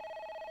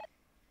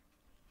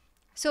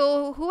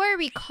 So, who are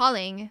we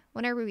calling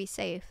whenever we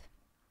save?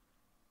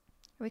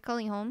 Are we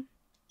calling home?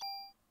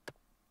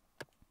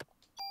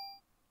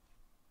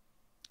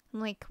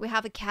 Like, we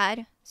have a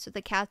cat, so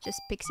the cat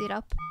just picks it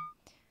up.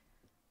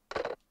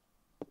 Okay,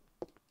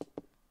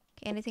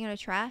 anything in the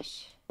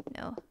trash?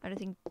 No, I don't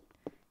think.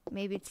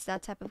 Maybe it's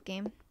that type of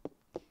game.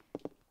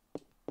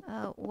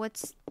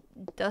 What's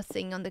the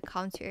thing on the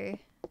counter?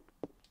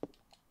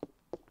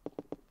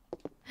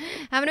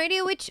 I have no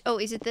idea which. Oh,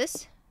 is it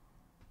this?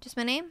 Just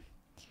my name?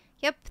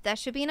 Yep, that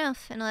should be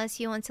enough. Unless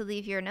you want to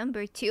leave your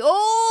number too.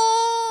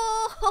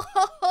 Oh,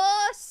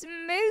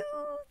 smooth.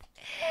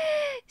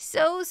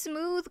 So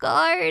smooth,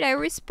 guard. I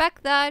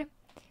respect that.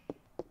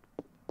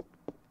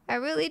 I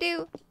really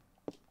do.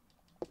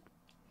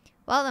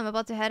 Well, I'm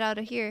about to head out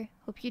of here.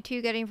 Hope you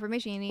two get the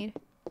information you need.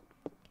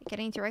 Can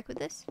I interact with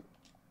this?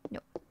 No.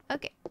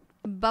 Okay.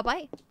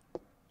 Bye-bye.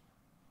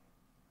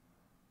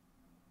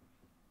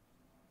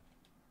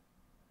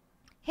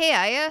 Hey,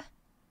 Aya.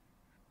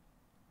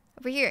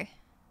 Over here.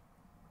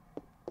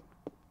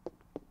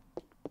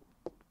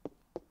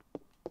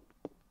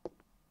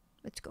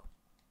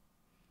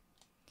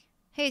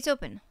 Hey, it's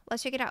open.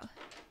 Let's check it out.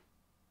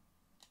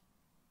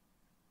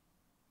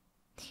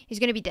 He's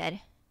gonna be dead.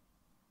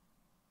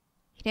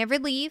 He never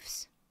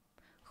leaves.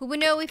 Who would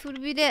know if he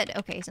would be dead?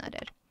 Okay, he's not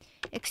dead.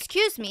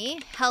 Excuse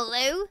me.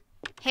 Hello?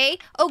 Hey?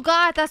 Oh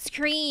god, that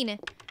screen.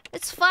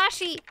 It's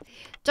flashy.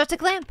 Dr.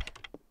 Clamp.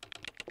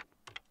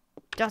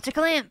 Dr.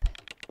 Clamp.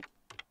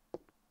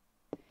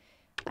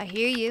 I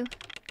hear you.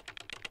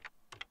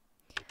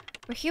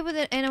 We're here with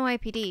the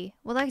NYPD.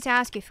 We'd like to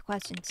ask you a few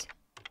questions.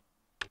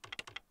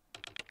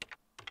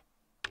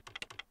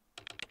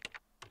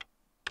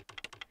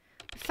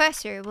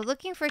 Professor, we're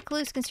looking for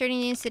clues concerning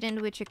the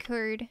incident which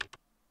occurred.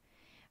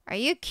 Are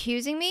you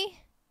accusing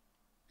me?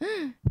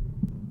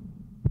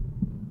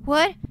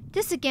 What?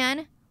 This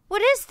again?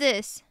 What is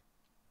this?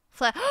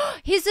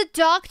 He's a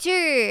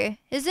doctor,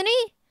 isn't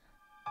he?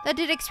 That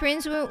did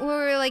experience when we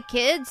were like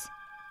kids.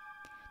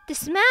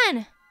 This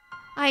man,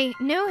 I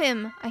know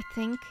him, I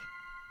think.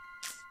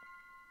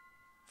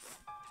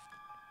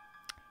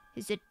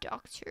 He's a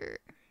doctor.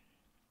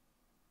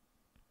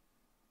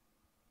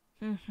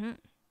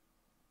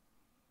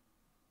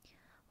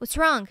 What's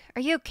wrong?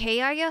 Are you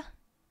okay, are you?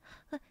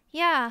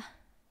 Yeah.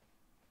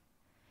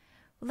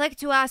 I'd like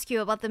to ask you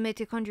about the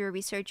mitochondria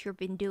research you've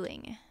been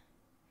doing.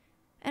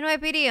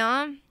 NYPD,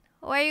 huh?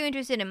 Why are you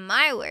interested in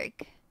my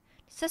work?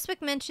 The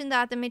suspect mentioned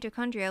that the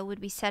mitochondria would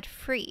be set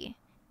free.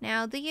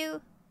 Now, do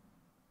you?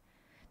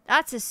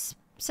 That's a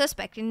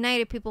suspect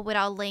ignited people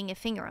without laying a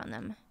finger on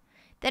them.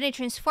 Then it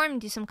transformed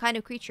into some kind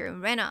of creature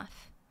and ran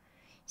off.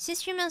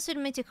 Since you mastered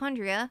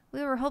mitochondria,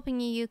 we were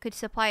hoping you could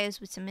supply us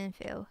with some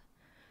info.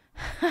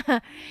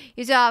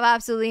 You still have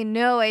absolutely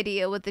no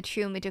idea what the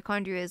true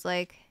mitochondria is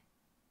like.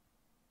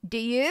 Do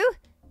you?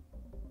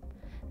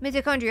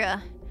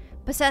 Mitochondria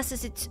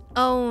possesses its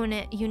own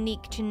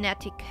unique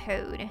genetic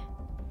code.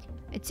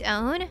 Its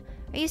own?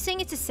 Are you saying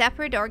it's a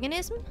separate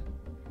organism?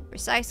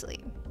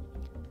 Precisely.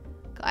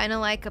 Kinda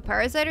like a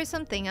parasite or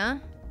something, huh?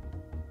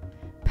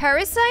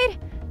 Parasite?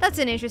 That's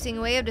an interesting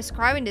way of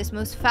describing this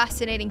most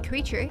fascinating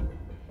creature.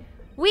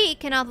 We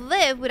cannot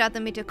live without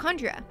the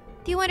mitochondria.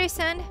 Do you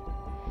understand?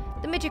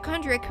 The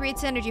mitochondria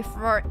creates energy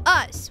for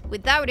us.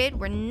 Without it,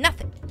 we're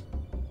nothing.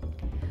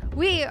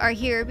 We are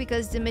here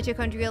because the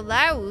mitochondria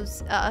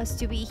allows us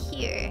to be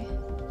here.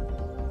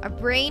 Our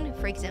brain,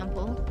 for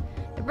example.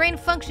 The brain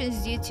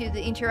functions due to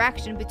the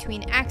interaction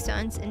between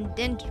axons and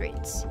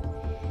dendrites.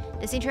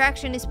 This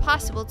interaction is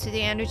possible to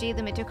the energy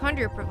the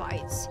mitochondria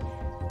provides.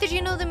 Did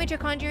you know the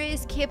mitochondria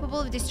is capable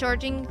of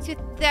discharging to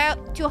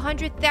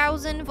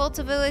 100,000 volts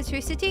of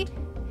electricity?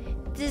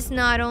 This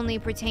not only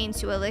pertains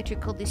to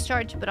electrical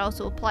discharge, but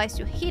also applies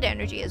to heat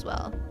energy as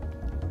well.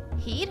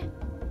 Heat?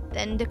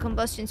 Then the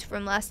combustions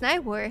from last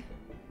night were.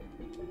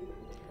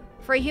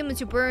 For a human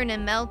to burn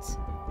and melt,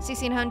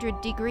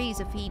 1600 degrees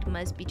of heat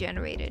must be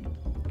generated.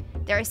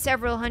 There are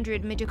several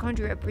hundred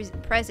mitochondria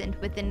present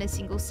within a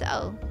single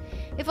cell.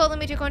 If all the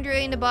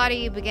mitochondria in the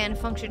body began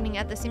functioning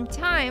at the same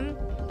time,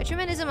 a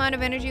tremendous amount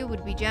of energy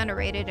would be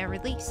generated and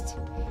released.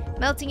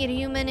 Melting a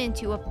human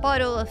into a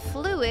bottle of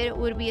fluid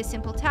would be a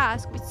simple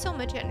task with so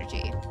much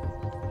energy.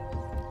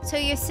 So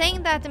you're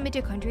saying that the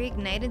mitochondria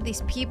ignited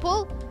these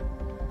people?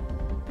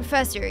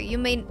 Professor, you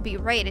may be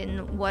right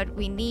in what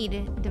we need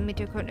the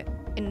mitochondria,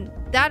 in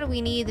that we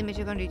need the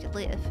mitochondria to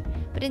live.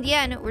 But in the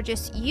end, we're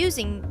just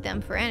using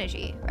them for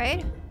energy,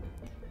 right?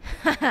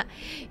 Yeah,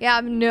 I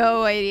have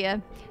no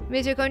idea.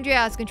 Mitochondria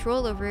has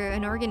control over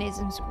an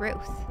organism's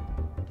growth.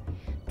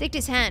 Take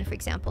this hand, for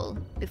example.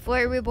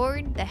 Before we're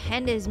born, the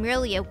hand is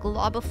merely a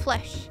glob of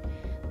flesh.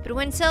 But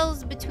when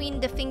cells between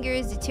the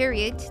fingers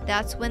deteriorate,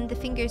 that's when the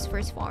fingers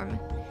first form.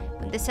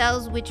 When the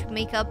cells which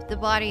make up the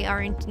body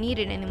aren't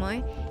needed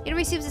anymore, it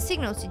receives a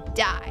signal to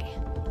die.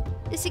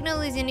 This signal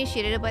is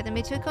initiated by the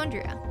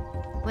mitochondria.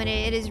 When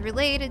it is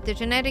relayed, the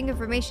genetic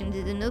information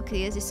to the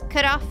nucleus is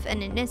cut off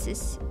and in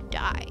essence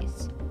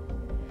dies.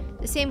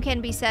 The same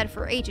can be said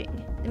for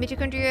aging. The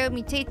mitochondria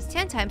mutates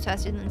 10 times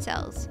faster than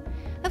cells.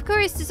 Of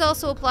course, this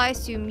also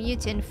applies to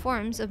mutant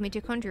forms of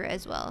mitochondria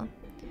as well.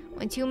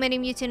 When too many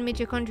mutant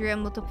mitochondria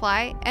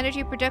multiply,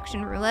 energy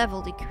production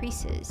level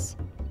decreases.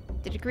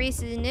 The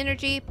decrease in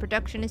energy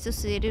production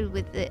associated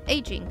with the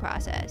aging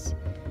process.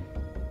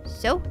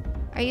 So,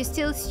 are you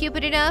still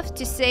stupid enough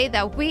to say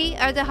that we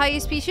are the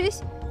highest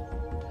species?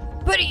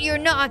 But you're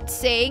not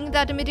saying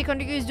that the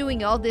mitochondria is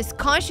doing all this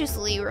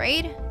consciously,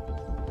 right?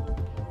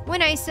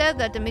 When I said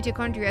that the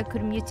mitochondria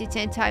could mutate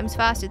 10 times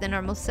faster than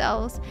normal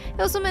cells, it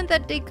also meant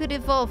that they could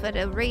evolve at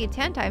a rate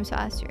 10 times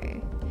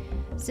faster.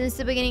 Since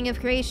the beginning of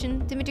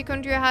creation, the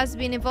mitochondria has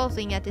been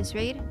evolving at this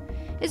rate.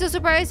 It's no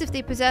surprise if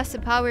they possess a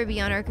power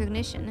beyond our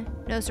cognition.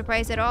 No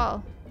surprise at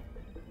all.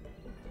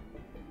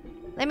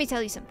 Let me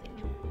tell you something.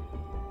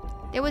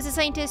 There was a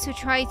scientist who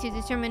tried to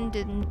determine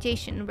the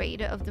mutation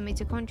rate of the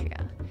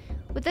mitochondria.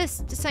 With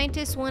this, the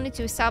scientist wanted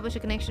to establish a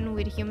connection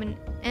with human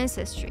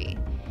ancestry.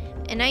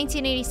 In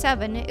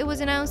 1987, it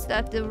was announced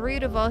that the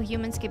root of all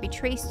humans could be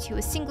traced to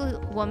a single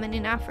woman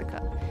in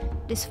Africa.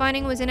 This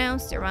finding was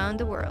announced around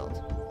the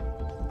world.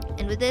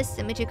 And with this,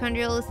 the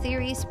mitochondrial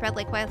theory spread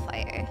like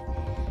wildfire.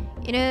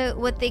 You know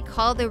what they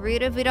call the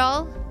root of it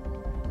all?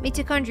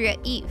 Mitochondria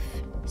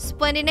Eve.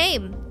 Splendid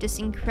name. Just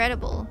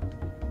incredible.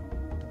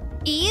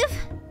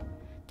 Eve?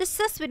 The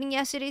suspect in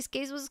yesterday's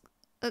case was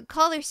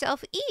called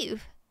herself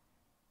Eve.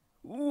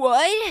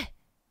 What?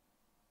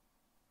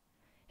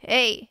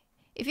 Hey,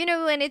 if you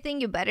know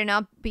anything, you better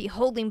not be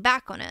holding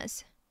back on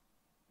us.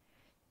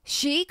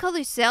 She called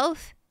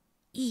herself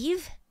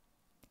Eve?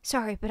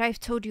 Sorry, but I've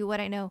told you what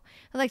I know.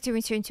 I'd like to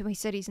return to my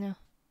studies now.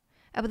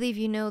 I believe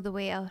you know the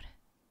way out.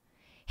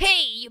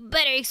 Hey, you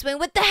better explain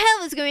what the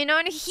hell is going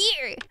on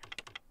here!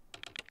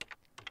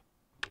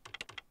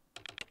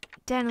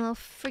 Daniel,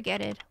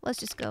 forget it. Let's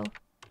just go.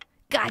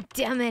 God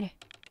damn it.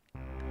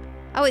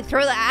 I would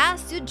throw the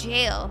ass to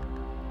jail.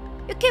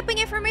 You're keeping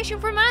information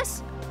from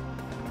us?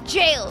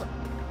 Jail.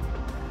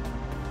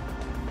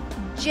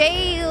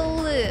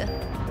 Jail.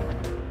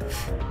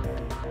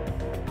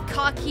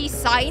 Cocky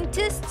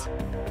scientist?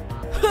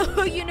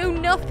 You know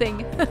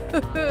nothing.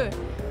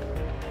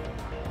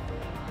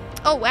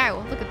 Oh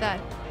wow, look at that.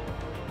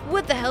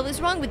 What the hell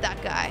is wrong with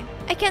that guy?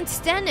 I can't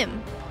stand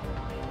him.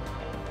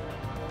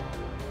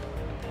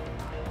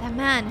 That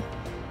man,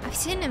 I've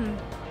seen him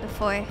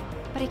before,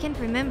 but I can't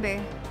remember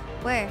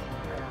where.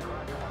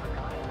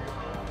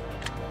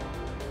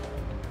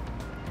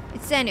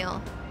 It's Daniel.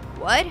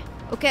 What?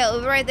 Okay, I'll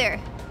be right there.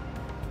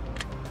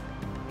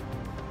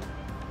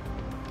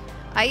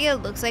 Aya,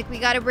 looks like we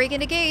got a break in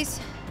the case.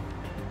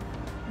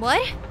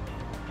 What?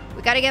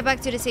 We gotta get back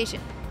to the station.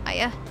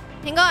 Aya,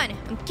 hang on.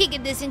 I'm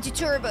kicking this into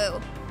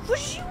turbo.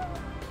 Whoosh.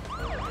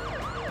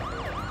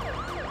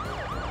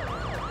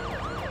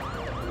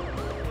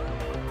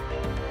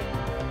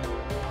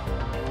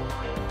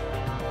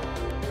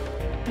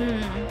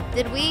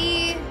 Did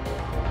we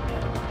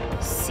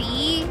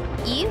see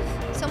Eve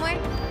somewhere?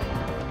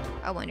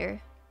 I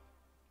wonder.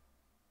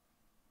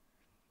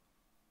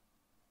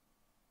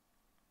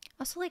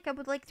 Also, like, I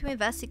would like to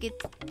investigate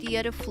the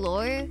other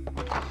floor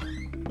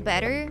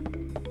better.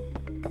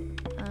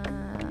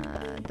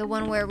 The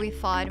one where we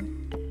fought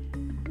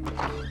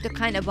the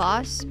kind of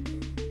boss.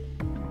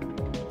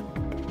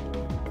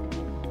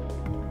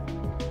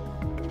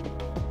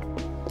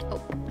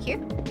 Oh, here?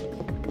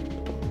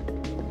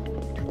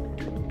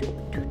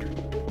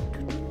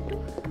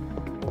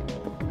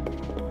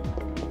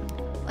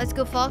 Let's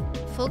go,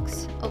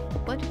 folks. Oh,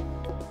 what?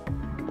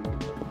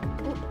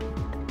 Oh,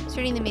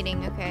 starting the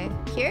meeting. Okay,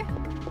 here?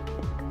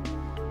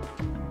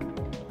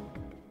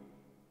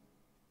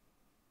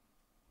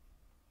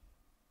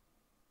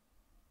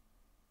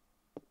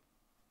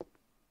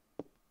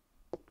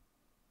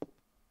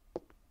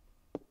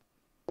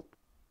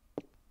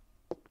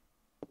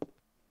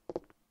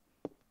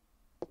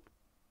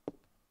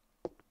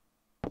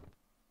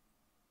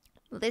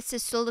 This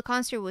is still the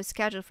concert was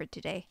scheduled for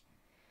today.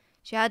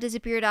 She had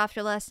disappeared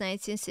after last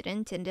night's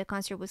incident and the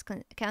concert was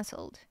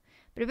cancelled.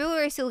 But people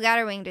are still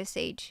gathering this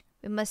stage.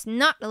 We must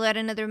not let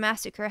another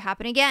massacre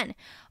happen again.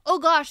 Oh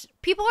gosh,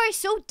 people are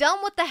so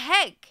dumb, what the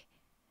heck?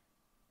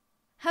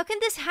 How can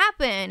this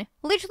happen?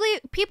 Literally,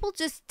 people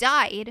just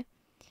died.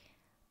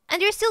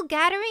 And they're still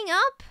gathering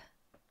up?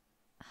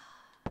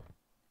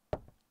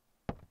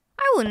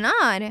 I will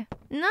not.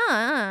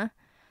 Nah.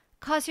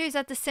 Concert is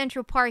at the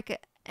Central Park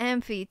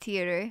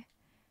Amphitheater.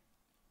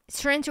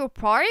 Central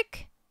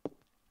Park?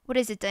 What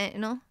is it,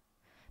 Daniel?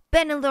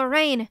 Ben and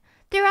Lorraine,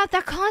 they're at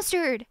that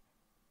concert.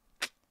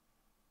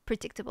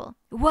 Predictable.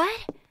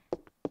 What?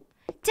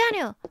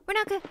 Daniel, we're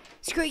not gonna...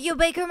 Screw you,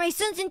 Baker, my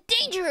son's in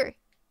danger.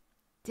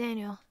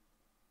 Daniel.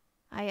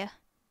 Aya.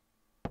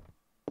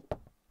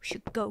 We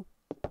should go.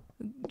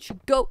 We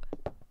should go.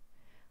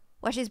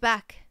 Watch his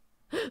back.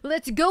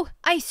 Let's go.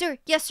 Aye, sir.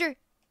 Yes, sir.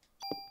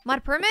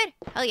 Mod permit?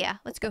 Hell yeah,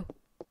 let's go.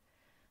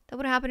 That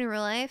would happen in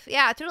real life?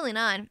 Yeah, totally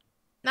not.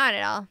 Not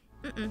at all.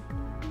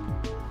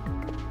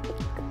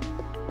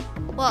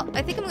 Well,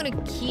 I think I'm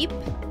gonna keep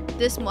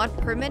this mod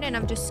permit and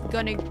I'm just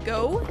gonna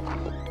go.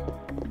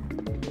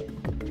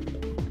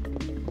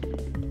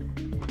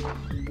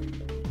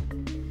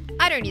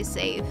 I don't need to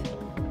save.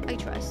 I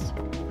trust.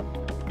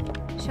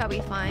 Shall be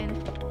fine.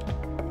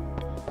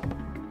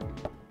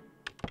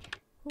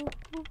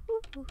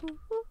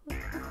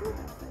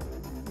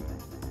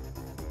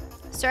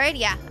 Sorry?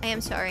 Yeah, I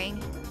am sorry.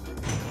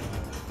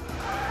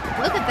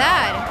 Look at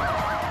that.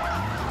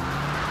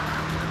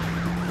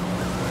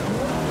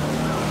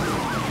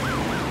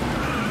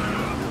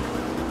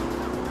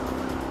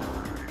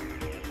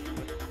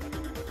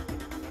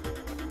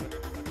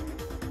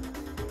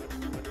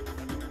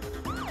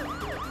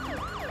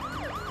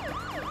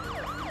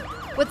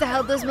 What the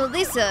hell does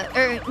Melissa,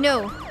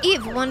 no,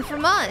 Eve want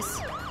from us?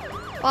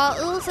 Well,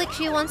 it looks like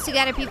she wants to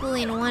gather people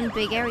in one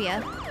big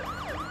area.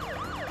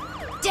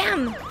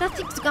 Damn, that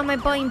thing's got my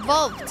boy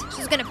involved.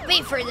 She's gonna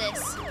pay for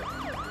this.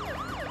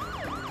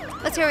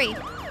 Let's hurry.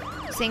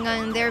 Just hang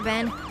on there,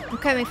 Ben. I'm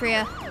coming for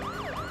you.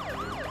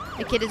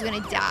 The kid is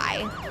gonna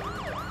die.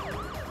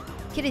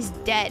 The kid is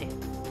dead.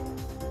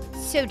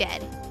 So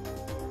dead.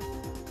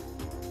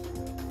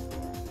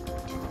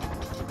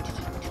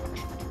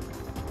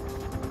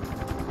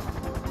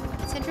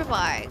 Central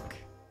Park.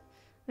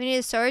 We need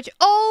a storage.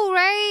 Oh,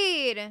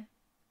 right.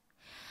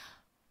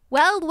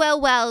 Well, well,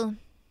 well.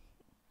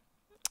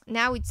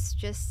 Now it's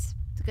just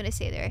gonna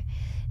say there.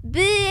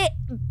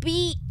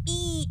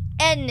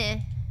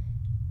 B-E-N.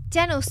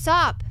 Dano,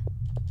 stop.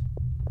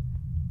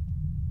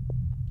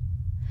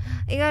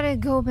 I gotta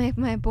go make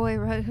my boy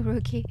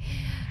rookie.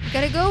 I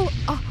gotta go.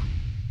 Oh.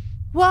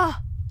 Whoa.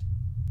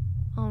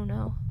 Oh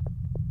no.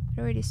 It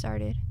already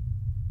started.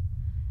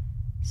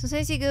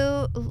 Sometimes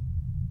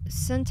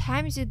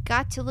you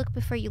got to look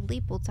before you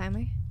leap, old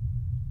timer.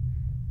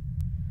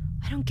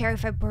 I don't care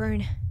if I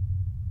burn.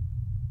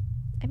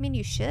 I mean,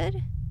 you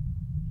should.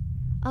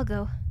 I'll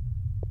go.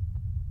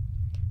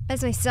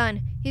 That's my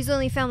son. He's the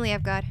only family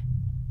I've got.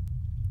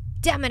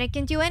 Damn it, I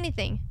can't do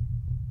anything.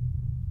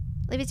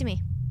 Leave it to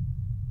me.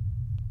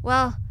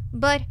 Well,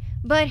 but...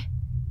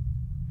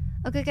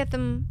 I'll go get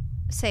them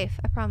safe,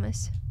 I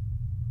promise.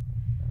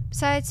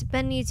 Besides,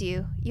 Ben needs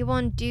you. You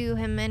won't do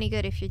him any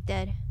good if you're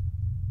dead.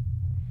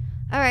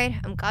 Alright,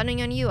 I'm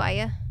counting on you,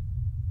 Aya.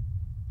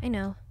 I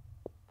know.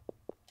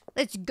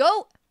 Let's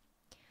go!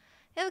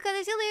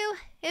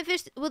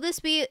 Will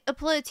this be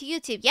uploaded to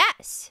YouTube?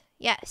 Yes!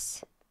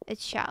 Yes, it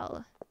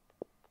shall.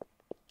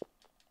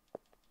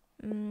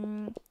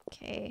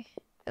 Okay.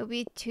 It'll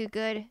be too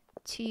good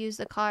to use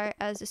the car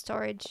as a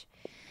storage.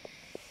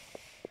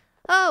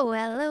 Oh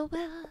well, oh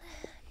well.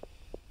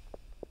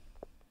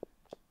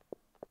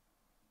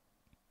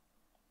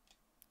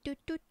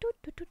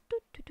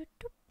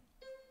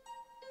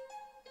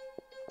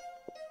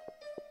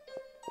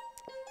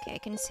 Okay, I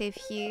can save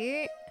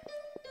here.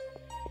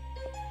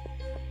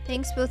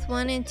 Thanks, both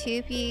 1 and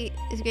 2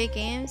 is great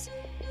games.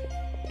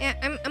 Yeah,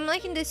 I'm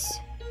liking this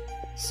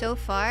so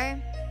far.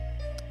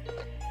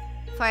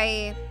 If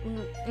I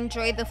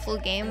enjoy the full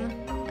game,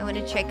 I want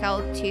to check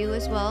out 2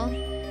 as well.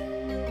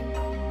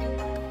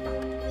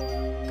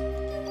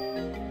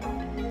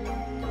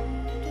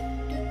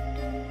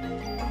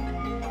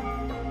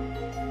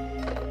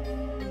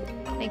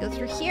 Can I go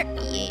through here?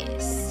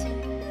 Yes.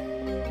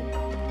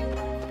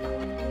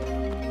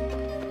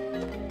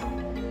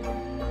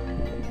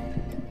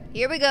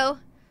 Here we go.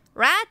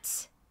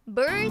 Rats,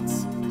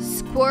 birds,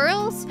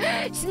 squirrels,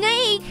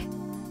 snake!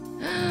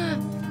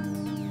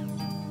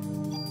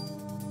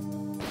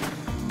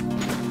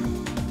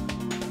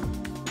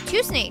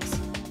 2 snakes.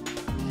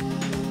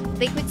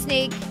 Liquid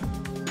snake,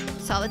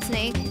 solid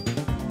snake.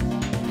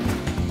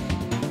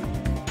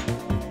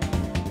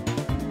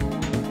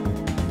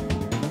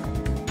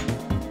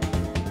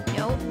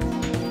 Nope.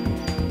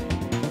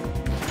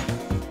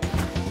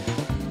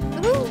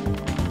 Woohoo!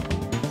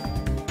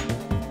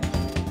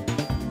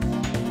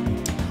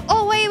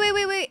 Oh, wait.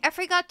 I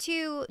forgot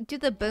to do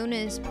the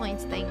bonus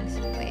points things.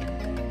 Wait.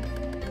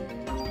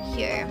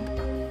 Here.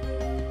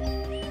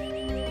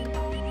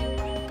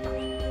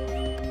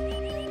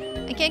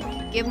 I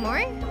can't give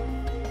more?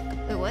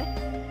 Wait, what?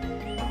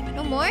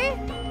 No more?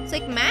 It's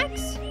like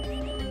max?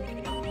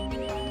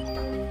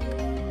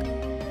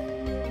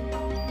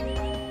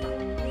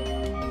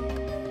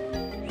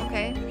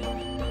 Okay.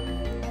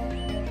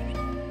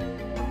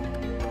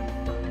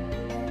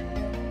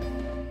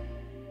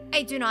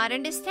 I do not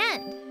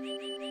understand.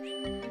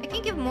 I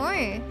can't give more.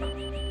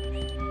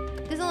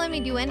 It doesn't let me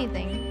do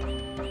anything.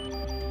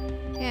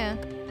 Yeah.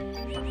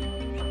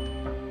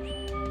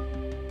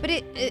 But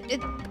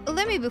it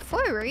let me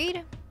before,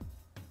 right?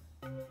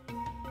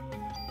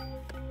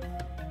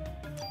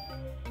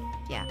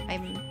 Yeah,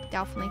 I'm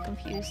definitely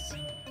confused.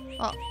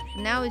 Well,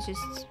 now it's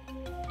just...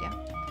 yeah.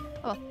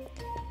 Oh.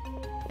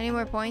 Any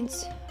more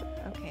points?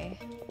 Okay.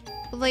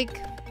 But like,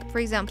 for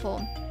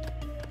example...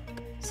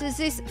 since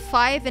this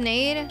 5 and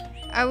 8,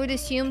 I would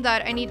assume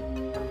that I need...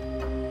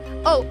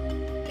 oh!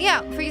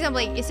 Yeah, for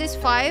example, like, it says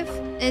 5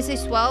 and it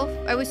says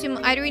 12. I would assume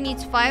either it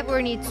needs 5 or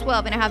it needs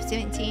 12 and I have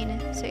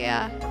 17. So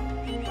yeah.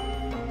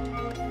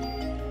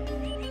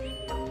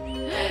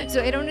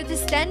 So I don't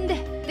understand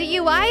the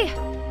UI.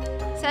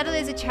 Sadly,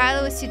 as a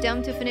child, I was too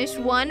dumb to finish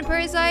 1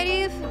 Parasite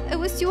Eve. It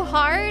was too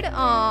hard.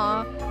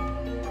 Aww.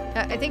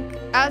 I think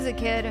as a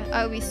kid,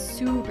 I would be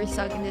super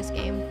stuck in this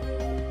game.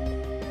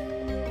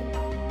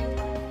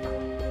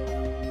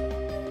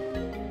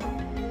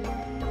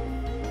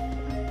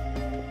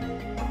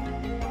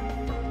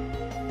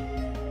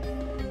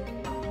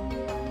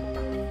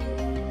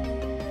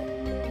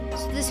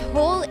 So this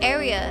whole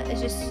area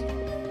is just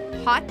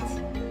hot.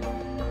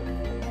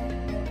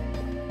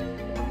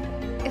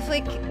 If,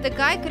 like, the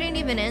guy couldn't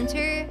even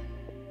enter,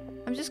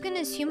 I'm just gonna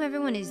assume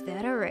everyone is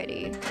dead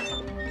already.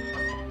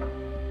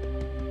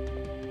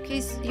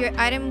 Increase your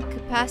item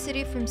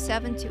capacity from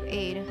 7 to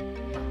 8.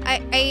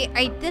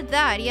 I did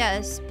that,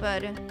 yes,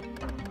 but...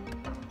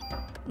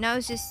 now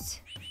it's just...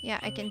 yeah,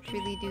 I can't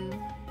really do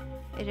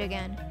it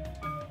again.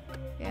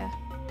 Yeah.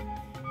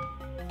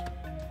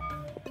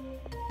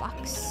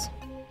 Box.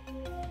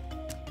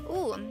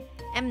 Ooh,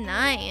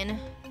 M9.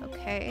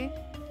 Okay.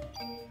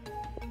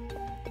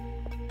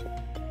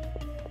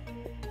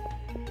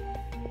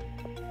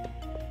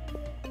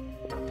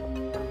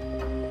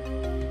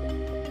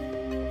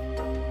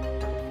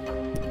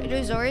 Are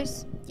those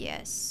ours?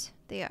 Yes,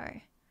 they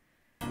are.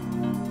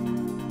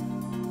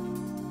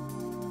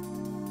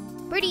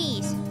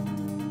 Birdies!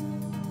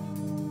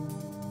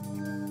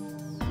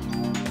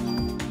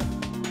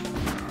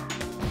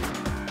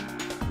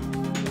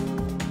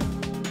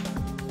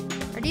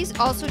 Are these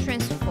also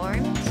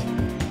transformed?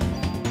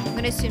 I'm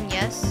gonna assume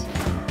yes.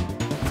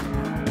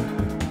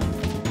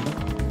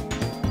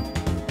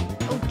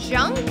 Oh,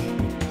 junk?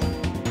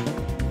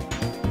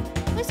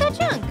 What's that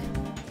junk?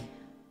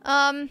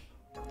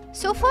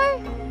 So far,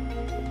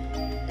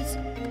 it's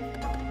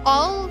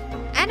all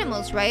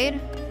animals, right?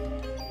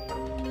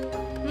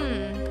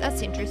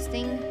 That's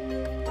interesting.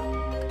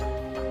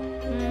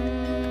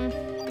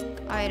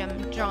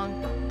 Item,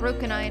 junk,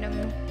 broken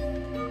item.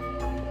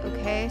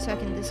 Okay, so I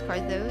can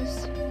discard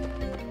those.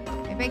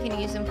 Maybe I can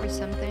use them for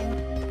something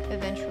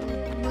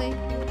eventually.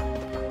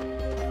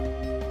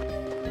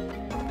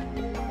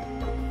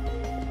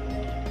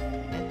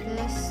 Get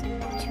this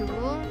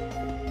tool.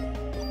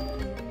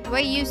 Do I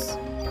use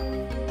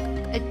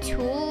a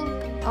tool?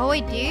 Oh,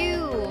 I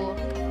do.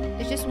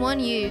 There's just one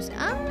use.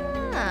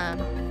 Ah.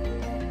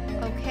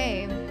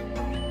 Okay.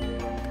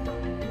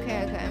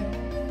 Okay.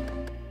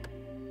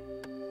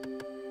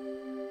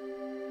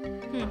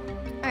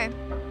 Alright.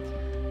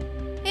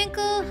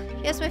 Hinkle.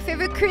 Yes, my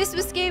favorite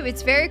Christmas game.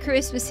 It's very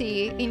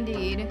Christmassy,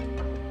 indeed.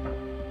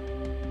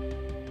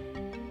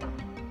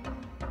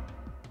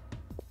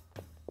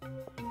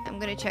 I'm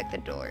gonna check the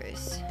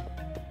doors.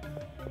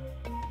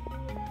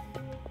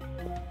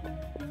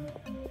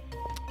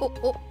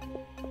 Oh.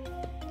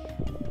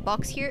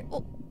 Box here.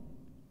 Oh.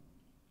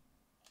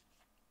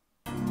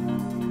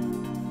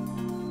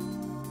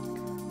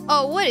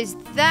 Oh, what is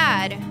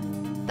that?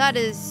 That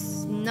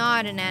is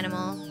not an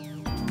animal.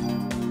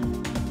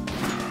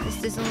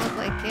 This doesn't look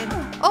like it.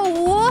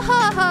 Oh,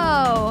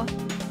 whoa!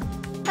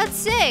 That's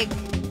sick.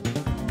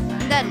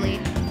 Deadly.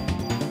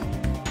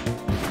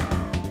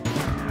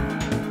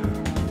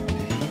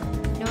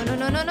 No.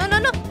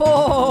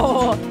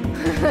 Oh!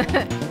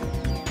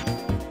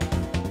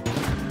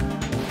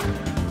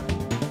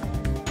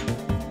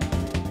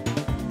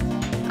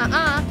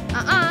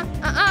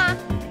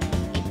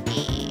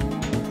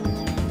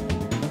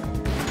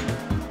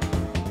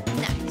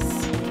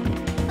 Nice.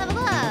 Level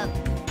up.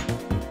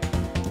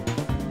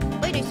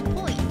 Wait, there's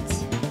points.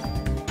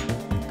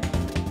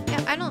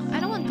 Yeah, I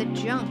don't want the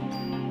junk.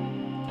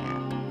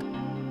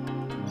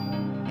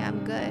 Yeah, I'm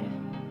good.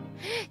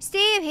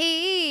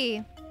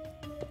 Stevie.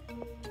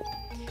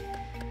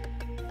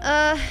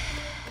 I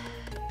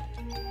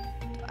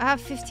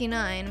have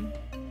 59.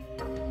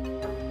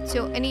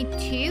 So I need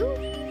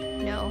 2?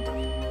 No.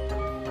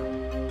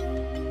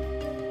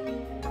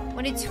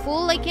 When it's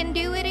full, I can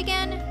do it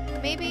again?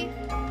 Maybe?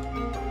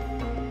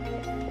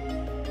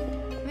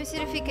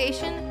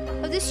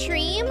 Acidification of the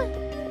stream?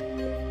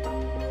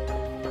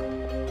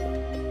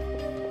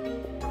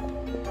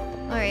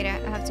 Alright,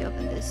 I have to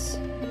open this.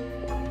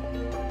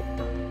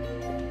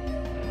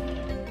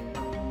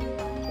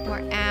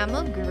 More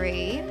ammo,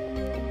 great.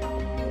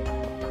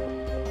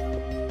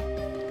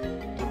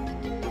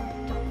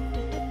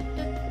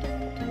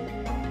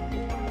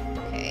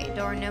 Okay,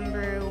 door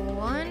number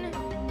 1.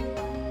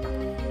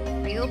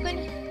 Are you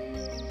open?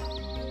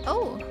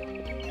 Oh!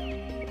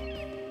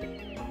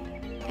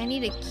 I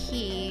need a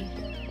key.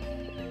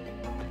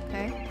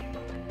 Okay.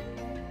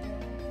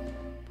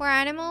 For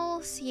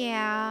animals?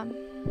 Yeah.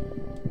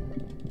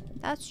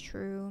 That's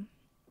true.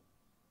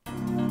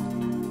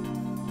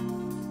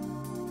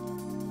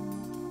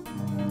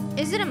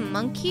 Is it a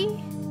monkey?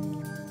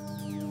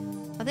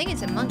 I think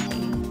it's a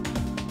monkey.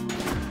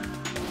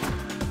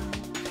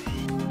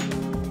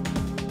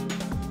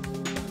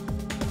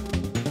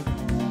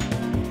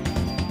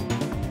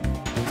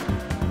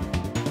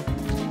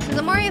 So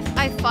the more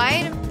I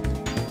fight,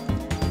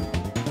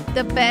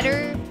 the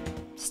better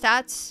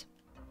stats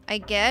I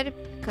get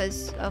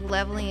because of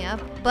leveling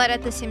up. But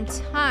at the same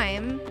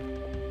time,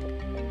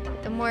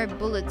 the more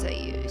bullets I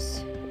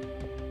use.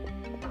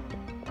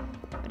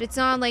 But it's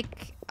not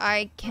like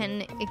I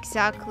can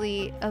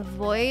exactly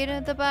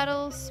avoid the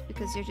battles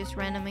because they're just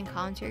random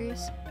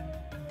encounters.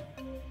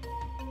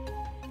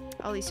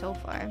 At least so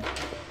far.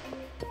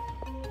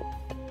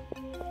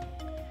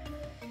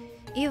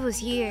 Eve was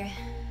here.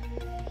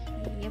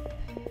 Yep.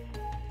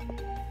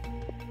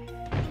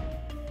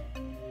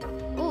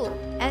 Oh,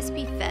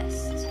 SP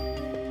Fest.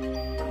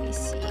 Let me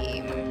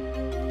see.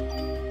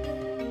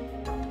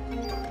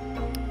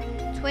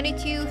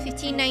 22,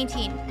 15,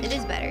 19. It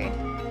is better.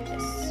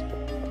 Yes.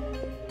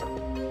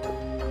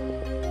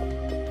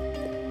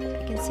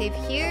 I can save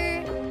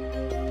here.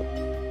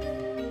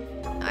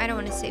 I don't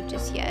want to save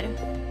just yet.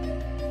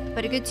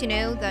 But good to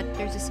know that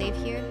there's a save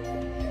here.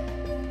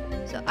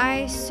 So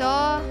I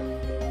saw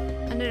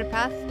another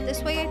path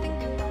this way, I think.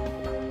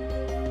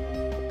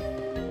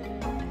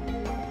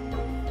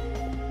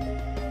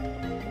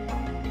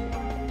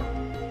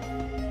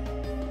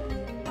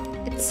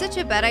 It's such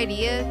a bad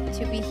idea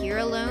to be here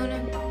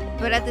alone,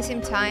 but at the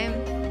same time,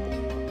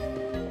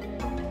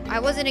 I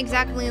wasn't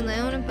exactly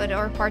alone, but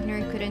our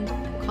partner couldn't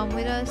come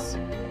with us.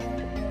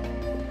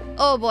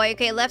 Oh boy,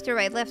 okay, left or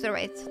right, left or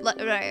right.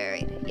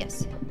 Right,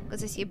 yes.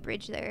 Because I see a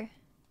bridge there.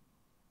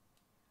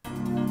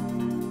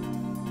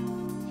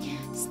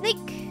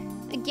 Snake!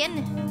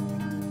 Again!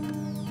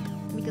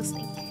 Let me go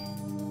snake.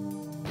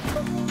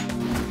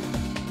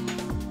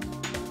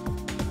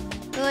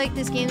 feel like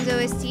this game's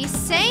OST.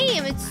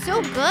 Same! It's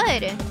so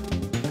good!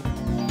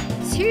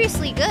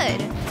 Seriously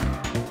good.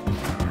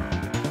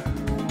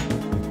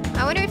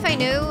 I wonder if I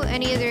know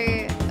any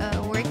other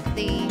work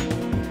they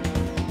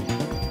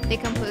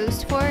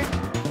composed for.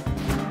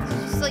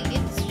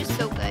 It's just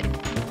so good.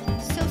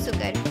 So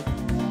good.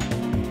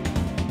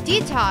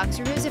 Detox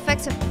removes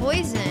effects of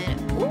poison.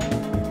 Ooh,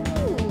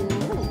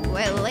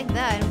 I like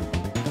that.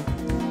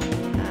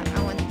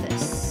 I want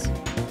this.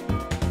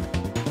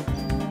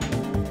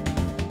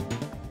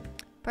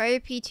 Prior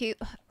P2.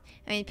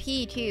 I mean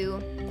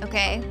P2.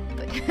 Okay,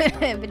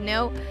 but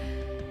no.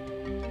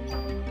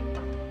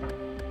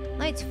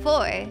 It's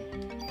 4.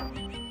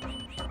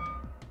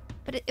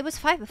 But it was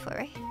 5 before,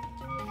 right?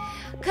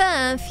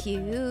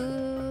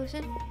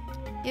 Confusion.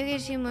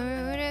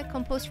 Yoga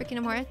compose for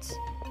Kingdom Hearts.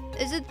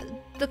 Is it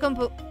the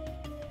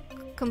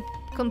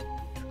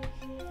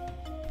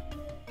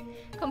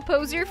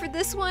composer for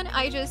this one?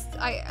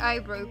 I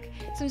broke.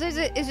 Sometimes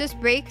it just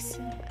breaks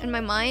in my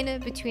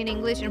mind between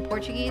English and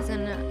Portuguese,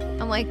 and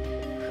I'm like,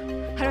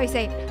 how do I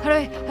say it? How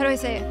do I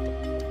say it?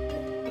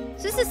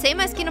 Is this the same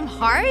as Kingdom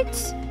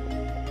Hearts?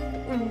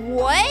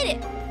 What?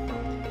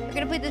 We're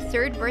gonna play the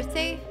third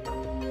birthday?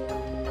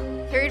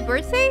 Third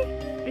birthday?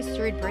 What is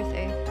third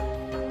birthday?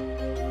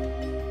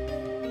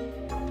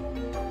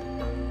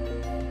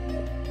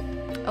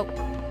 Oh,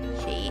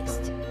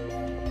 chased.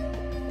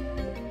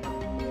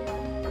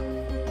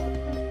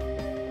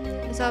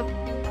 Is that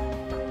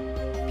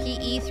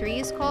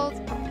PE3 is called?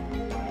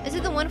 Is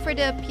it the one for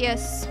the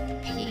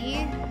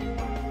PSP?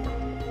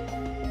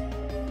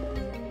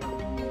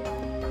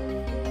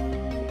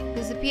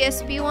 Because the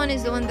PSP one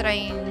is the one that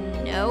I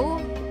know,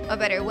 or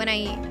better, when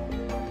I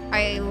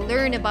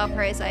learn about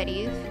Parasite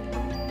Eve.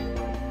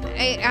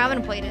 I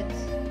haven't played it.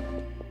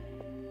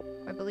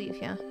 I believe,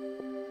 yeah.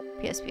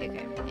 PSP,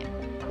 okay, yeah.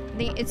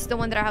 It's the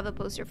one that I have a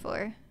poster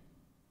for.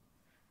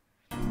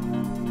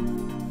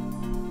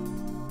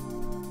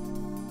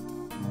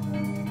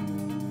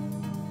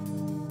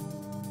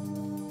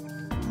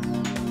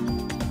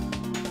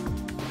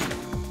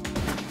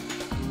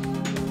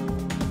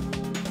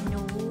 No.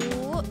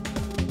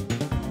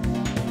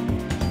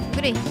 I'm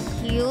gonna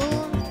heal.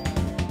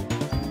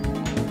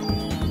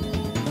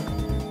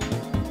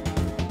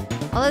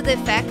 All of the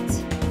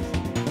effects.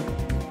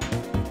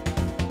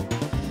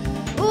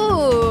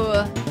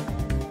 Ooh!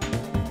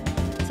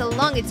 It's a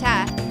long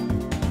attack.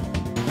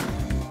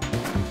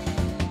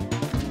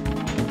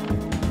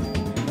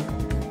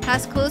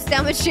 Has close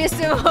damage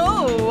system.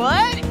 Oh,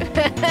 what?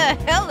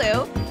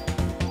 Hello.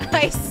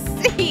 I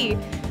see.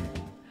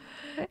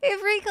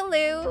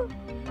 Ifrikalu.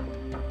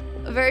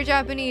 Very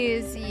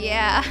Japanese.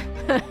 Yeah.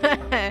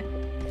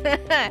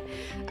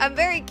 I'm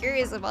very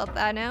curious about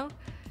that now.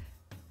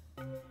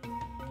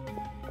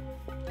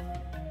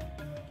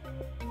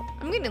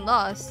 I'm getting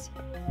lost.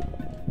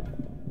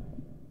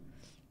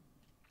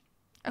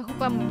 I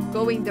hope I'm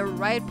going the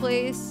right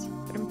place,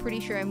 but I'm pretty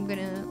sure I'm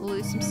gonna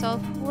lose some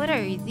stuff. What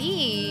are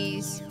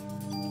these?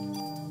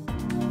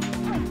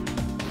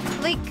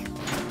 Like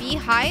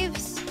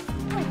beehives?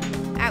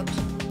 Ouch.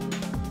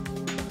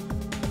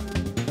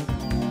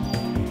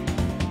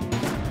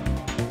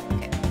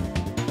 Okay.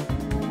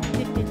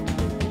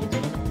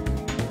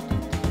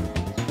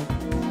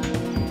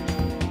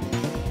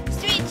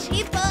 Strange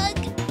heat bug!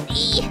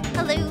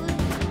 Hello!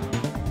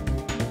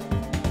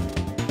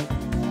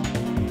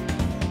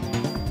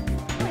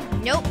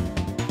 Nope.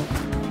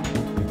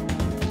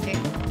 Okay.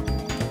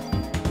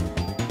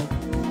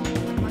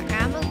 More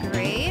ammo,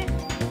 great.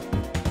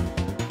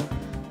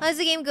 How's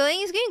the game going?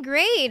 It's going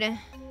great.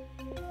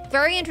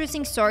 Very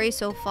interesting story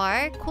so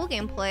far. Cool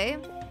gameplay.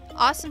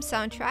 Awesome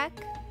soundtrack.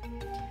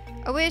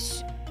 I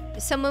wish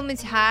some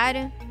moments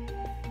had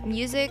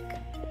music,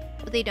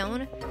 but they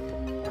don't.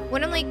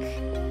 When I'm like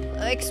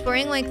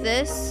exploring like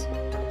this.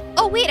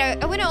 Oh wait,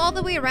 I went all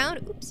the way around.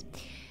 Oops.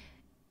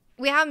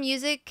 We have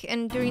music,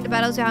 and during the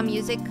battles we have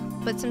music,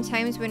 but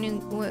sometimes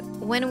when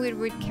we're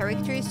with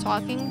characters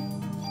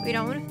talking, we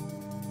don't.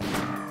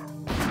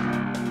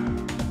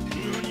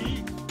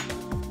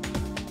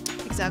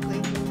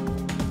 Exactly.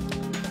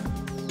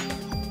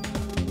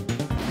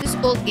 Just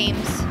old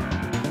games.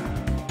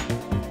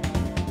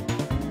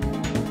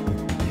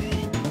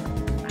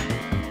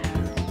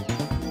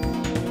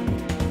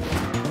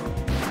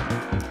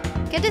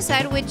 Can't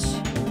decide which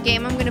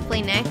game I'm gonna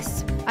play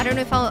next. I don't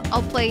know if I'll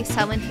play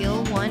Silent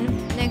Hill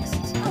 1 next.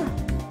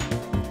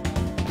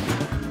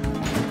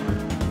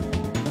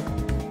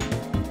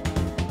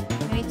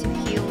 I need to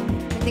heal.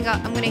 I think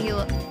I'm gonna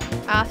heal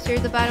after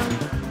the battle.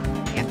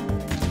 Yeah.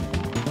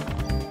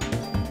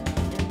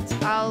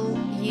 And I'll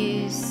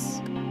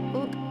use...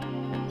 Oh.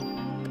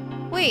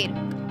 Wait.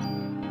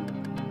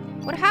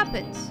 What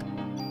happens?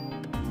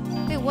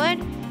 Wait, what?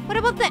 What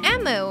about the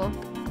ammo?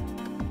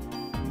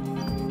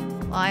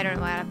 Well, I don't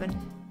know what happened.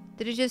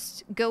 Did it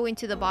just go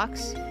into the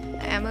box?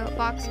 The ammo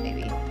box,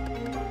 maybe?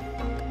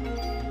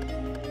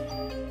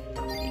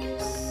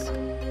 Yes.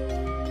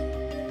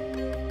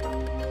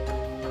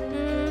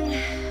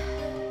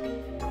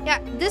 Yeah,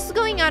 this is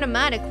going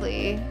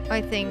automatically,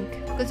 I think.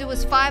 Because it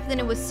was 5, then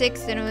it was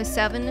 6, then it was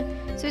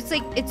 7. So it's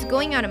like, it's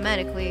going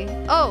automatically.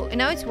 Oh, and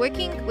now it's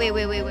working? Wait.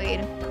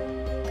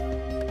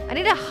 I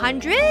need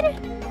 100?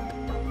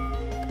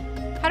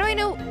 How do I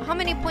know how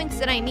many points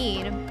that I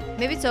need?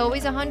 Maybe it's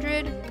always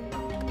 100?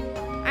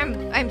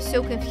 I'm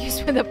so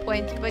confused with the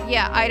points. But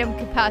yeah, item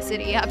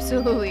capacity,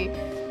 absolutely.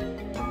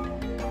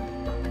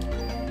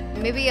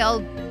 Maybe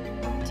I'll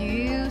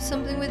do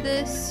something with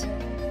this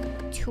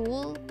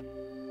tool?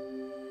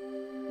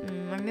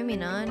 Or maybe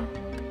not.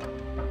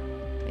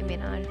 Maybe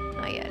not.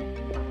 Not yet.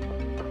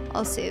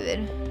 I'll save it.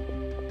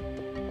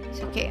 It's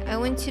okay. I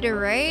went to the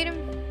right.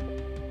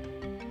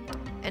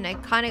 And I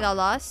kind of got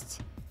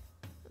lost.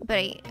 But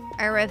I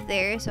arrived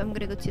there, so I'm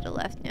gonna go to the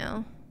left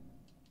now.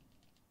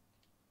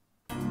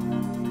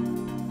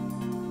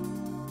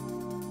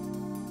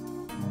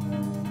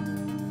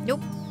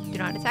 Nope. Do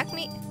not attack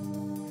me.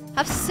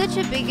 Have such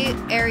a big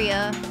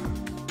area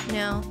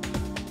now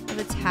of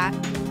attack.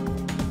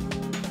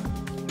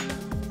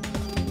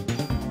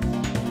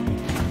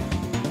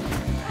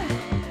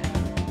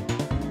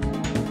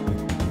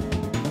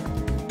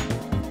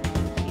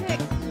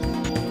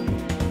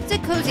 It's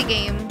a cozy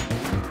game.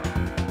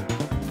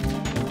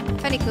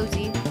 Kinda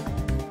cozy.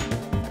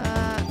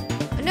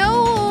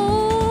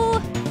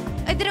 No!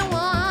 I didn't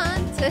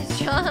want a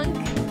chunk.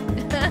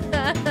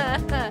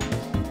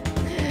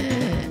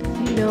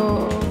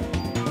 No.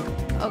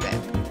 Okay.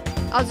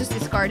 I'll just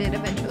discard it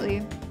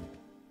eventually.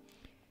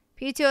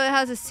 P2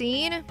 has a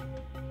scene.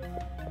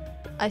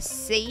 A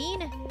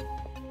scene?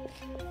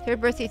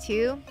 Third birthday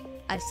too.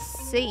 A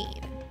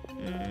scene.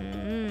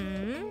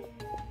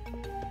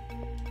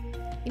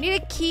 You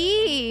need a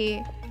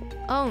key.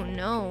 Oh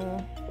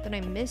no. Then I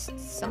missed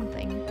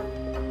something.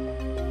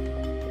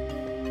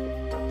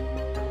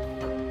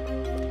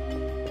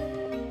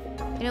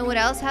 You know what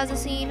else has a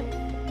scene?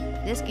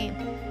 This game.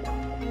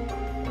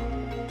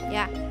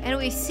 Yeah, and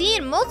we've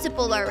seen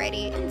multiple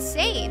already.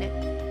 Insane.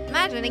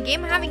 Imagine a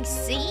game having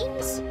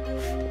scenes?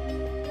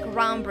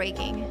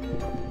 Groundbreaking.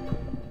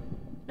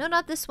 No,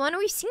 not this one.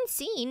 We've seen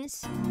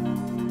scenes.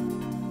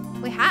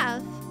 We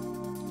have.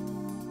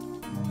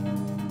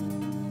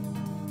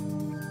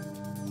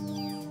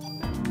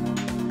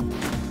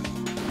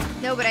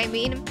 No, but I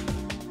mean,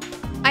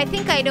 I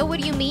think I know what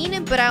you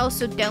mean, but I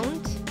also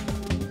don't.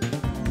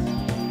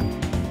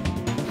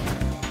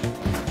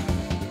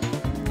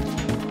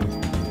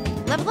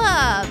 Level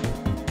up!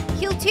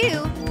 Heal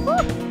 2! Woo!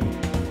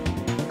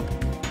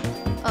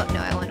 Oh, no,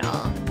 I want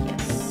all.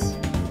 Yes.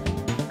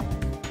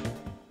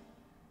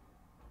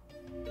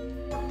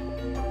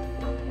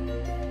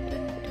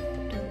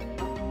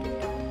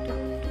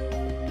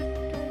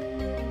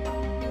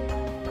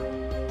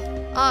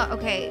 Ah,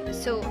 okay.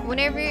 So,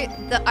 whenever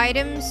the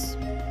items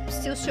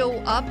still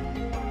show up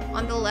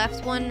on the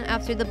left one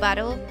after the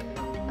battle,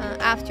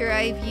 after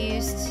I've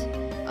used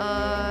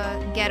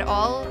get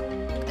all,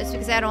 it's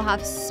because I don't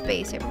have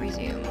space, I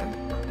presume.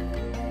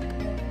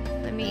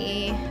 Let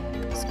me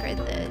discard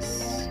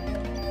this.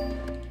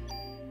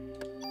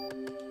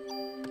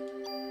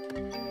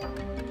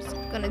 Just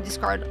gonna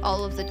discard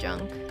all of the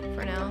junk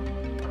for now.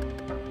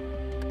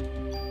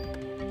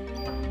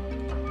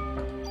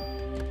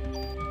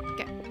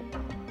 Okay.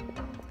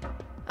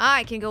 Ah,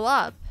 I can go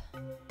up.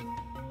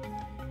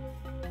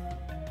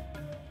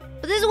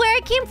 But this is where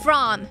I came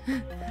from!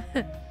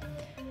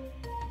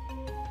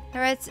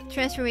 Parasite's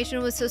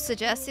transformation was so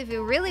suggestive, it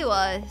really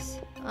was.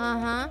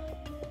 Uh-huh.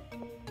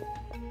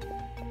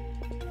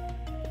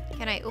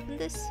 Can I open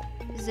this?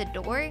 Is it a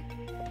door?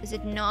 Is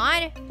it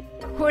not?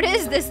 What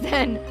is this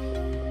then?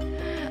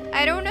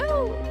 I don't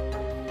know.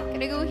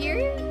 Can I go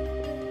here?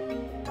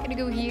 Can I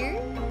go here?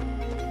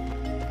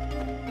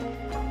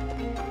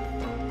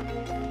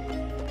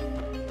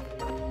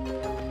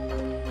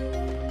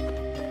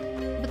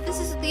 But this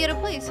is the other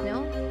place,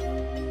 no?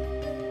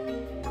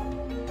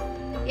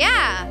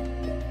 Yeah!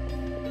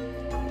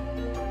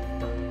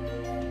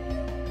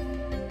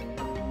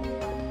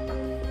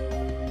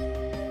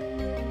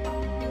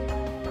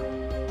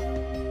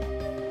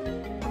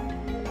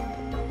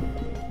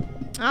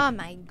 Oh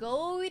my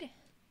god.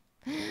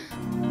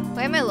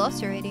 Why am I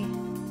lost already?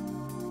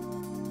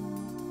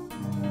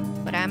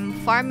 But I'm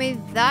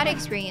farming that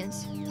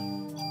experience.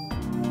 And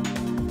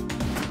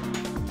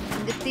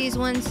if these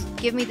ones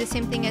give me the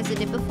same thing as they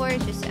did before,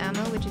 it's just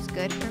ammo, which is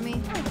good for me.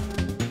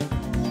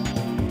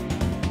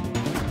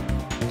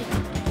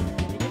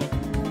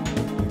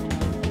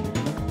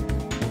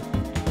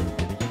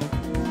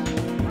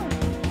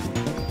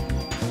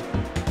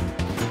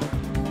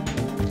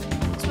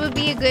 This would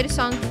be a good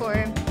song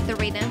for the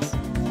raid dance.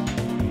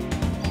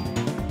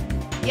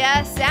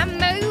 Yes,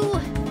 ammo!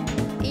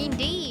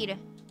 Indeed.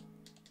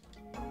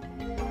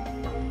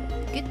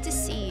 Good to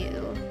see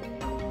you.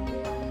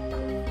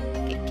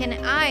 Okay, can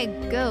I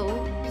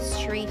go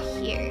straight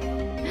here?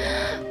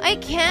 I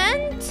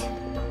can't?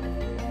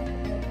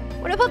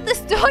 What about this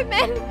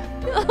diamond?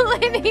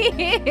 Let me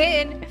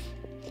in!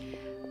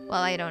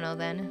 Well, I don't know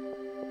then.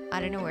 I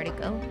don't know where to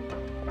go.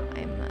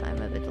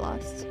 I'm a bit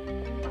lost.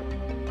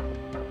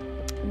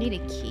 I need a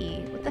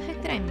key. What the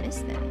heck did I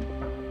miss then?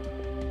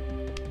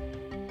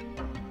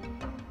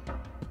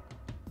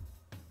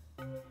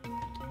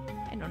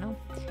 don't know.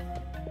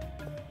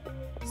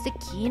 Is the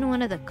key in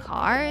one of the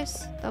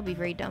cars? That would be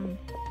very dumb.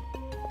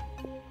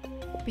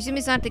 Presume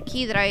it's not the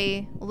key that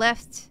I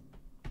left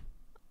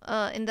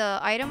in the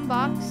item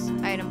box.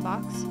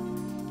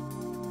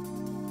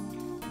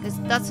 Because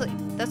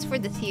that's for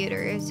the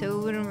theater, so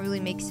it wouldn't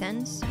really make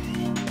sense.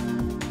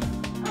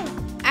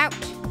 Ouch!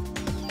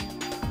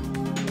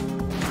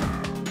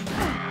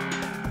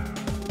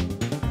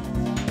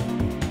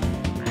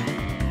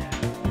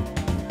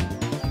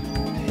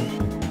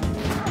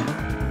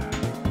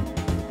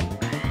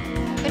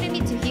 But I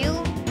need to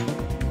heal.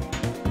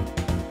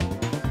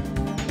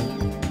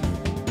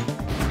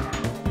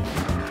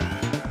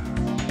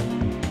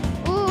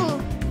 Ooh!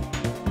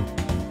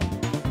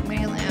 I'm gonna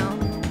heal now.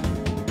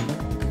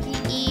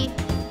 PE,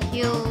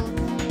 heal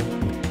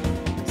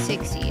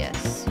 60,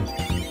 yes.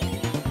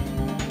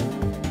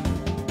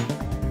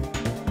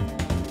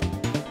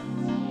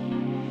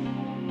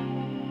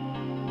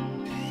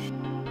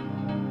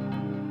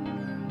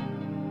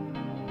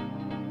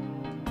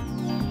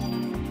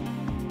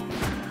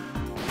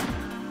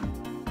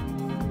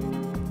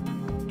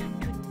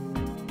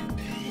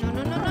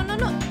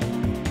 No.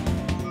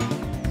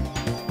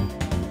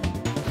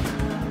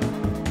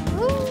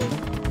 Woo.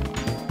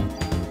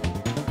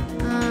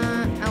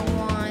 I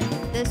want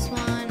this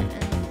one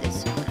and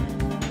this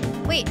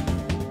one. Wait.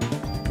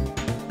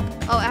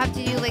 Oh, I have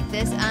to do like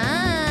this.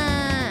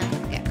 Ah.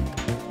 Okay.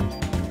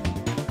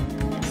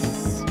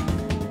 Yes.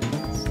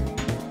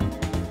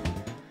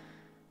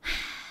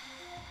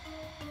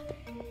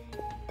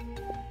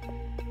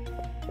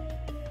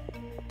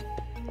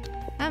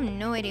 I have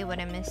no idea what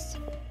I missed.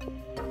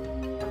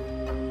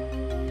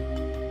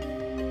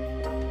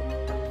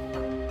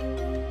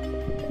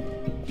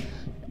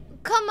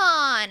 Come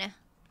on!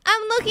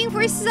 I'm looking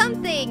for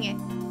something!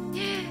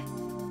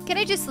 Can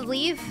I just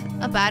leave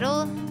a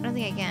battle? I don't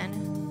think I can.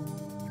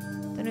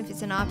 Don't know if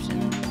it's an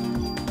option.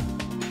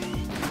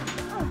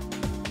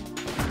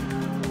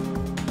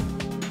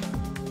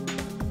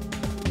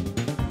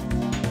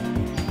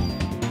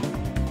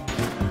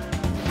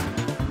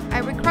 I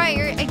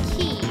require a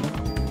key.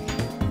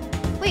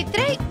 Wait,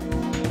 did I?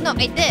 No,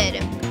 I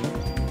did.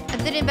 I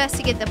did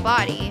investigate the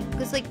body.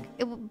 Because, like,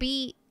 it would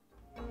be...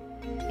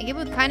 Like, it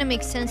would kind of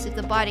make sense if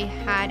the body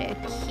had a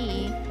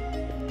key.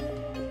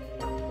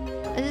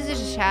 Is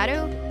this a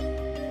shadow?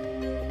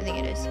 I think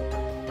it is.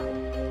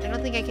 I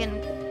don't think I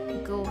can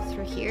go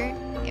through here.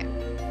 Yeah.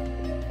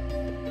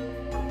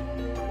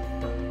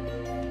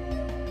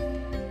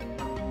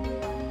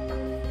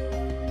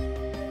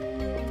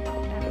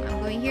 I'm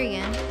going here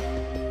again.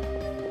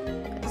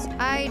 Because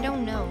I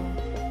don't know.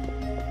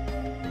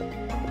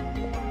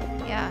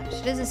 Yeah,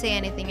 she doesn't say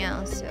anything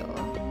else, so...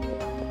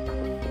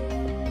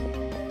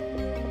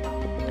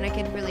 I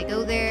can really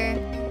go there.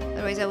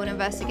 Otherwise, I would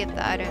investigate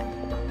that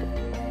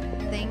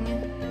thing.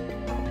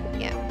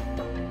 Yeah.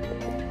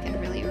 Can't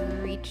really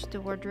reach the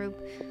wardrobe.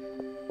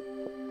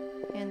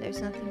 And there's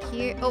nothing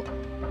here. Oh,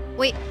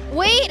 wait.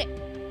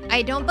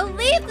 I don't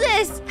believe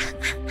this!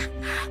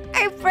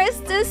 I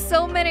pressed this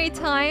so many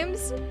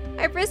times.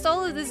 I pressed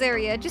all of this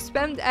area. Just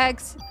spammed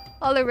X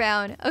all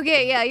around.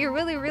 Okay, yeah, you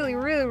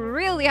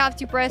really have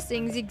to press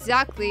things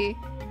exactly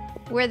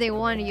where they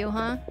want you,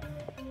 huh?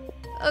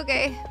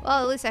 Okay,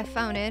 well, at least I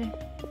found it.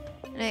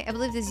 And I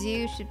believe the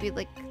zoo should be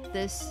like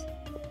this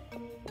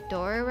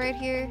door right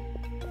here.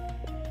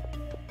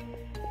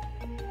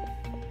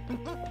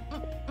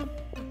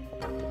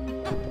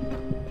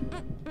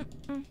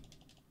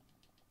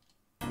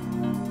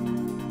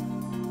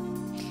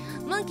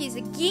 Monkeys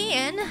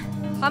again?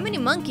 How many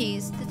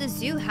monkeys did the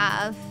zoo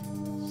have?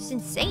 It's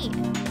insane.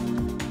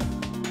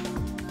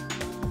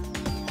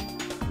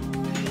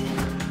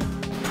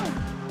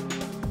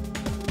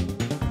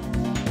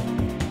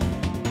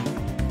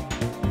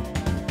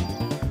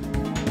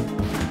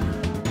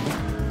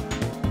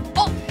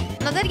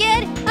 Not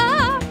again!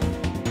 Ah!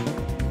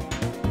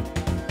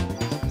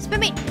 Spin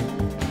me!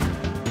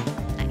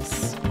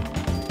 Nice.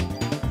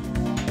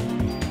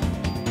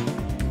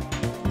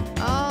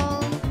 Oh.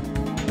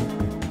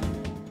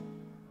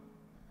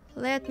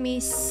 Let me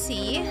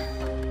see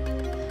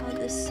how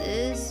this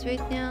is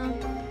right now.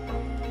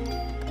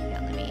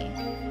 Yeah, let me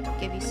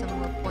give you some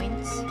more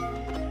points.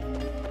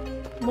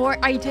 More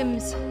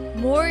items!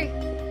 More!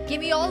 Give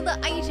me all the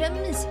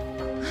items!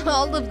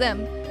 All of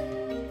them!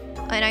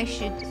 And I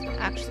should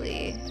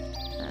actually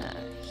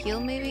heal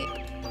maybe.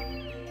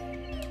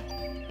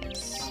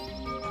 Yes.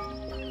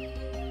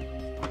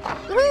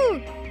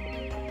 Woohoo!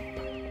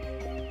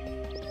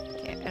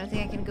 Okay, I don't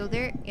think I can go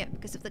there. Yeah,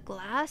 because of the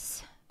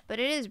glass. But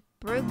it is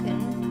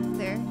broken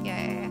there.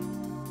 Yeah.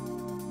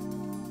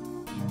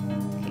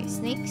 Okay,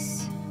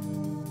 snakes.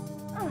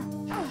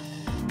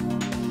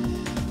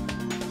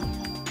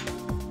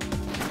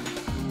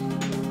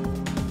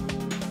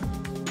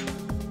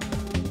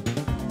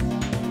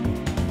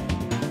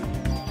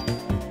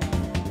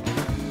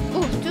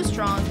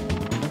 Strong.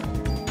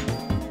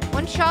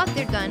 One shot,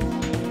 they're done.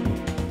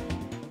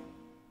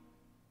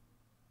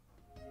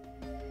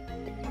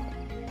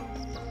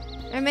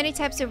 There are many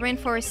types of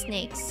rainforest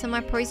snakes. Some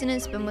are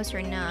poisonous, but most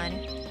are not.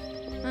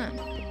 Huh.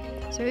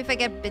 So if I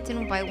get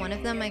bitten by one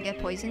of them, I get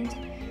poisoned.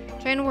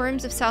 Giant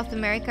worms of South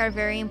America are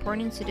very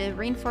important to the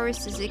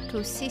rainforest's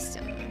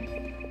ecosystem.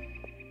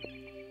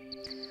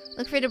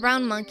 Look for the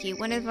brown monkey,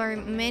 one of our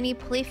many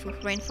playful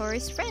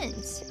rainforest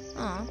friends.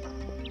 Aw.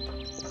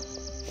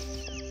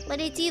 But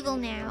it's evil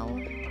now.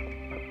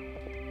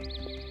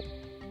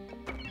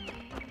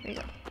 There you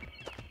go.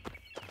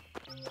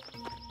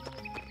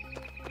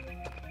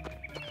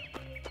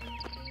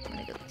 I'm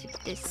gonna go to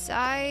this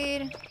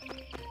side.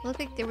 Looked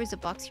like there was a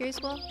box here as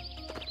well.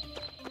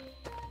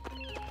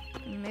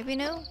 Maybe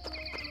no?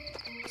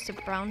 Just a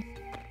brown...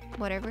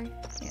 whatever.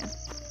 Yeah.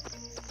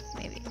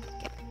 Maybe.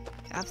 Okay.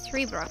 I have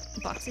 3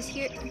 boxes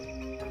here.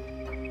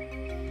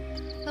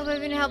 Hope I've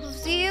been helpful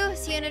to you.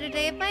 See you another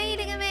day. Bye,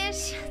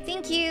 Digamish.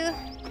 Thank you.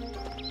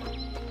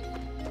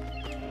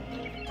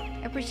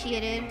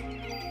 Appreciate it.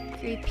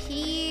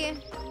 3p.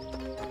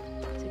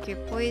 Secure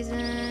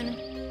poison.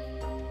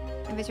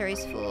 Inventory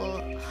is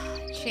full.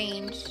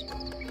 Change.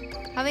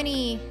 Have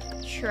any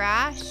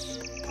trash?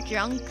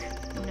 Junk?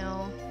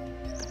 No.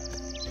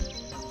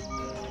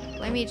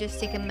 Let me just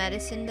take a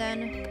medicine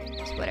then.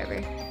 Just whatever.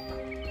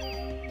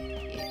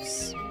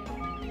 Yes.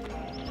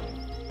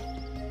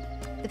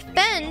 The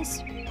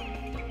fence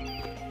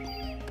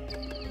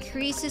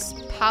increases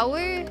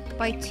power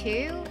by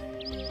 2.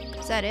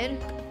 Is that it?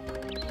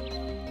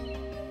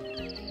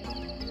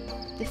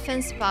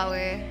 Defense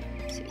power.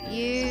 So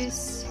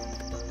use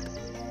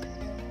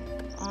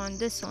on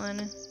this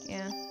one.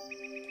 Yeah.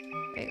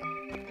 There you go.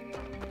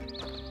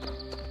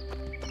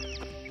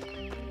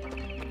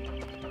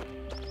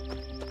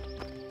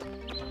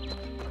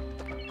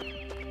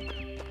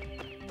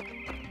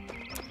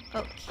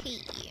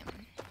 Okay.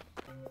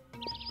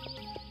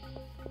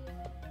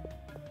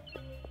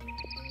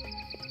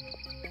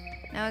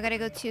 Now I gotta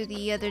go to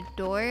the other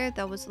door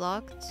that was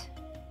locked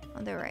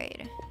on the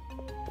right.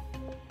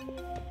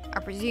 I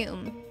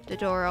presume the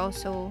door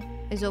also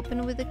is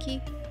open with the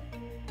key.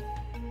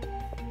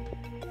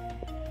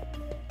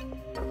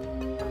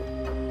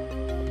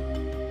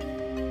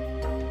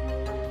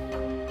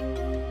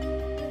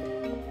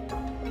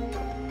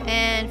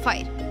 And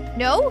fight.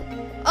 No?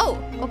 Oh,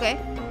 okay.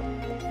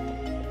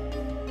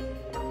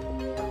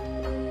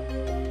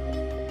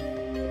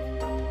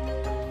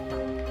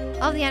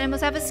 All the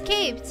animals have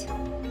escaped.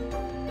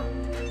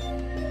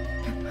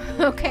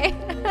 Okay.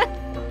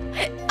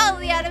 All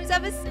the animals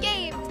have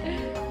escaped.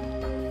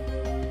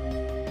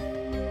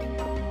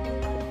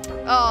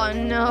 Oh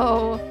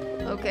no.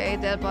 Okay,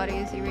 dead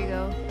bodies. Here we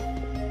go.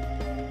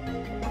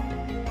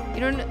 You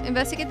don't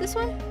investigate this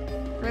one?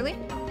 Really?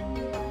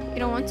 You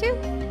don't want to?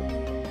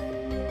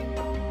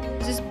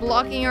 Is this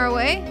blocking our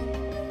way?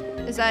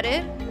 Is that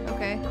it?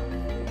 Okay.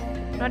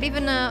 Not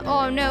even a...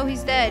 Oh no,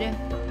 he's dead.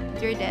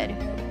 You're dead.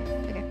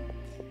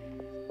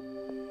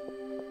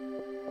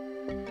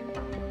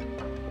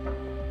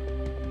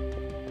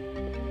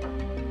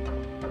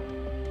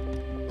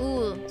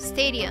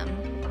 Stadium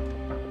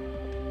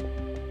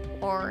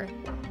or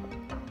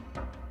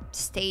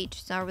stage.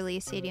 It's not really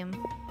a stadium.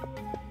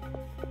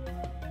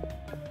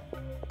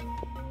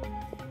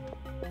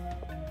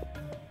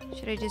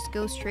 Should I just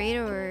go straight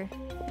or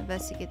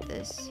investigate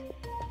this?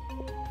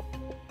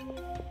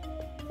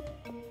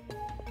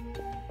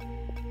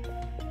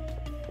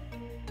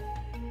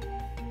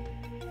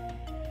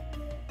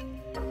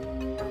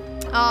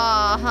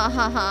 Ah, ha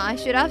ha ha. I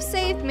should have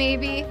saved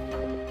maybe.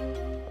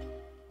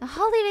 The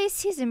holiday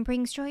season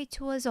brings joy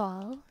to us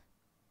all.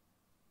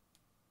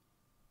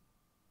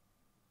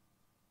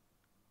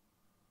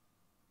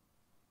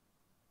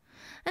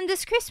 And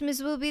this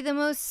Christmas will be the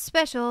most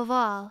special of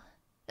all.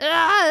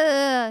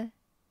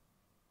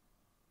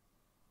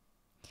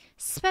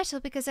 Special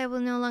because I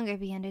will no longer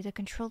be under the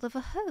control of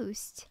a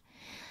host.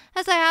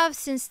 As I have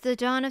since the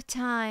dawn of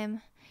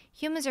time,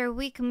 humans are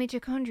weak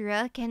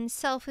mitochondria can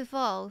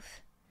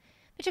self-evolve.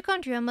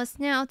 Mitochondria must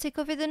now take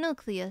over the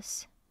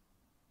nucleus.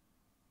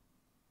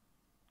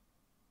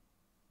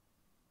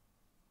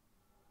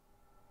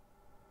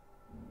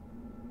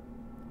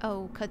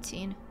 Oh,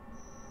 cutscene.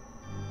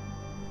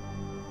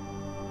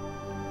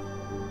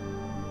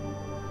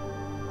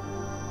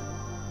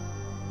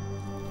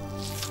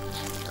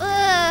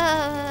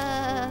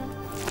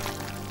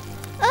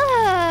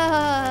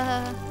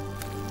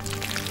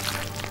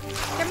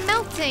 They're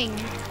melting.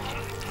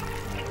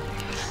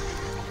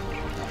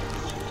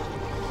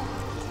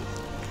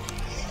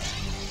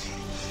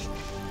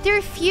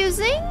 They're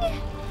fusing?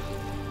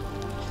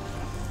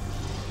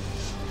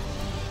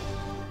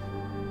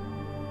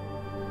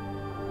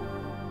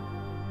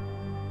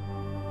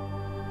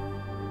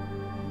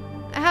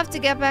 I have to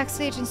get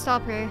backstage and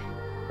stop her.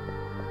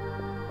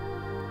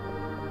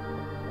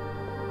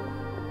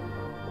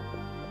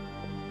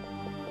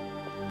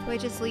 Do I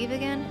just leave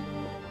again?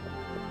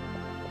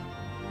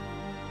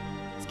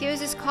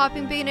 Scares is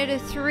copying being at a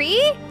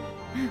 3?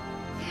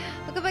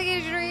 Look at my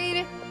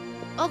Gatorade.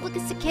 Oh, look,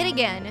 it's the kid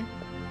again.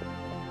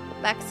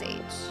 Backstage.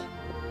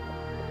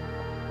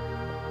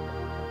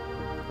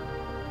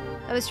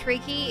 That was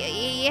freaky?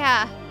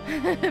 Yeah.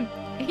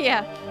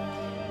 Yeah.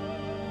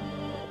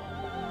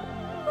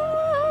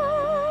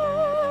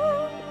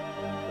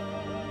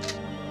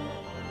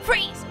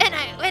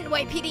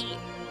 NYPD.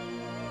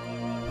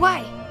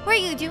 Why? Why are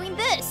you doing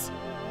this?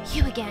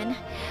 You again.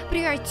 But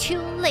you are too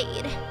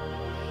late.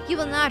 You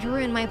will not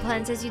ruin my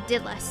plans as you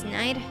did last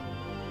night.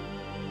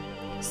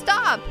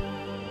 Stop!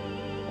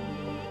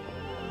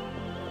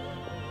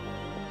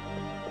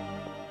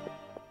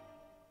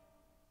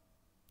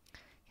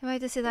 Can I wait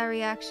to see that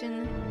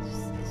reaction?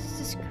 It's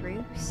just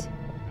gross.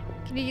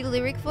 Can you do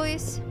lyric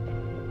voice?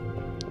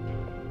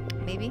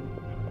 Maybe.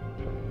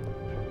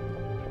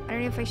 I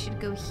don't know if I should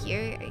go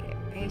here.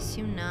 I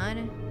assume not.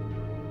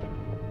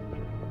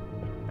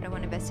 But I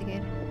want to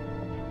investigate.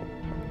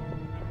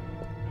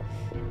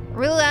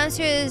 Real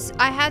answer is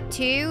I had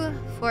to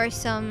for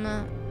some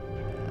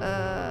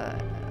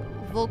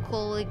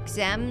vocal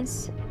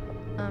exams.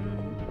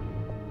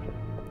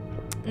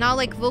 Not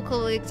like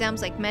vocal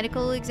exams like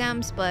medical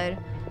exams, but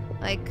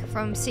like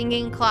from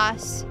singing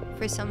class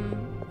for some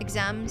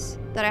exams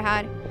that I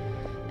had.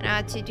 And I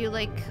had to do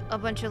like a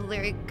bunch of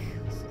lyric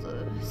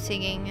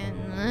singing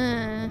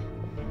and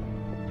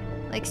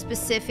like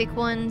specific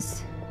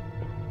ones.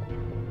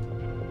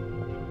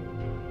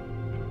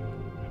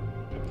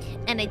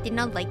 And I did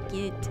not like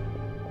it.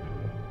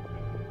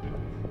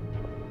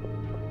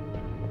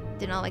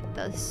 Did not like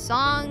the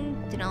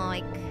song, did not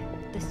like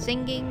the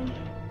singing.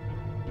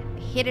 I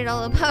hated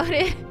all about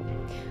it.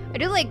 I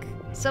do like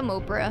some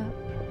opera,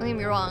 don't get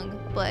me wrong,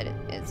 but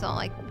it's not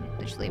like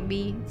literally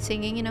me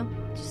singing, you know,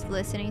 just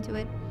listening to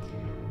it.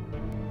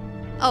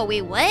 Oh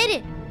wait,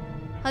 what?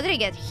 How did I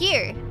get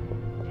here?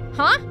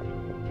 Huh?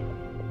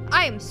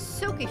 I am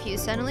so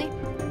confused suddenly.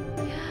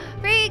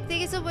 Freak,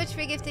 thank you so much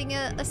for gifting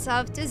a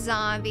sub to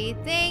Zombie.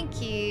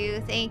 Thank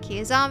you, thank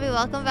you. Zombie,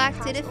 welcome back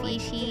to the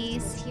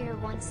fishies. Tier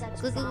 1 sub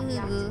to Zombie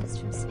Octopus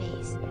from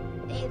space.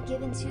 They have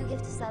given 2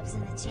 gift subs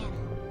in the channel.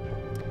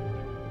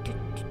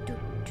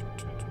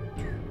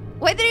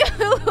 Why did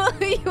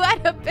you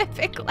add a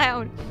Pepe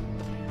Clown?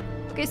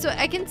 Okay, so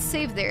I can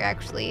save there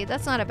actually.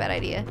 That's not a bad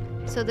idea.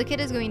 So the kid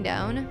is going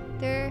down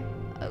there.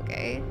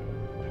 Okay.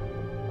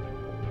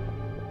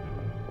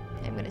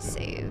 I'm gonna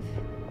save.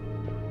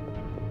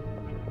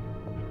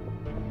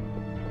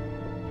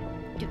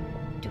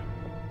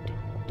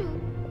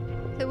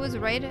 It was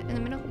right in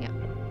the middle? Yeah.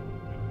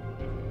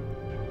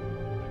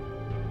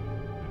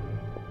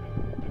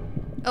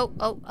 Oh.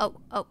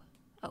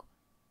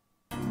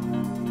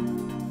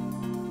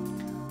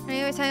 Are you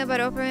always talking about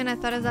Oprah and I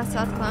thought of that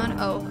South Clown?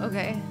 Oh,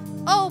 okay.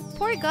 Oh,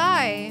 poor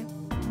guy.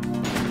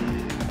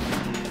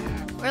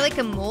 Or like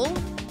a mole?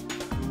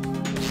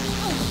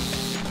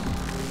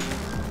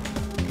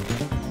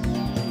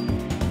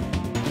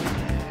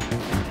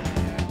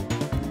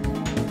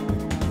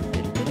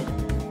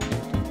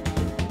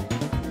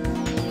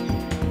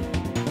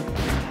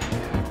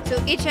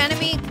 So each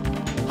enemy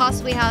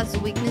possibly has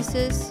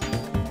weaknesses,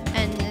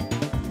 and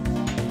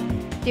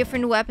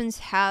different weapons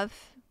have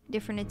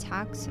different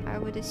attacks, I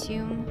would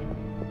assume.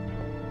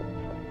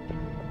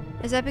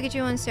 Is that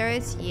Pikachu on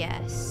steroids?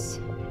 Yes.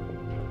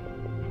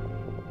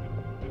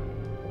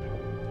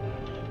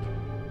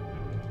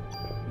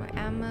 More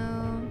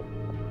ammo.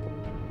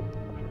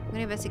 I'm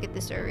gonna investigate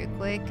this door real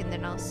quick and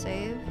then I'll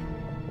save.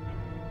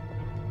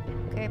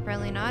 Okay,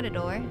 apparently not a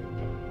door.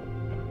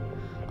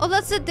 Oh,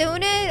 that's a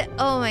donut?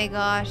 Oh my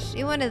gosh.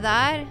 You wanted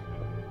that?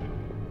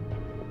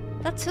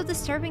 That's so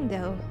disturbing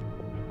though.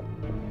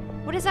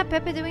 What is that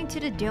Pepe doing to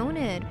the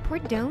donut? Poor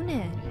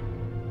donut.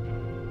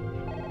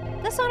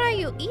 That's not how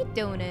you eat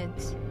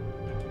donuts.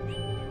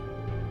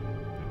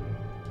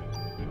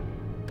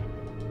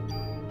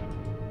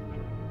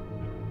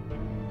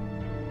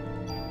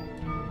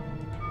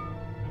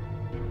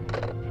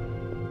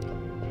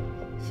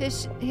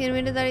 Fish, he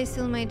admitted that he's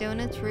stealing my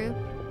donut, true.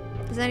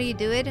 Is that how you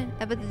do it?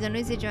 I bet the donut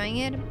is enjoying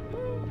it.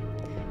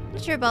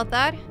 Not sure about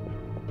that.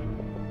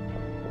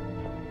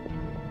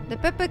 The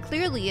Pepe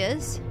clearly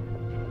is.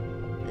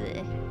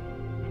 Ugh.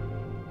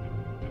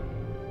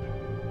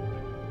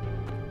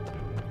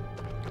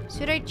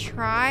 Should I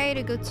try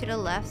to go to the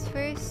left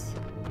first?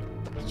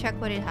 To check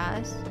what it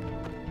has?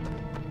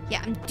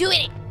 Yeah, I'm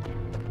doing it!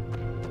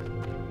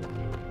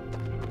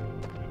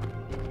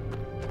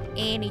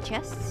 Any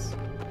chests?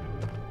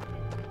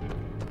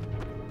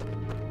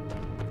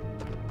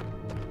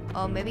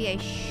 Oh, maybe I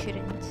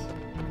shouldn't.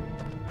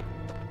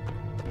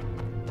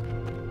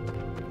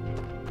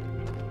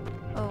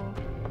 Oh.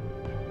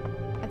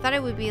 I thought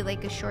it would be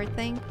like a short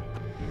thing.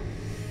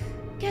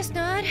 Guess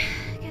not.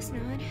 Guess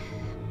not.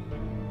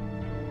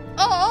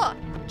 Oh!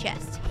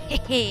 Chest.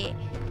 Hehe.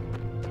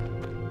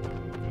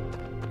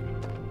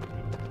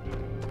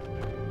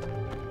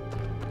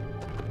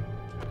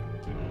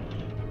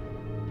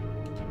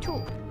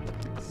 Tool.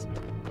 Nice.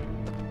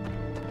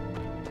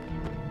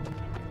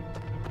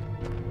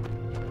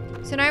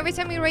 So now every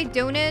time you write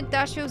donut,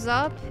 that shows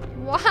up?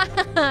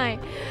 Why?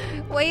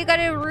 Why you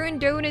gotta ruin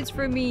donuts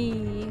for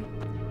me?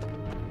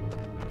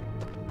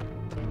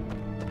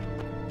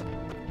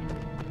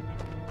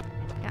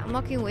 Yeah, I'm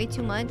walking way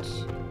too much.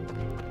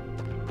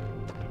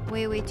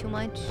 Way too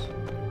much.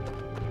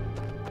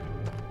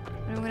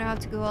 And I'm gonna have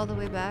to go all the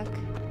way back.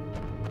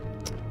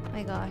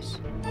 My gosh.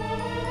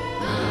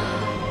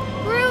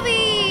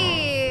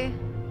 Groovy!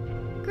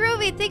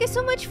 Groovy, thank you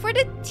so much for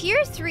the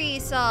tier 3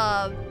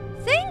 sub.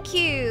 Thank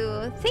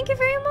you. Thank you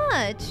very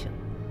much.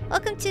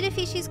 Welcome to the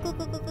fishies.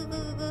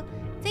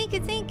 Thank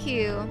you, thank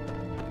you.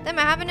 Damn,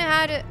 I haven't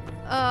had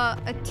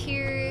a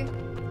tier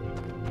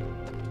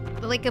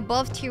like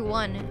above tier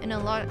 1 in a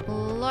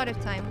lot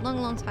of time.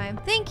 Long time.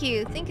 Thank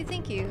you, thank you,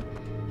 thank you.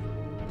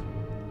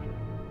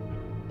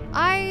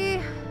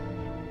 I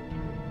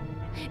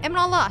am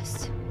not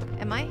lost.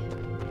 Am I?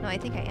 No, I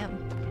think I am.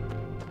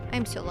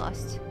 I'm still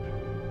lost.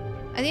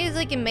 I think it's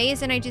like a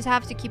maze and I just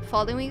have to keep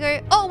following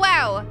her. Oh,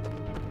 wow!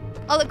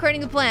 All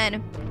according to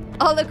plan.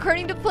 All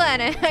according to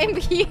plan. I'm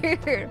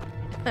here.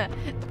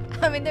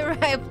 I'm in the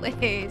right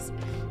place.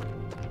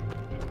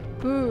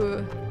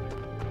 Ooh.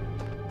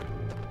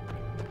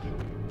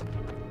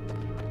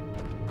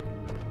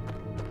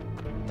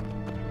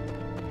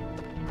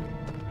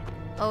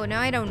 Oh, now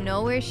I don't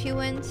know where she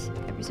went.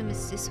 I presume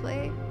it's this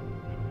way.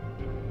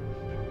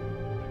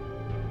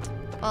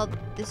 Well,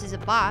 this is a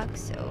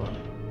box, so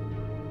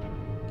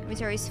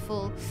inventory is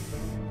full.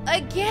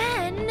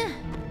 Again?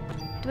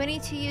 Do I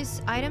need to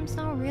use items?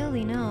 Not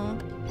really, no.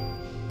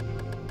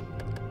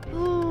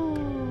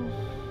 Ooh.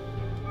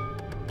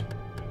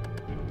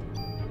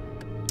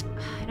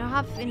 I don't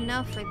have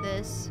enough for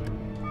this.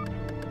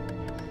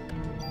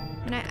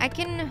 And I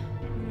can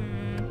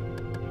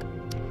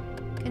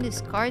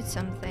discard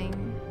something.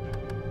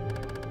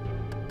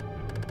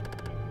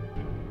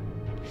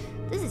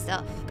 This is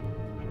tough.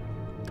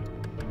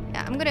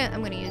 Yeah, I'm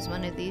gonna use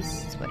one of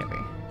these. It's whatever.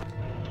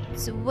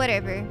 It's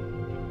whatever.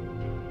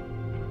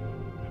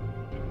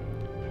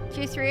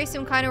 Tier 3 is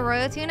some kind of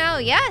royalty now?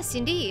 Yes,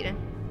 indeed.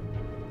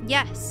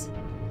 Yes.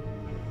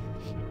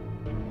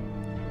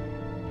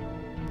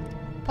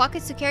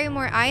 Pockets to carry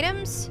more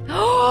items?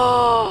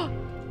 Oh!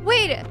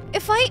 Wait,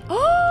 if I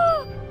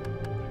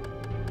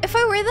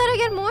wear that, I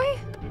get more?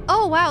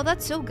 Oh wow,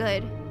 that's so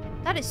good.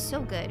 That is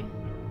so good.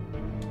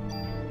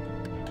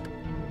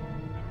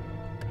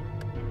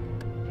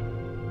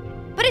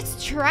 But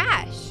it's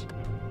trash.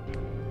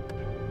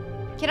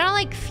 Can I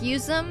like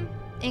fuse them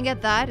and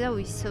get that? That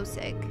would be so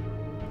sick.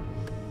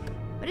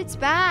 But it's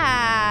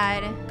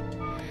bad.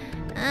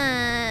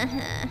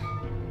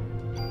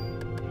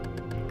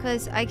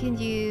 Because I can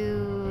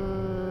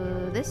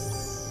do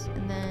this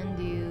and then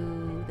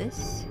do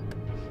this.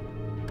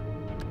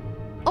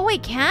 Oh, I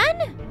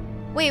can?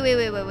 Wait.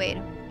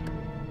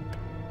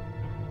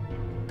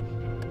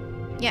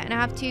 Yeah, and I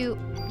have to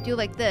do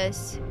like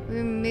this.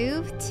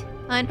 Removed.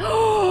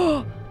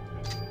 Oh!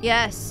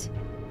 Yes.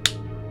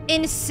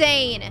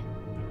 Insane.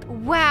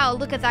 Wow,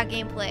 look at that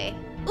gameplay.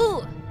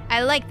 Ooh,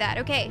 I like that.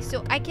 Okay,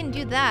 so I can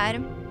do that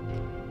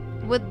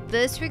with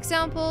this, for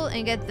example,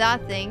 and get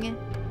that thing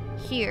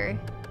here.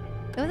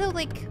 Although,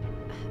 like,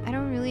 I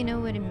don't really know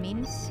what it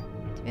means,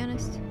 to be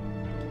honest.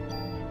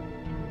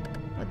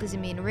 What does it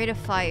mean? Rate of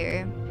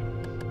fire.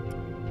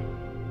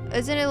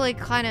 Isn't it, like,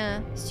 kind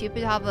of stupid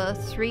to have a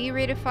 3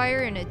 rate of fire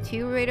and a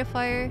 2 rate of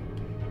fire?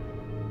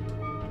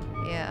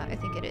 Yeah, I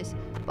think it is.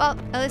 Well,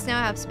 at least now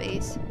I have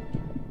space.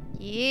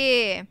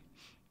 Yeah.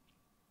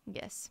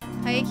 Yes.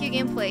 High IQ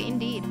gameplay,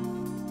 indeed.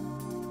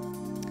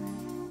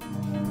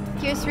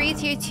 Tier 3,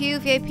 Tier 2,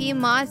 VIP,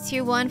 mods,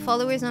 Tier 1,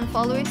 followers,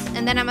 non-followers,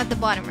 and then I'm at the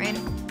bottom, right?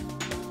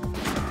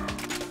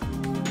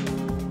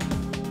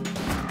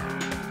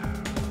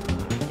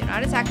 Do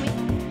not attack me.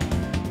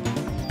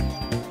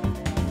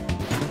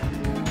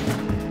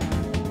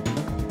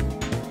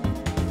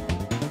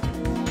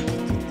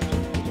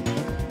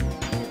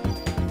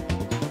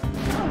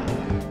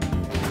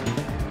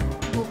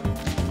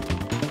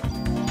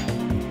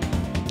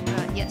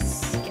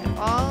 Yes, get it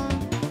all.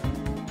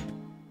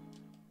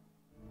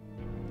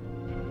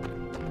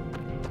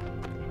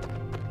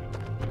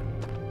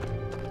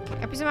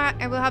 I presume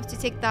I will have to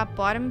take that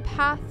bottom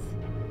path.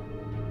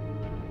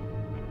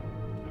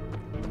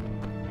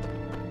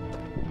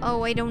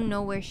 Oh, I don't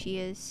know where she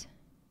is.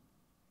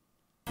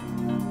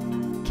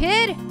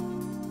 Kid!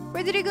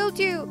 Where did it go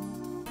to?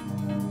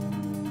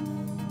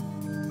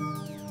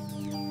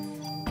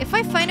 If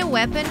I find a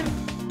weapon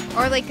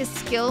or like a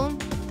skill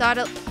that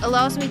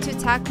allows me to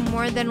attack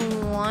more than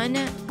one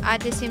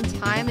at the same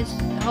time, it's,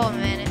 oh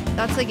man,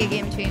 that's like a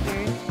game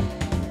changer.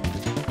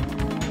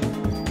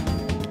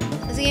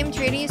 Is the game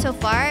treating you so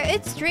far?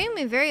 It's treating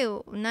me very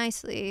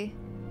nicely.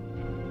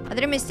 I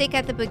did a mistake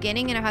at the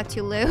beginning and I had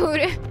to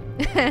load.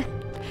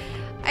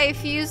 I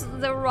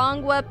fused the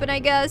wrong weapon, I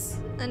guess,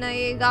 and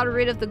I got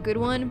rid of the good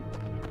one.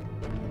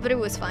 But it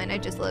was fine, I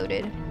just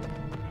loaded.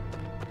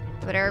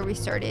 But I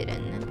restarted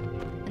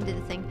and did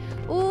the thing.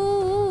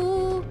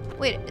 Ooh!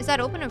 Wait, is that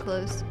open or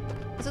closed?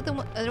 Is that the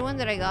other one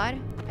that I got?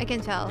 I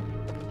can tell.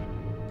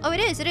 Oh, it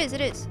is.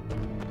 Okay,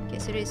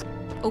 so it is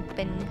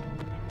open.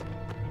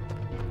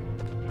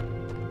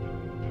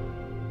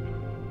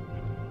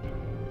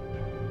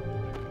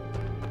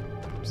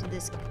 So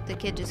the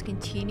kid just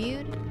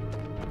continued.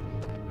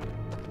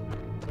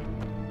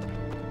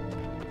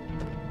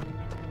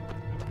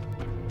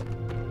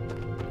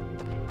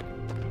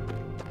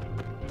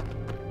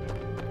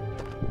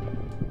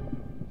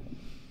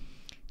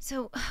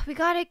 So we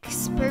got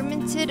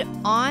experimented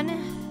on.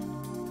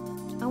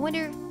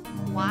 wonder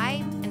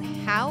why and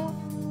how.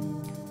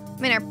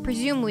 I mean, I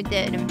presume we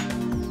did.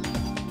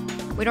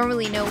 We don't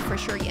really know for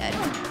sure yet.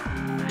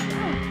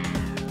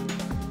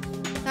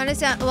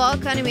 Honestly, the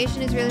walk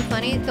animation is really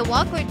funny. The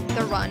walk or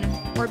the run,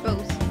 or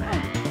both.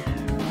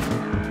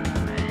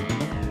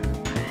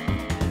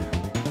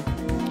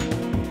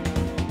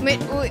 I mean,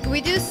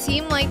 we do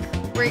seem like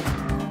we're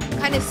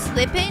kind of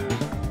slipping.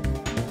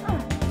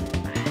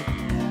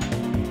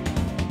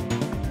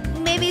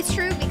 Maybe it's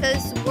true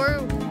because we're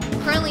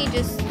currently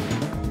just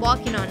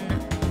walking on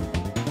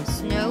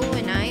snow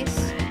and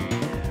ice.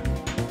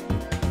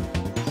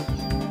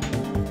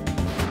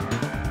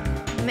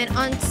 I mean,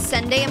 on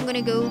Sunday I'm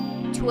gonna go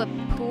to a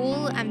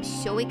pool. I'm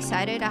so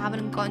excited. I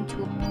haven't gone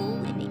to a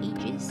pool in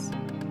ages.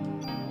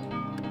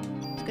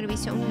 It's gonna be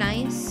so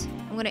nice.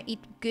 I'm gonna eat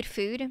good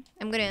food.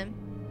 I'm gonna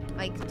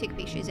like take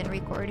pictures and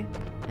record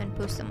and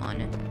post them on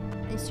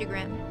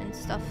Instagram and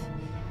stuff.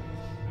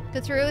 Go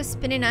through a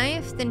spinning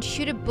knife, then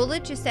shoot a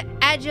bullet, just the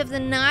edge of the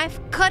knife,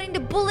 cutting the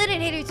bullet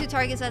and hitting 2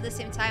 targets at the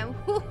same time.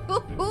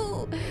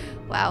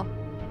 Wow.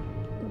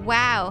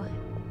 Wow.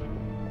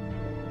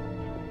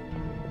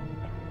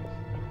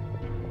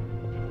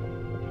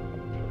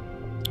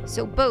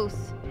 So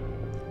both.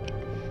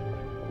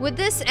 With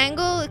this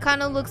angle, it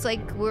kind of looks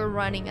like we're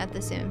running at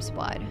the same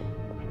spot.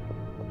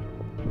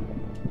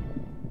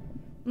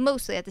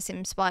 Mostly at the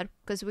same spot,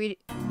 because we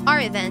are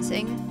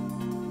advancing.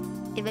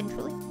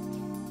 Eventually.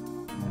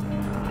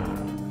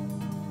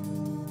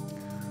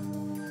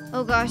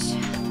 Oh gosh.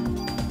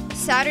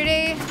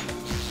 Saturday,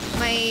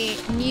 my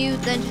new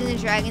Dungeons and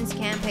Dragons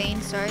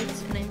campaign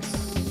starts, and I'm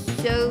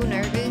so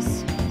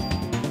nervous.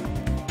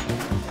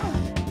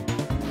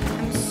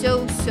 I'm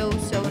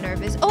so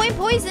nervous. Oh, I'm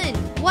poisoned!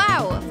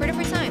 Wow, for the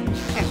first time.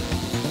 Okay.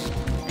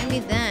 Let me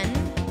then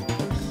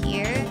go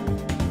here.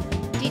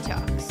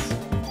 Detox.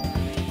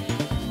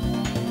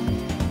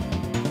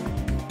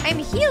 I'm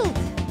healed!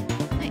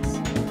 Nice.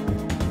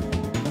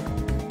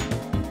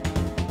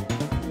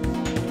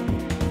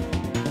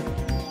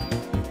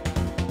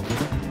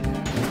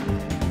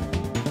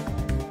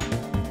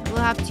 We'll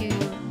have to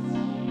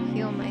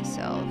heal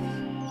myself.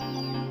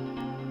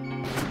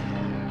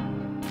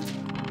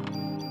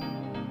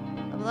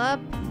 Level up.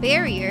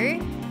 Barrier.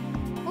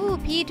 Ooh,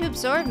 P to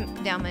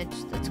absorb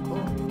damage. That's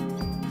cool.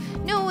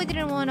 No, I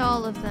didn't want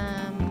all of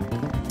them.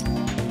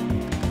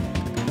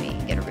 Let me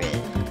get rid.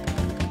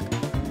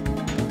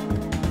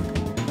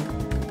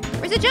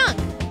 Where's the junk?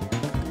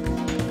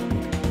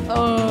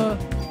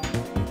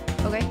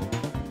 Okay.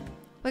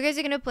 What guys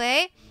are gonna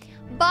play?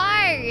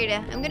 Bard!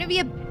 I'm gonna be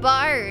a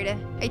bard.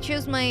 I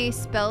chose my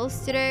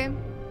spells today.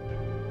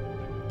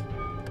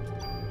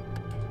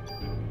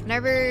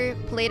 Never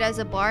played as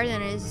a bard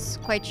and it is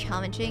quite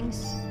challenging.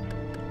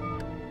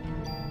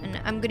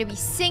 And I'm gonna be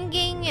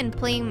singing and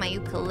playing my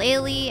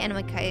ukulele and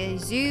my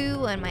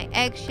kazoo and my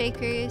egg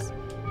shakers.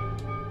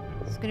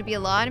 It's gonna be a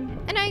lot.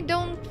 And I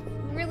don't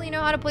really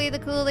know how to play the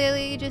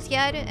ukulele just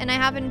yet. And I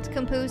haven't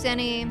composed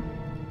any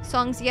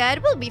songs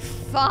yet. We'll be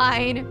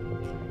fine.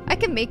 I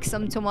can make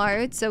some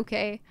tomorrow. It's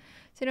okay.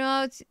 So you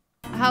know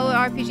how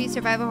RPG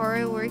survival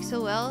horror works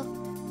so well?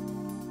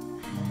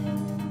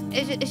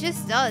 It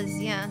just does,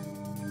 yeah.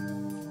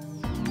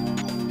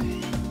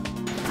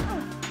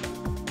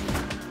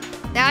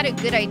 They had a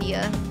good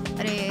idea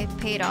that it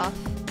paid off.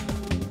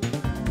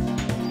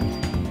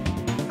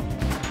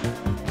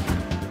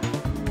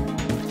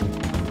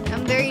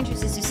 I'm very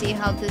interested to see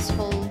how this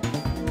whole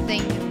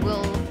thing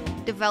will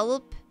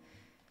develop.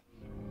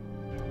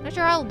 Not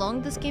sure how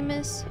long this game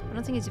is. I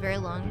don't think it's very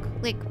long,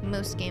 like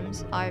most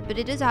games are, but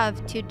it does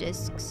have 2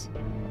 discs.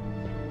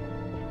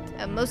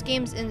 Most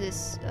games in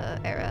this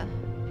era,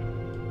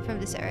 from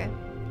this era.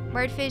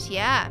 Birdfish,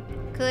 yeah.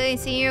 Clearly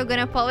seeing you're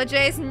gonna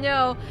apologize.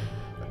 No.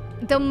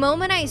 The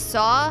moment I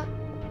saw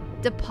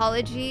the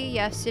apology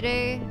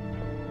yesterday,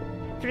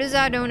 for those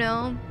that don't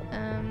know,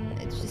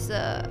 it's just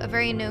a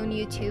very known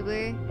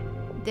YouTuber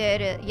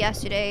did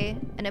yesterday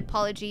an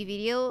apology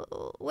video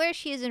where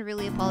she isn't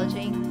really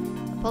apologizing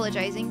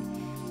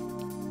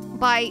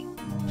by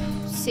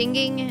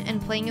singing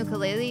and playing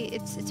ukulele.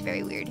 It's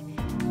very weird.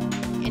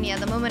 And yeah,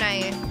 the moment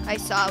I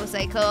saw, I was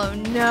like, oh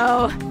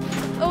no,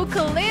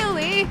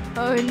 ukulele!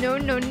 Oh no,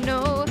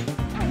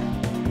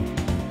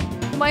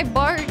 my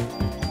bard.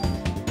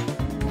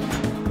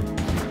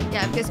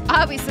 Yeah, because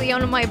obviously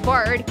only my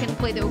bard can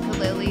play the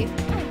ukulele.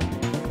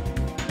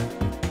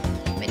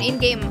 I mean, in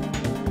game,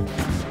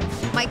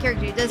 my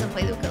character doesn't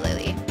play the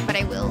ukulele, but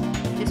I will,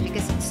 just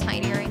because it's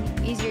tinier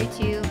and easier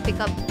to pick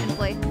up and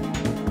play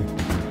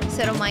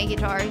instead of my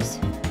guitars.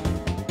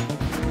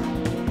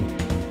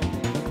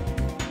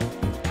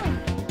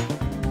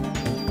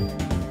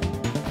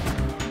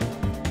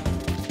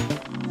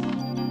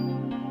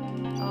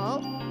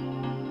 Oh.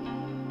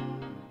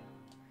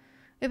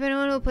 If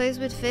anyone who plays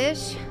with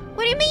fish,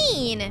 what do you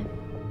mean?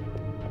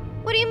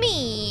 What do you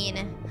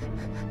mean?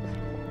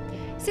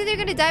 So they're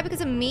gonna die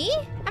because of me?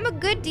 I'm a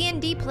good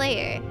D&D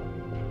player.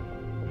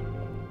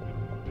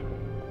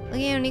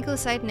 Looking at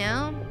Nico's site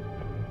now?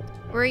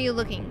 Where are you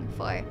looking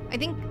for? I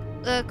think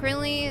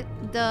currently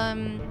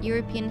the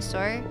European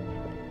store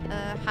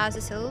has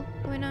a sale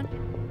going on.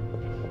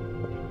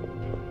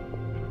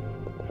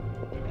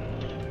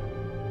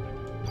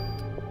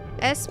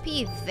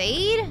 SP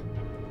evade?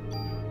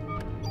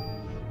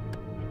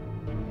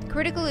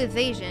 Critical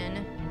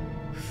evasion.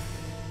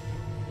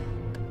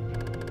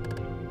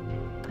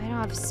 I don't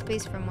have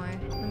space for more.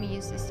 Let me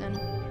use this then.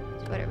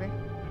 It's whatever.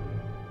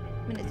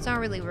 I mean, it's not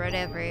really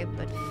whatever,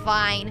 but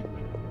fine.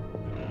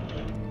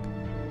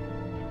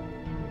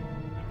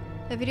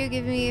 The video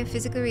gives me a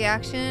physical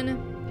reaction.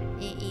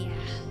 Yeah.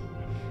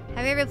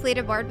 Have you ever played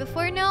a bard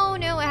before? No,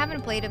 I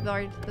haven't played a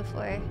bard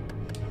before.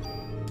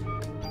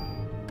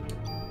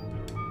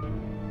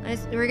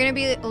 We're gonna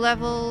be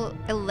level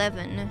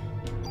 11.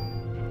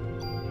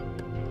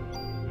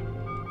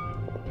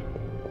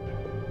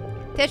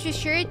 Tetris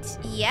shirt?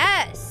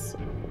 Yes!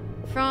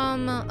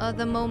 From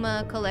the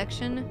MoMA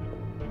collection.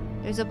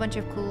 There's a bunch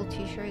of cool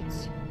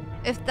t-shirts.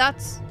 If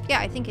that's... yeah,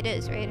 I think it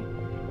is, right?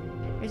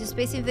 There's a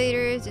Space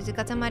Invaders, there's a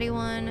Katamari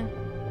one.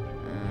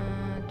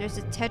 There's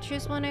a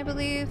Tetris one, I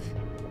believe.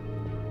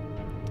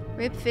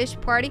 Rip Fish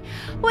Party.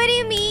 What do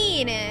you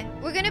mean?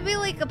 We're gonna be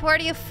like a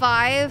party of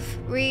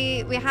 5.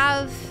 We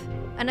have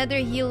another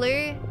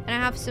healer, and I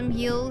have some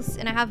heals,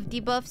 and I have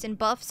debuffs and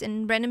buffs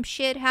and random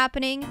shit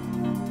happening.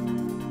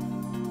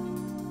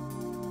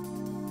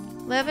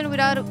 11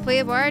 without a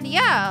play bard?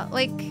 Yeah,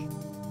 like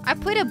I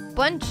played a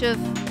bunch of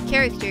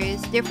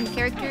characters, different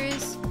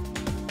characters.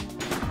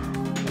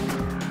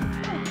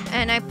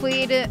 And I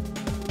played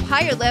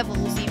higher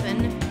levels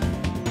even.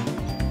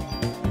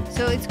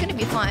 So it's gonna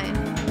be fine.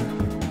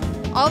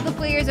 All the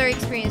players are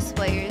experienced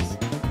players.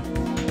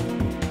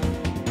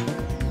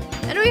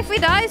 And if we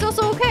die, it's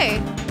also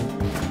okay.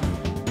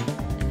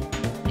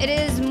 It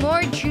is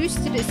more juice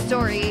to the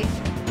story.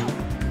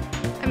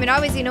 I mean,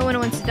 obviously no one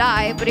wants to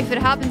die, but if it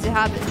happens, it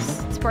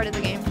happens. It's part of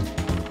the game.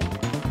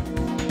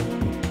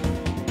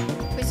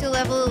 We're still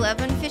level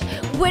 11 fish.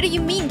 What do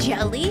you mean,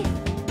 Jelly?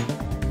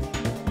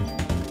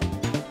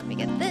 Let me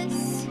get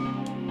this.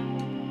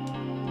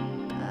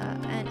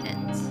 And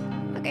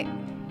end. Okay.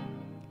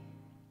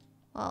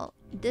 Well,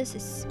 this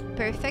is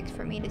perfect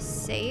for me to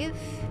save.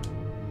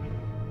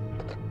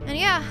 And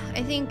yeah,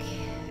 I think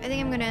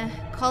I'm gonna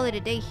call it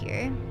a day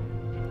here.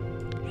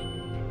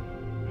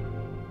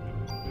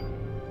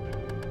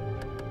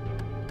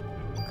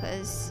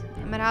 Because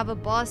I'm gonna have a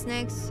boss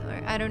next,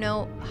 or I don't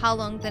know how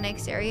long the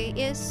next area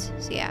is.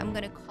 So yeah, I'm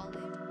gonna call it.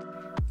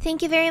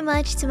 Thank you very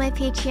much to my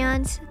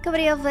Patreons,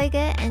 Gabriel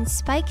Vega and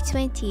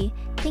Spike20.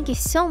 Thank you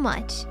so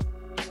much.